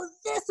 oh,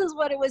 this is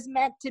what it was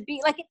meant to be.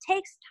 Like, it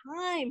takes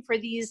time for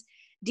these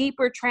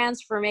deeper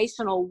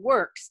transformational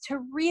works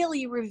to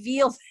really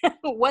reveal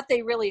what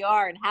they really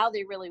are and how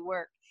they really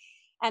work.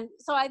 And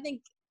so I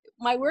think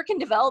my work in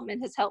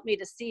development has helped me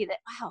to see that,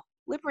 wow,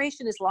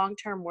 liberation is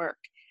long-term work.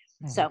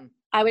 So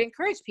I would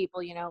encourage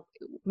people,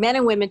 men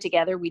and women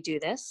together, we do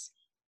this.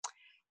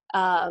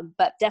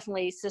 But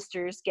definitely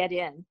sisters, get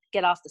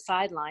off the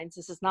sidelines.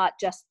 This is not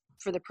just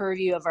for the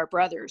purview of our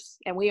brothers.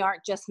 And we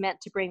aren't just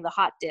meant to bring the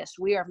hot dish.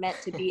 We are meant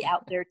to be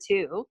out there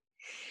too.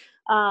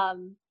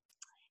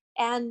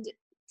 And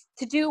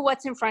to do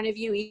what's in front of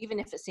you, even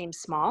if it seems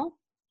small,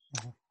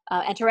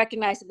 and to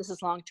recognize that this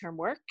is long-term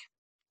work.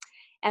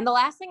 And the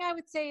last thing I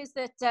would say is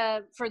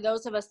that for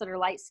those of us that are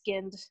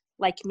light-skinned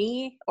like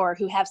me, or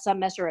who have some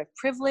measure of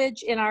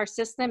privilege in our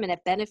system and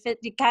benefit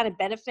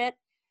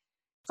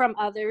from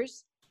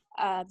others,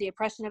 the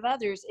oppression of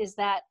others, is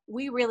that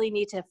we really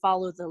need to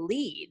follow the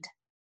lead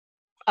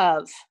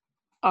of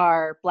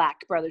our Black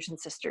brothers and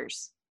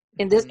sisters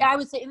in this, I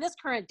would say, in this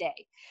current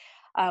day.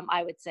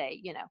 I would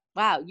say,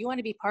 wow, you want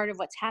to be part of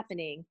what's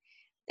happening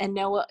and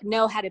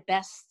know how to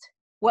best,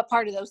 what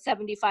part of those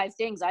 75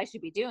 things I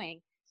should be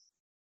doing.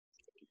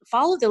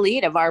 Follow the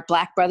lead of our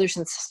Black brothers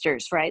and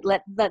sisters, right?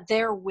 Let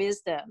their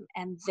wisdom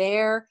and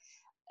their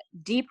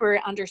deeper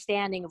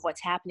understanding of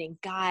what's happening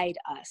guide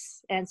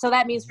us. And so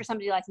that means for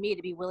somebody like me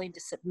to be willing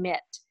to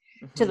submit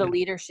to the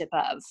leadership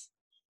of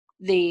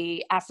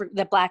the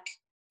Black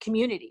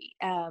community.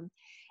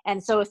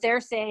 And so if they're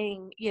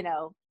saying,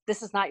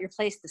 this is not your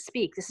place to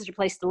speak, this is your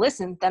place to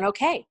listen, then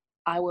okay,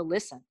 I will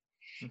listen.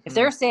 If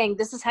they're saying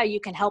this is how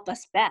you can help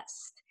us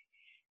best,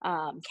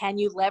 can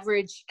you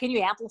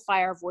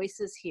amplify our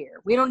voices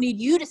here? We don't need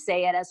you to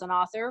say it as an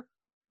author.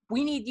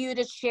 We need you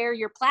to share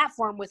your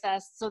platform with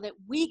us so that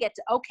we get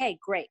to, okay,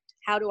 great.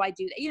 How do I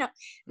do that?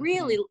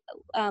 Really,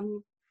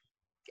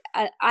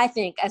 I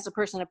think as a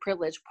person of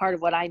privilege, part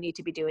of what I need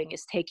to be doing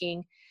is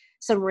taking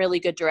some really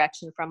good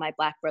direction from my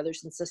Black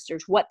brothers and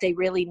sisters, what they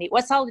really need,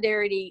 what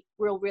solidarity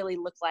will really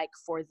look like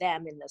for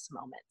them in this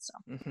moment. So,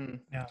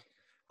 yeah.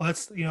 Well,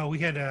 that's, we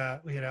had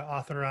an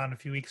author on a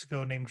few weeks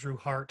ago named Drew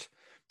Hart.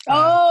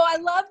 I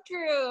love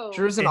Drew.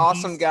 Drew's an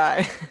awesome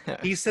guy.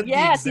 He said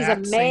yes, he's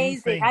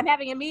amazing. I'm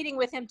having a meeting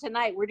with him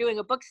tonight. We're doing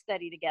a book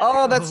study together.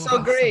 Oh, that's so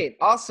awesome. Great.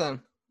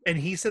 Awesome. And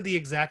he said the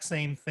exact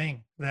same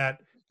thing, that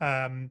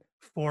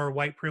for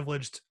white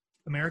privileged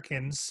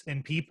Americans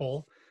and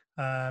people,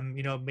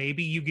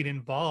 maybe you get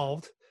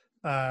involved,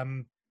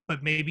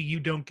 but maybe you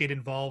don't get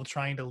involved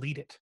trying to lead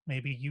it.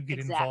 Maybe you get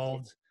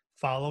involved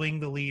following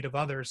the lead of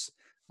others.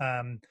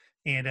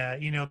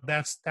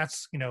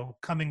 That's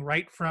coming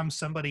right from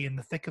somebody in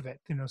the thick of it,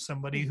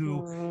 somebody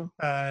who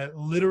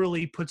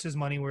literally puts his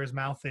money where his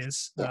mouth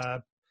is,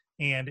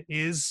 and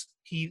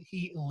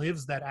he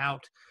lives that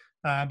out.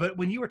 But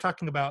when you were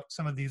talking about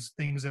some of these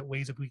things, that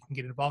ways that we can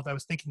get involved, I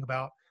was thinking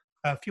about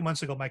a few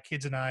months ago, my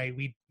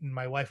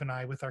wife and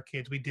I, with our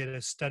kids, we did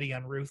a study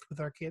on Ruth with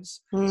our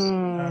kids.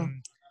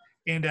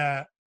 And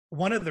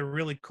one of the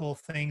really cool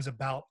things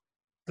about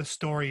the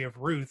story of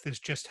Ruth is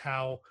just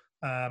how,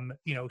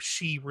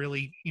 she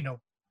really,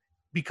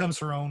 becomes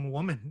her own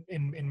woman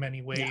in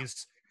many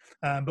ways.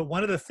 Yeah. But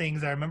one of the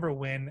things I remember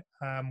when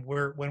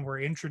we're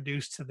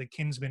introduced to the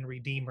kinsman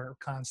redeemer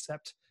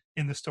concept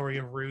in the story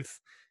of Ruth,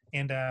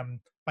 and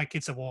my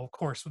kids said, well, of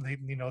course, when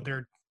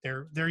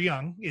they're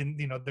young, and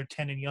they're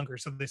 10 and younger,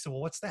 so they said,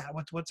 well, what's that?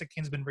 What's a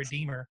kinsman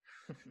redeemer?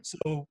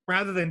 So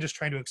rather than just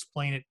trying to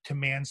explain it, to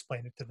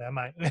mansplain it to them,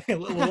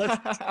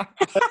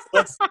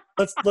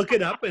 let's look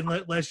it up,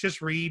 and let's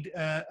just read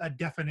a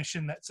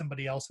definition that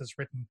somebody else has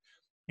written.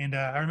 And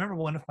I remember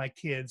one of my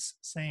kids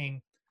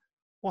saying,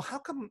 well, how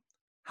come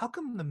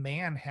the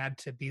man had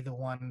to be the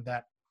one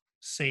that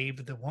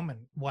saved the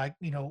woman? Why,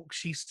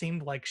 she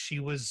seemed like she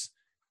was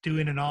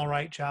doing an all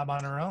right job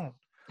on her own.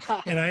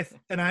 And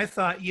I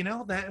thought,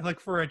 that, like,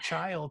 for a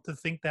child to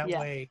think that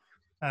way,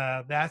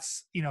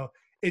 that's,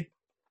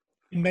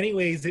 in many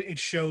ways it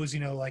shows,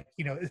 like,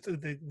 it's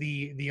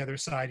the other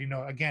side,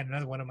 again,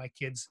 another one of my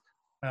kids,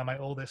 my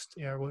oldest,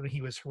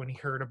 when he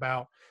heard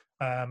about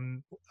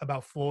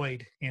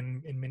Floyd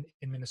in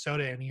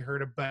Minnesota, and he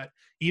heard about,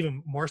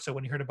 even more so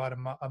when he heard about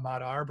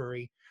Ahmaud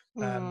Arbery,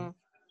 Mm.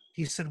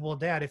 he said, well,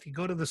 Dad, if you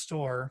go to the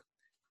store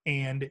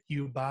and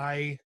you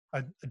buy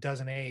a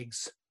dozen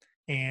eggs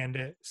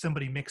and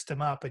somebody mixed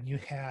them up and you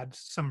had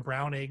some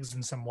brown eggs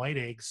and some white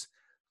eggs,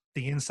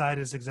 the inside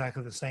is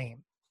exactly the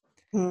same.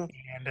 Mm.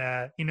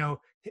 And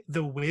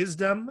the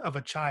wisdom of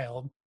a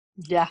child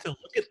Yeah. to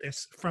look at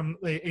this from,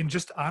 and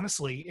just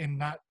honestly, and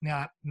not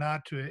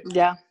to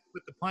Yeah.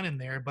 put the pun in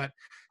there, but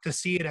to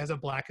see it as a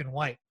black and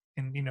white,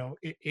 and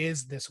it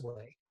is this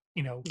way.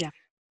 Yeah.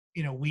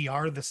 We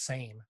are the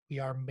same. We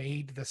are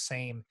made the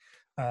same,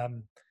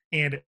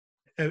 and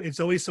it's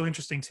always so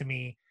interesting to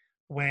me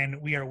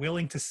when we are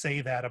willing to say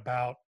that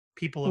about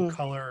people of Mm.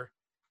 color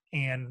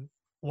and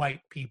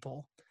white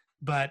people,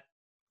 but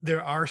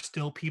there are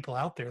still people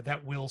out there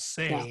that will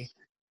say,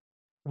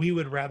 we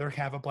would rather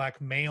have a black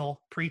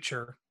male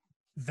preacher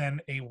than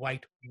a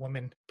white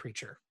woman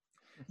preacher.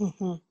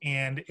 Mm-hmm.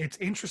 And it's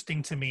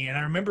interesting to me. And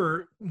I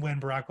remember when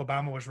Barack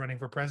Obama was running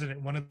for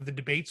president, one of the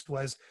debates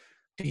was,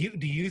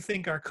 do you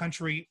think our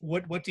country,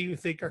 what do you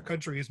think our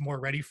country is more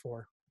ready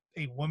for?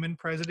 A woman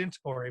president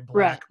or a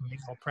black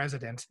male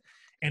president?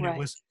 And it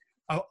was,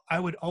 I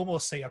would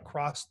almost say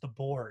across the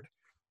board,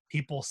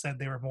 people said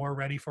they were more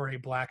ready for a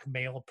black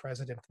male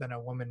president than a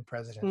woman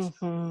president.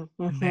 Mm-hmm.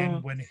 Mm-hmm. And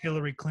then when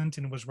Hillary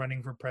Clinton was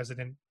running for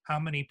president, how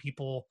many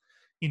people,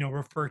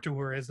 refer to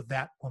her as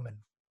that woman?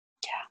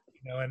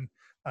 Yeah.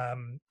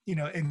 And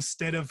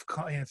instead of,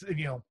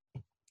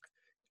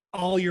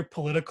 all your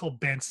political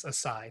bents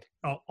aside,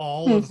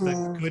 all of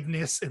the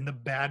goodness and the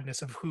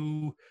badness of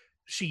who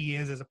she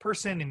is as a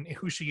person and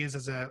who she is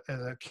as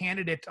a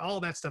candidate,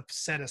 all that stuff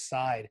set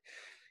aside,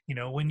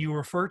 when you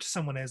refer to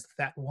someone as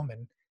that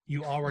woman,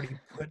 you already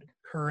put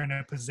her in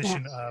a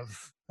position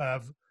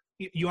of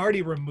you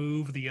already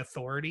remove the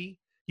authority.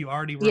 You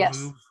already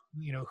remove,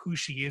 who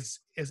she is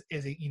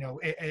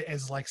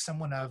as like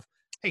someone of,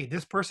 hey,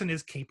 this person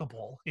is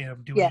capable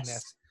of doing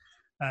this.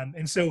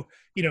 And so,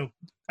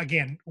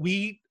 again,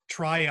 we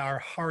try our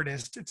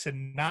hardest to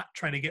not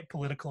try to get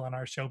political on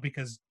our show,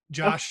 because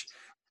Josh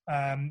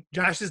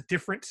is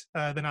different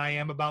than I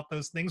am about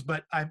those things,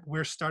 but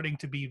we're starting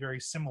to be very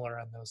similar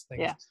on those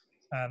things. Yeah.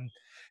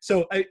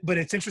 But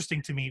it's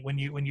interesting to me when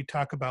you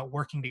talk about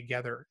working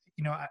together,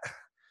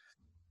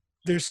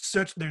 there's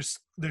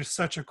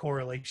such a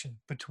correlation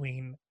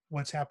between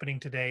what's happening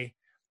today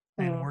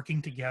and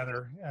working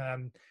together.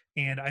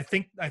 And I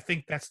think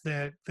that's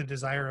the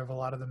desire of a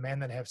lot of the men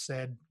that have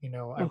said,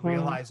 I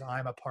realize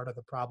I'm a part of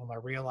the problem. I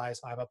realize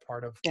I'm a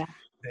part of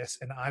this,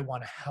 and I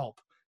want to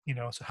help.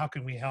 So how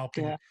can we help?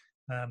 And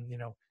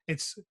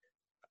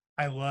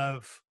I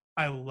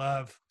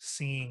love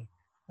seeing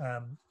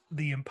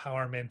the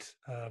empowerment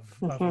of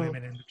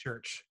women in the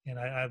church,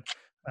 and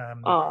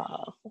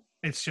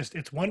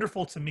it's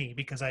wonderful to me,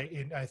 because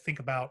I think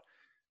about,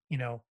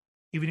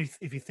 even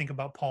if you think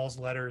about Paul's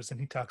letters, and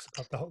he talks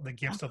about the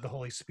gifts of the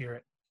Holy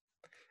Spirit,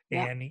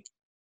 and it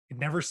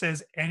never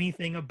says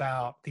anything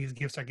about these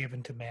gifts are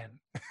given to men.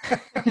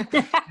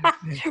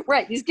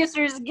 Right. These gifts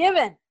are just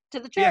given to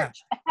the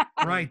church.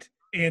 Right.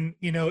 And,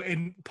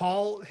 and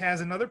Paul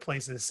has in other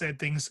places said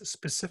things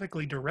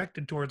specifically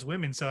directed towards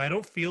women. So I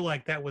don't feel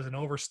like that was an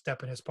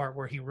overstep in his part,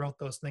 where he wrote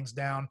those things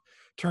down,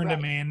 turned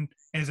them in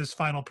as his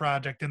final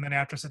project, and then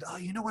after said, oh,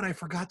 you know what I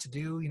forgot to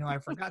do? I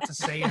forgot to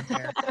say in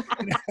there.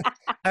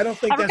 I don't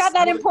think I forgot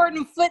that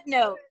important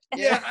footnote.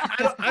 Yeah,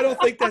 I don't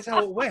think that's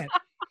how it went.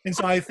 And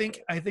so I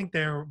think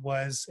there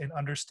was an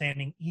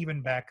understanding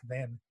even back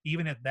then,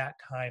 even at that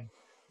time,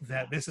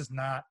 that this is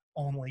not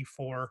only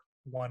for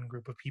one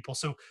group of people.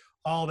 So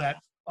all that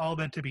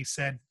to be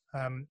said,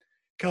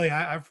 Kelly,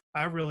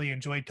 I've really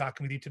enjoyed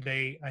talking with you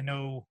today. I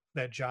know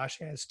that Josh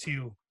has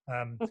too.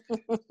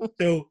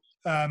 So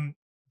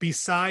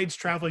besides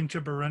traveling to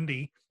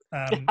Burundi,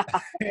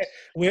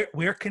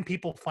 where can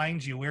people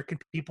find you? Where can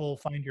people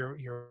find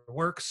your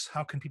works?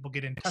 How can people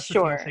get in touch with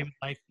you if they would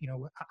like?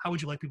 How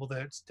would you like people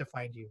to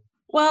find you?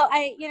 Well,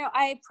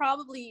 I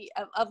probably,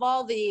 of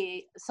all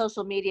the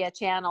social media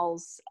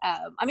channels,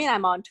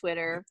 I'm on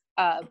Twitter,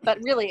 but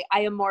really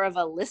I am more of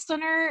a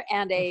listener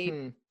and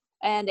a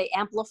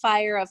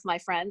amplifier of my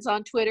friends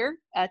on Twitter,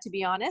 to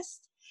be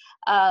honest.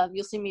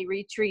 You'll see me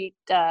retweet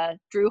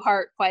Drew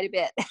Hart quite a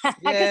bit,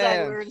 because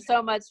I learned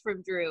so much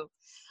from Drew,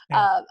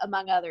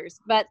 among others.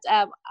 But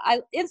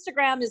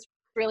Instagram is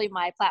really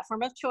my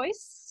platform of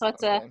choice. So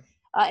it's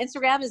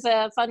Instagram is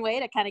a fun way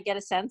to kind of get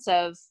a sense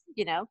of,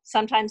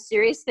 sometimes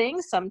serious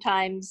things,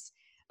 sometimes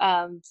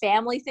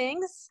family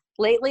things.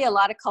 Lately, a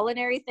lot of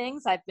culinary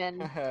things. I've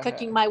been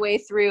cooking my way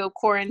through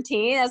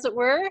quarantine, as it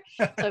were.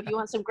 So if you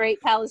want some great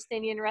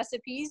Palestinian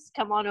recipes,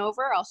 come on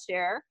over. I'll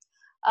share.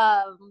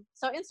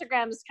 So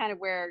Instagram is kind of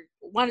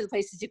one of the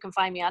places you can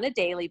find me on a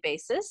daily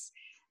basis.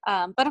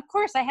 But of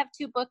course, I have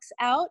 2 books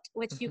out,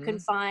 which you can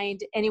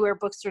find anywhere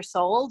books are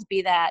sold,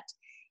 be that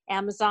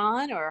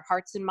Amazon or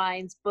Hearts and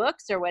Minds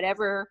Books or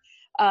whatever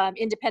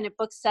independent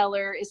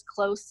bookseller is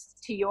close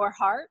to your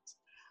heart.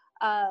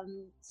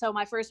 So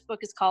my first book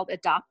is called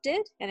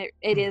Adopted, and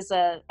it is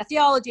a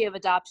theology of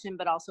adoption,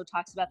 but also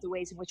talks about the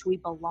ways in which we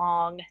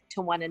belong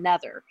to one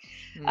another.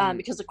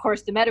 Because, of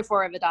course, the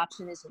metaphor of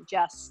adoption isn't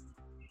just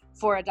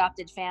for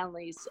adopted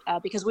families,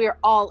 because we are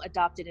all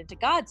adopted into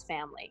God's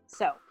family.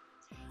 So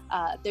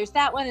there's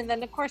that one. And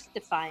then, of course,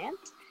 Defiant.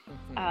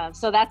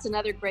 So that's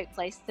another great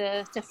place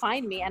to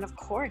find me. And, of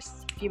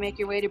course, if you make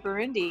your way to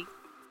Burundi,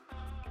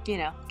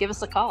 give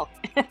us a call.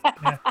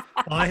 Yeah.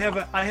 Well, I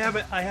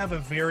have a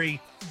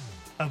very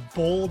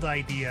bold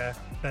idea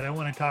that I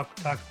want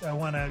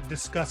to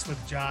discuss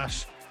with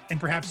Josh and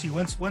perhaps you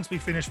once we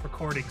finish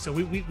recording. So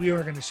we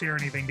aren't going to share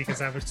anything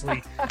because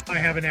obviously I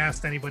haven't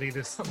asked anybody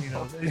this.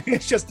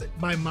 It's just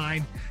my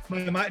mind.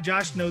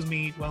 Josh knows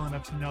me well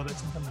enough to know that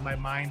sometimes my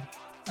mind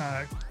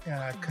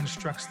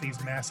constructs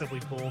these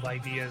massively bold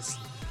ideas,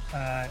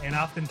 and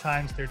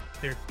oftentimes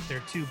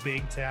they're too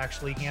big to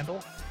actually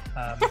handle.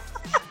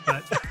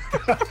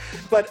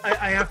 But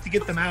I have to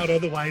get them out,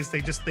 otherwise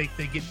they get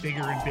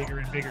bigger and bigger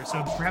and bigger.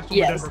 So perhaps when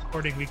we're done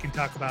recording, we can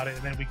talk about it,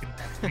 and then we can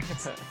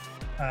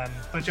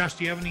but Josh,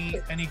 do you have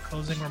any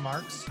closing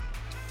remarks?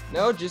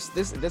 No, just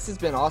this has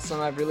been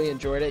awesome. I've really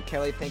enjoyed it.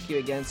 Kelly, thank you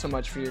again so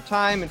much for your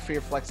time and for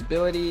your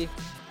flexibility.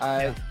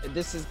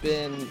 This has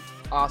been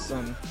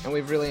awesome, and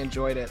we've really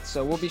enjoyed it.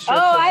 So we'll be sure.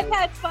 I've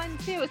had fun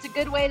too. It's a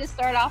good way to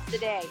start off the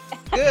day.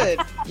 Good.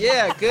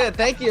 Yeah, good.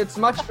 Thank you. It's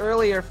much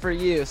earlier for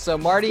you. So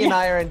Marty and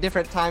I are in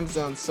different time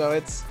zones. So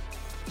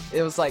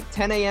it was like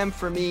 10 a.m.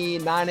 for me,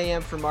 9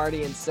 a.m. for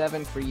Marty, and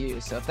 7 for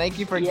you. So thank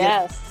you for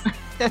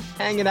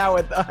hanging out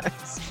with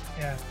us.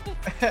 Yeah.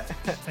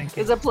 Thank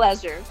you. It's a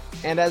pleasure.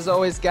 And as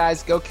always,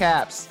 guys, go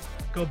Caps.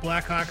 Go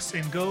Blackhawks,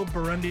 and go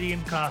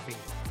Burundian coffee.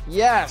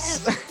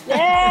 Yes.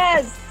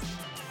 Yes.